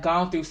have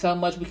gone through so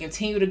much. We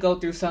continue to go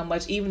through so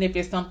much. Even if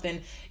it's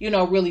something,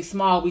 really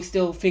small, we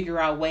still figure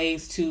out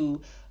ways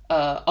to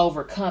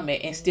overcome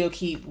it and still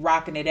keep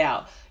rocking it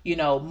out.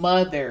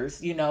 Mothers,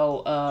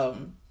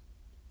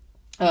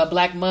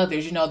 Black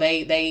mothers,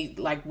 they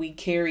we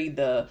carry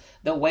the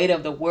weight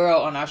of the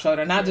world on our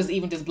shoulder, not just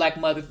even just Black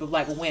mothers, but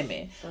Black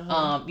women.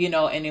 Uh-huh.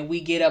 And then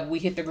we get up, we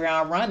hit the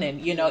ground running,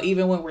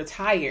 even when we're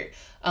tired.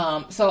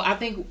 So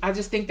I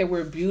just think that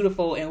we're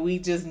beautiful and we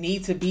just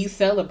need to be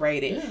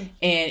celebrated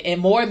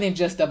and more than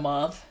just a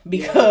month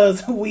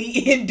because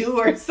we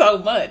endure so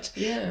much.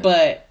 Yeah.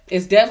 But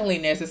it's definitely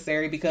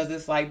necessary because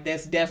it's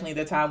that's definitely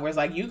the time where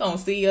it's you gonna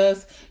see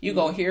us, you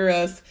gonna hear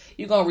us,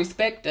 you gonna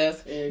respect us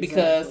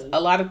because a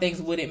lot of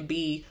things wouldn't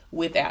be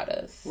without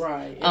us.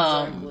 Right.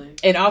 Exactly.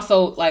 And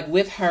also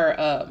with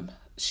her,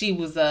 she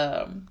was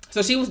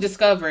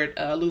discovered,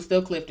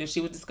 Lucille Clifton,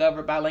 she was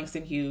discovered by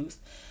Langston Hughes.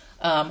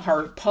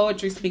 Her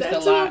poetry speaks a lot.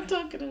 That's what I'm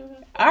talking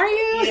about. Are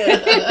you?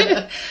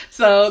 Yeah.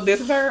 So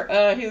this is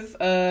his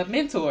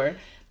mentor.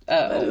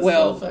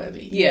 So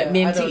funny. Yeah,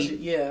 mentee.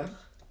 Yeah.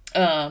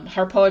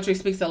 Her poetry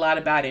speaks a lot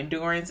about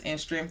endurance and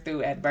strength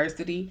through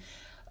adversity.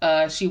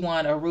 She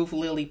won a Ruth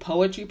Lilly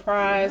Poetry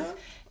Prize,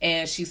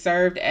 and she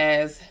served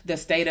as the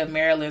state of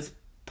Maryland's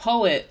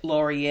Poet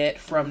Laureate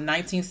from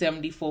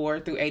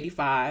 1974 through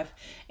 85.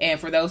 And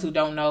for those who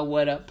don't know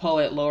what a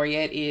Poet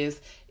Laureate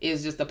is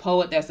just a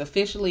poet that's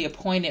officially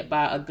appointed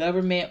by a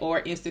government or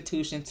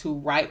institution to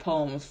write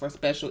poems for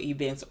special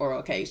events or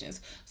occasions.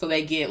 So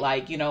they get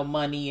like,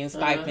 money and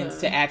stipends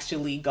to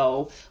actually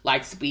go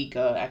like speak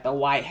at the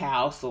White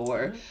House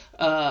or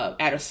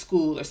at a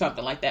school or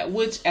something like that.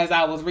 Which, as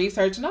I was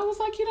researching, I was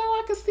like,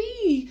 I could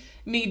see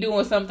me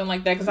doing something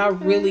like that because I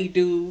really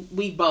do.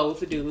 We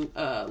both do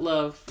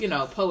love,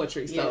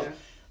 poetry. So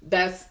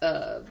that's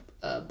a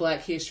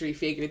Black history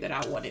figure that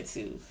I wanted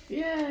to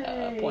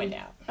point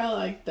out. I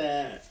like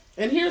that.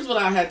 And here's what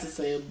I had to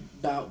say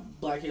about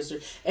Black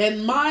history.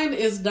 And mine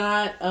is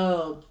not.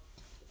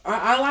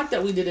 I like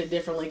that we did it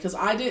differently because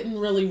I didn't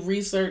really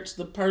research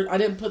I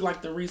didn't put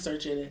like the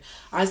research in it.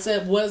 I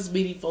said was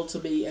meaningful to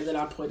me, and then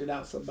I pointed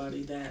out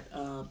somebody that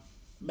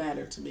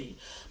mattered to me.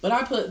 But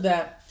I put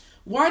that.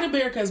 White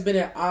America has been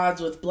at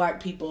odds with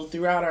Black people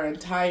throughout our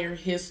entire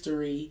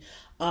history,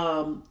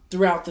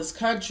 throughout this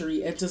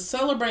country, and to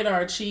celebrate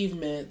our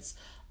achievements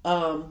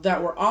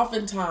that were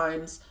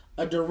oftentimes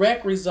a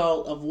direct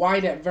result of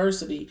white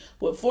adversity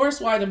would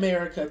force white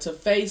America to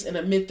face and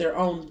admit their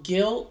own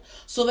guilt,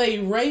 so they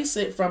erase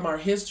it from our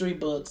history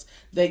books.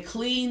 They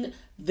clean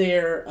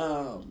their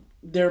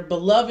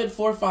beloved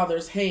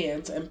forefathers'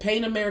 hands and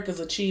paint America's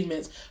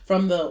achievements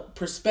from the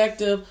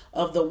perspective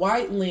of the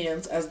white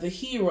lens as the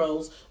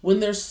heroes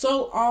when they're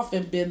so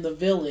often been the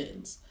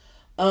villains.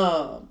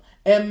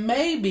 And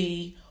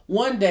maybe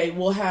one day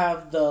we'll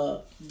have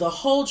the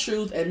whole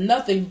truth and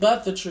nothing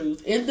but the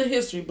truth in the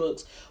history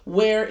books,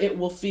 where it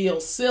will feel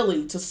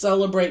silly to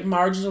celebrate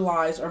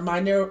marginalized or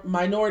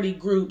minority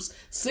groups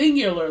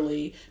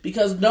singularly,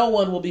 because no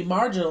one will be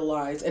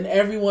marginalized and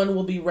everyone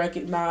will be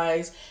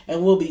recognized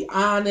and will be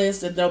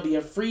honest, and there'll be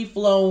a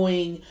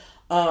free-flowing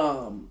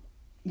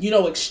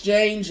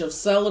exchange of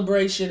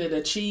celebration and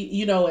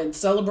and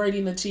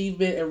celebrating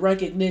achievement and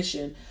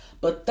recognition.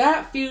 But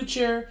that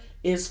future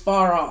is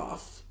far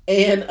off.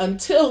 And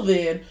until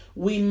then,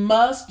 we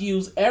must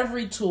use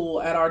every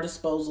tool at our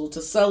disposal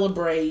to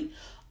celebrate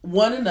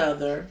one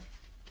another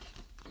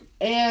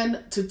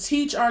and to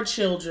teach our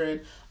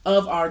children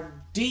of our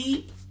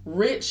deep,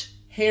 rich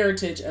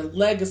heritage and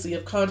legacy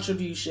of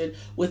contribution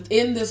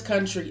within this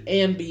country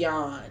and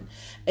beyond.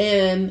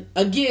 And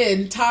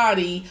again,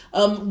 Toddy,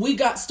 we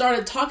got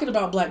started talking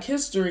about Black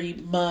History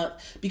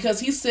Month because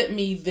he sent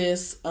me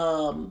this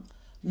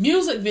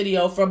music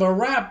video from a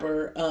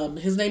rapper.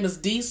 His name is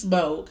D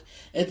Smoke.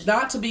 It's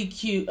not to be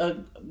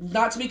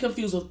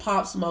confused with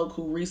Pop Smoke,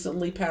 who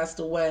recently passed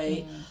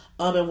away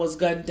and was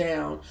gunned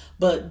down.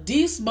 But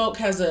D Smoke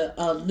has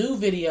a new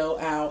video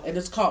out, and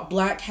it's called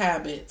Black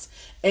Habits.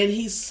 And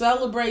he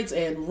celebrates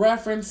and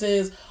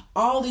references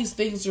all these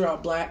things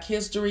throughout Black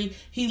history.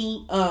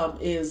 He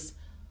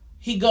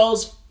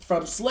goes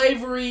from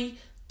slavery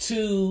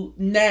to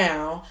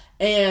now,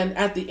 and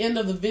at the end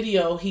of the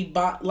video,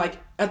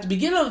 at the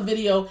beginning of the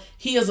video,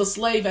 he is a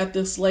slave at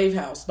this slave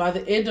house. By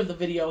the end of the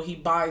video, he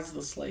buys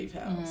the slave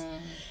house.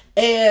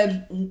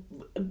 And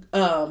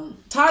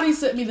Toddy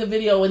sent me the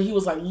video, and he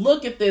was like,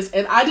 look at this.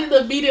 And I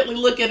didn't immediately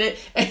look at it.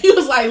 And he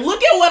was like,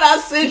 look at what I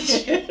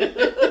sent you.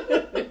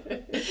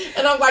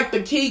 And I'm like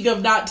the king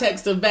of not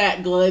texting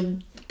back,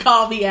 going,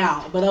 call me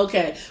out, but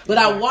okay. But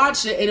I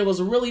watched it, and it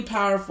was really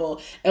powerful.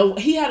 And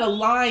he had a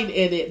line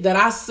in it that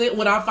I sent,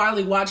 when I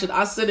finally watched it,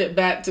 I sent it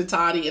back to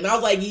Toddy, and I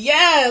was like,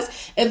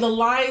 yes. And the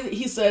line,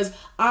 he says,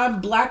 I'm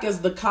black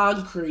as the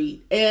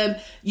concrete. And,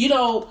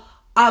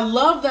 I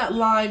love that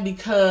line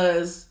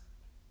because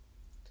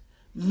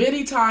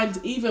many times,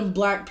 even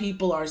Black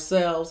people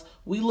ourselves,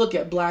 we look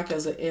at Black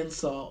as an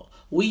insult.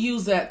 We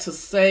use that to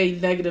say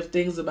negative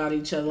things about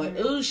each other. Like,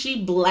 ooh,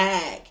 she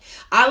Black.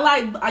 I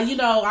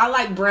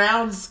like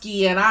brown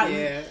skin.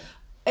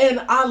 And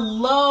I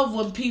love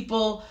when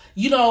people,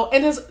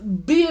 and it's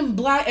being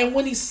Black. And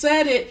when he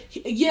said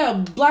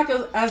it, Black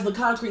as the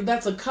concrete,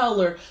 that's a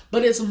color,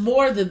 but it's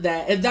more than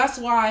that. And that's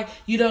why,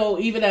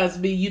 even as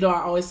me,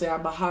 I always say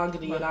I'm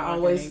mahogany, and I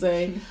always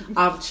say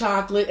I'm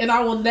chocolate, and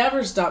I will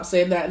never stop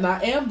saying that. And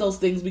I am those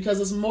things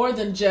because it's more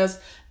than just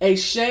a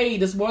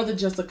shade. It's more than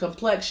just a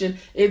complexion.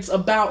 It's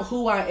about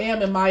who I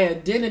am and my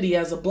identity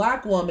as a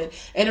Black woman.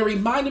 And it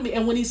reminded me,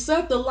 and when he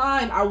said the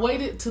line, I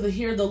waited to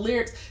hear the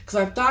lyrics because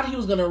I thought he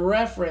was going to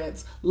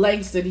reference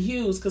Langston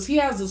Hughes, because he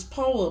has this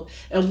poem.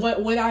 And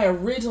when I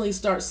originally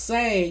start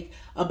saying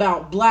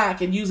about Black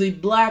and using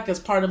Black as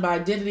part of my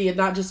identity and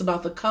not just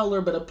about the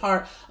color, but a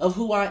part of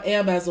who I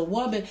am as a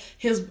woman,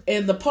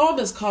 and the poem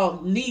is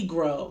called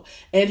Negro.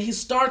 And he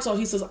starts off,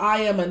 he says,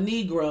 I am a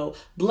Negro,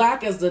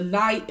 Black as the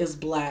night is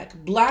black,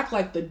 Black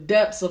like the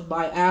depths of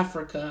my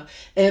Africa.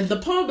 And the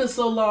poem is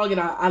so long, and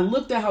I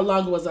looked at how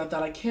long it was. I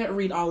thought I can't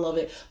read all of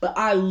it, but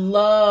I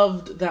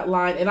loved that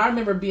line. And I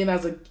remember being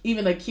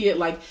even a kid,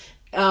 like,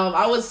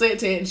 I would say it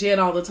to Aunt Jen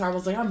all the time. I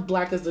was like, I'm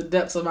black as the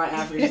depths of my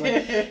Africa. She's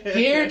like,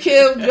 here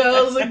Kim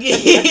goes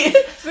again.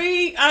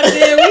 See, I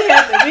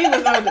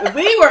did.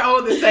 We were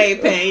on the same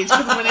page.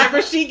 Because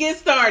whenever she gets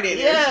started,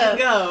 there she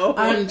go.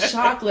 I'm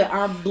chocolate.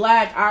 I'm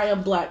black. I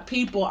am black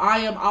people. I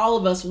am all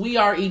of us. We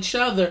are each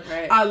other.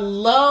 Right. I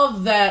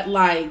love that.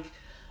 Like,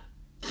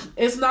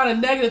 it's not a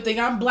negative thing.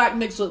 I'm black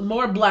mixed with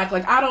more black.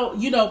 Like, I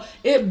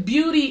don't,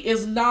 beauty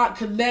is not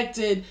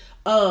connected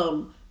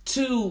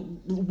to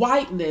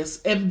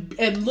whiteness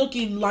and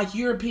looking like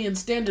European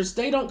standards.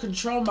 They don't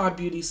control my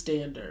beauty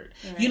standard.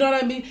 Right. You know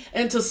what I mean?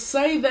 And to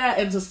say that,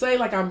 and to say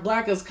like I'm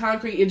black as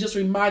concrete, it just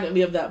reminded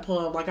me of that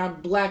poem. Like,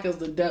 I'm black as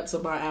the depths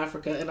of my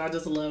Africa, and I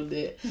just loved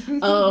it.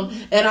 And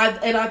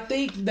I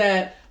think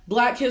that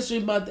Black History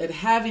Month and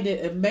having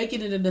it and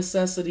making it a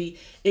necessity,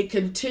 it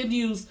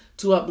continues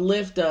to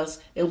uplift us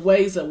in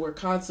ways that we're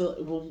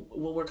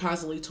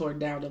constantly torn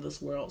down in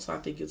this world. So I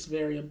think it's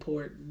very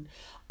important.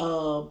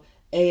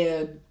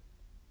 And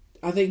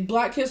I think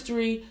Black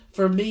history,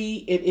 for me,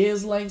 it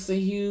is Langston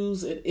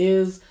Hughes, it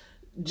is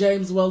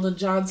James Weldon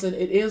Johnson,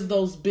 it is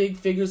those big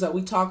figures that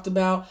we talked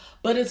about,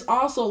 but it's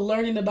also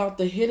learning about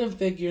the hidden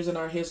figures in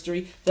our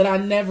history that I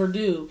never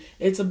do.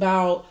 It's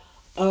about,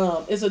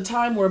 it's a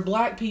time where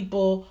Black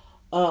people,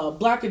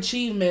 Black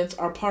achievements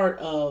are part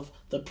of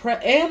the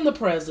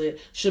present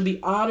should be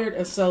honored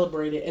and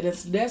celebrated, and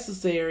it's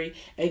necessary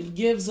and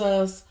gives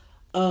us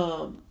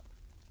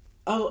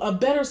a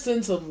better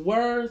sense of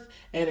worth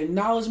and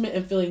acknowledgement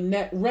and feeling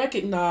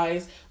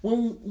recognized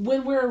when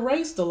we're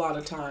erased a lot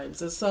of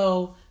times. And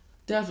so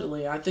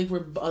definitely, I think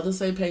we're on the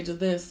same page of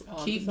this.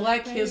 Keep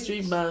Black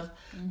History Month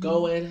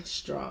going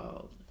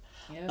strong.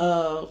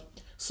 Yep.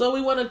 So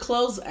we want to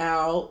close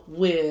out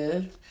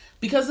with,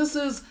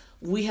 because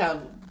we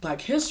have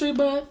Black History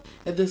Month,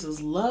 and this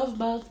is Love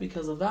Month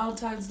because of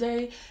Valentine's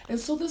Day, and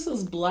so this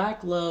is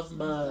Black Love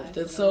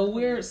Month, so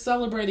we're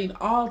celebrating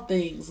all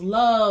things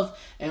love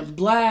and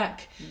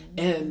Black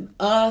and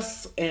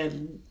us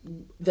and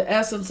the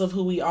essence of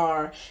who we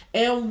are.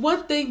 And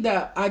one thing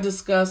that I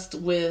discussed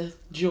with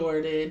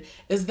Jordan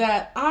is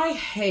that I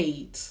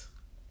hate,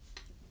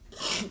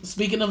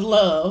 speaking of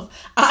love,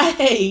 I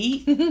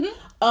hate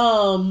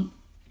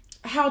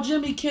how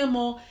Jimmy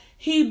Kimmel,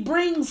 he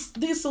brings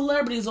these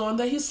celebrities on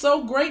that he's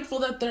so grateful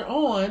that they're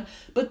on,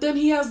 but then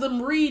he has them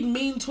read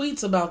mean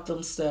tweets about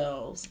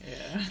themselves.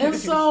 Yeah. And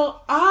so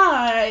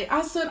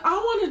I said, I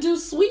want to do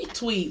sweet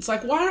tweets.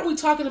 Like, why aren't we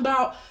talking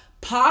about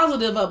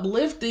positive,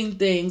 uplifting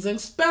things, and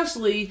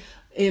especially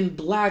in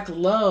Black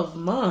Love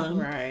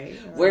Month? Right.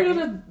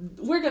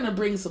 We're gonna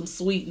bring some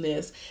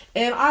sweetness.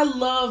 And I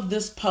love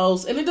this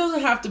post, and it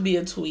doesn't have to be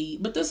a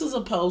tweet, but this is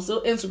a post, an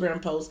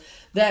Instagram post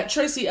that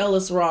Tracee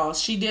Ellis Ross,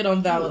 she did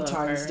on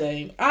Valentine's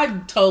Day. I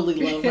totally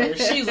love her.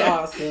 She's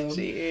awesome.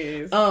 She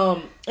is.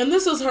 And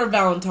this is her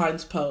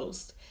Valentine's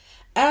post.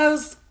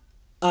 As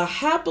a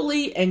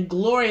happily and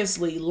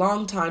gloriously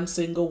longtime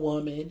single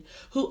woman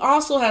who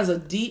also has a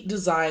deep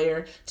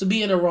desire to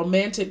be in a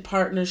romantic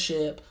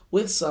partnership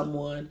with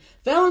someone,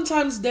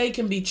 Valentine's Day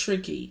can be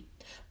tricky.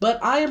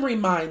 But I am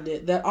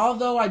reminded that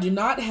although I do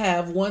not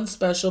have one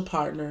special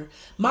partner,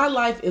 my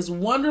life is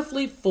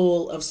wonderfully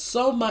full of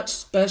so much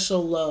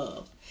special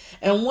love.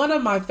 And one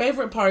of my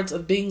favorite parts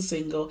of being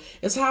single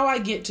is how I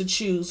get to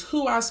choose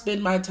who I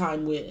spend my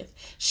time with,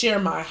 share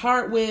my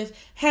heart with,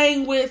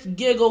 hang with,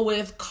 giggle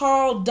with,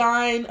 call,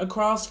 dine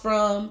across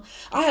from.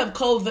 I have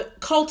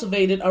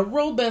cultivated a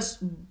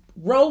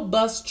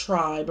robust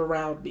tribe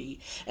around me.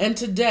 And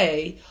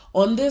today,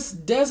 on this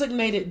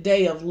designated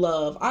day of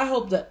love, I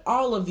hope that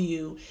all of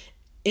you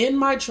in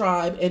my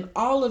tribe and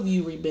all of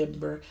you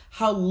remember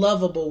how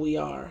lovable we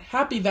are.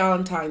 Happy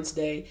Valentine's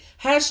Day. #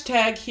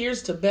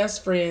 here's to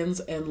best friends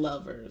and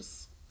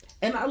lovers.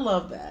 And I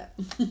love that.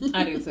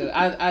 I do too.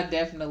 I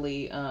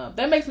definitely,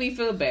 that makes me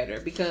feel better,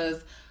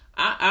 because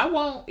I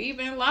won't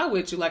even lie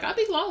with you. Like, I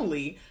be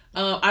lonely.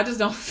 I just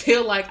don't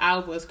feel like I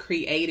was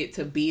created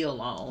to be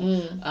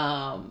alone.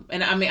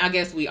 And I mean, I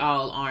guess we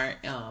all aren't.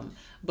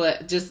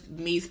 But just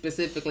me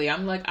specifically,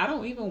 I'm like, I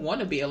don't even want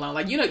to be alone.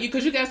 Like,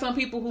 because you got some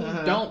people who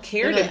don't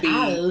care to be.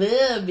 I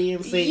love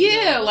being single.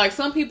 Yeah, like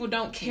some people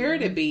don't care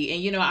to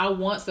be. And, I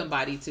want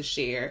somebody to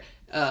share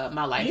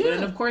my life with.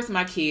 And of course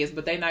my kids,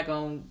 but they're not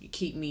going to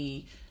keep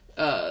me.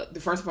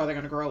 First of all, they're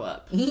going to grow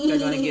up. They're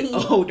going to get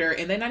older,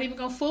 and they're not even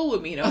going to fool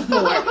with me no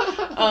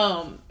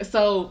more.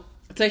 So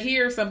to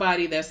hear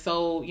somebody that's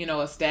so,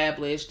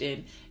 established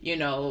and,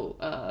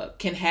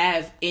 can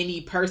have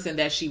any person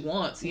that she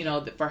wants,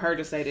 for her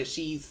to say that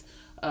she's,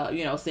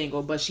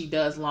 single, but she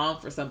does long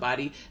for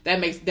somebody, that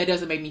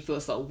doesn't make me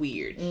feel so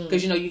weird.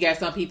 Because, you got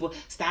some people,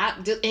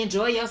 stop, just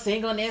enjoy your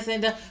singleness.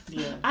 And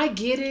I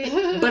get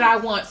it, but I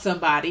want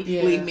somebody.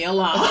 Yeah. Leave me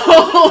alone.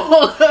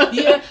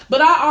 Yeah,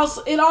 but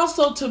it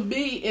also, to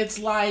me, it's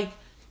like,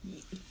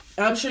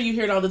 I'm sure you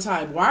hear it all the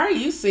time. Why are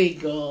you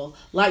single?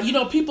 Like,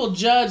 people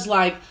judge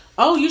like,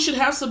 oh, you should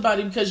have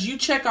somebody because you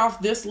check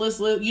off this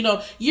list.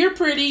 You're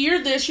pretty,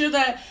 you're this, you're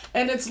that.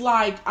 And it's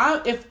like,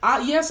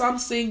 yes, I'm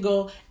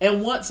single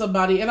and want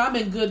somebody, and I'm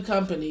in good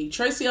company.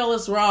 Tracee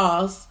Ellis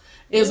Ross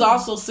is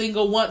also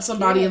single, wants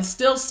somebody, and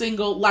still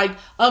single, like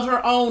of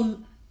her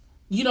own,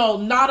 you know,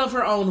 not of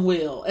her own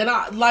will. And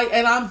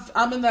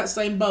I'm in that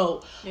same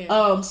boat.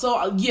 Yeah.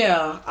 So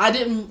yeah, I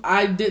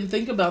didn't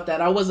think about that.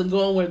 I wasn't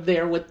going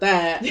there with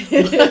that.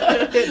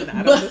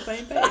 Not on the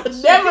same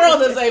page. Never on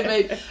the same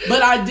page.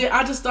 But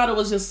I just thought it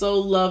was just so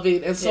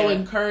loving and so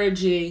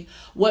encouraging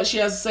what she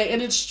has to say.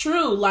 And it's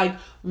true. Like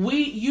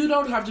you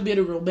don't have to be in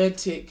a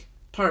romantic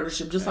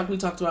partnership, just like we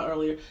talked about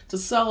earlier, to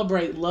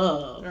celebrate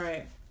love.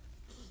 Right.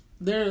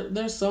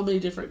 There's so many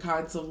different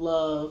kinds of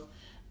love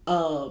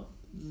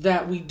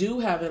that we do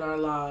have in our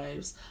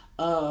lives.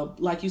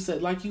 Like you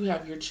said, like you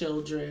have your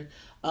children,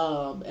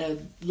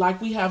 and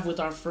like we have with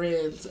our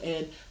friends,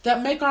 and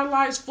that make our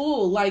lives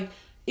full. Like,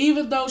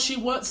 even though she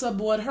wants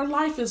someone, her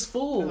life is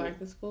full. Her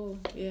life is full.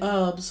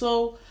 Yeah.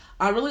 So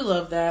I really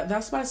love that.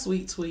 That's my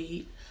sweet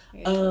tweet.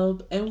 Yeah.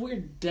 And we're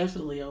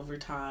definitely over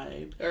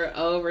time. We're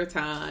over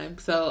time.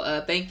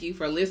 So thank you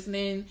for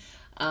listening.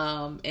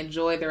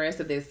 Enjoy the rest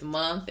of this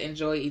month.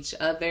 Enjoy each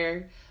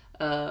other.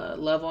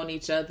 Love on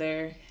each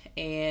other.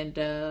 And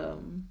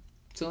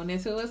tune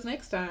into us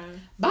next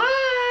time. Bye.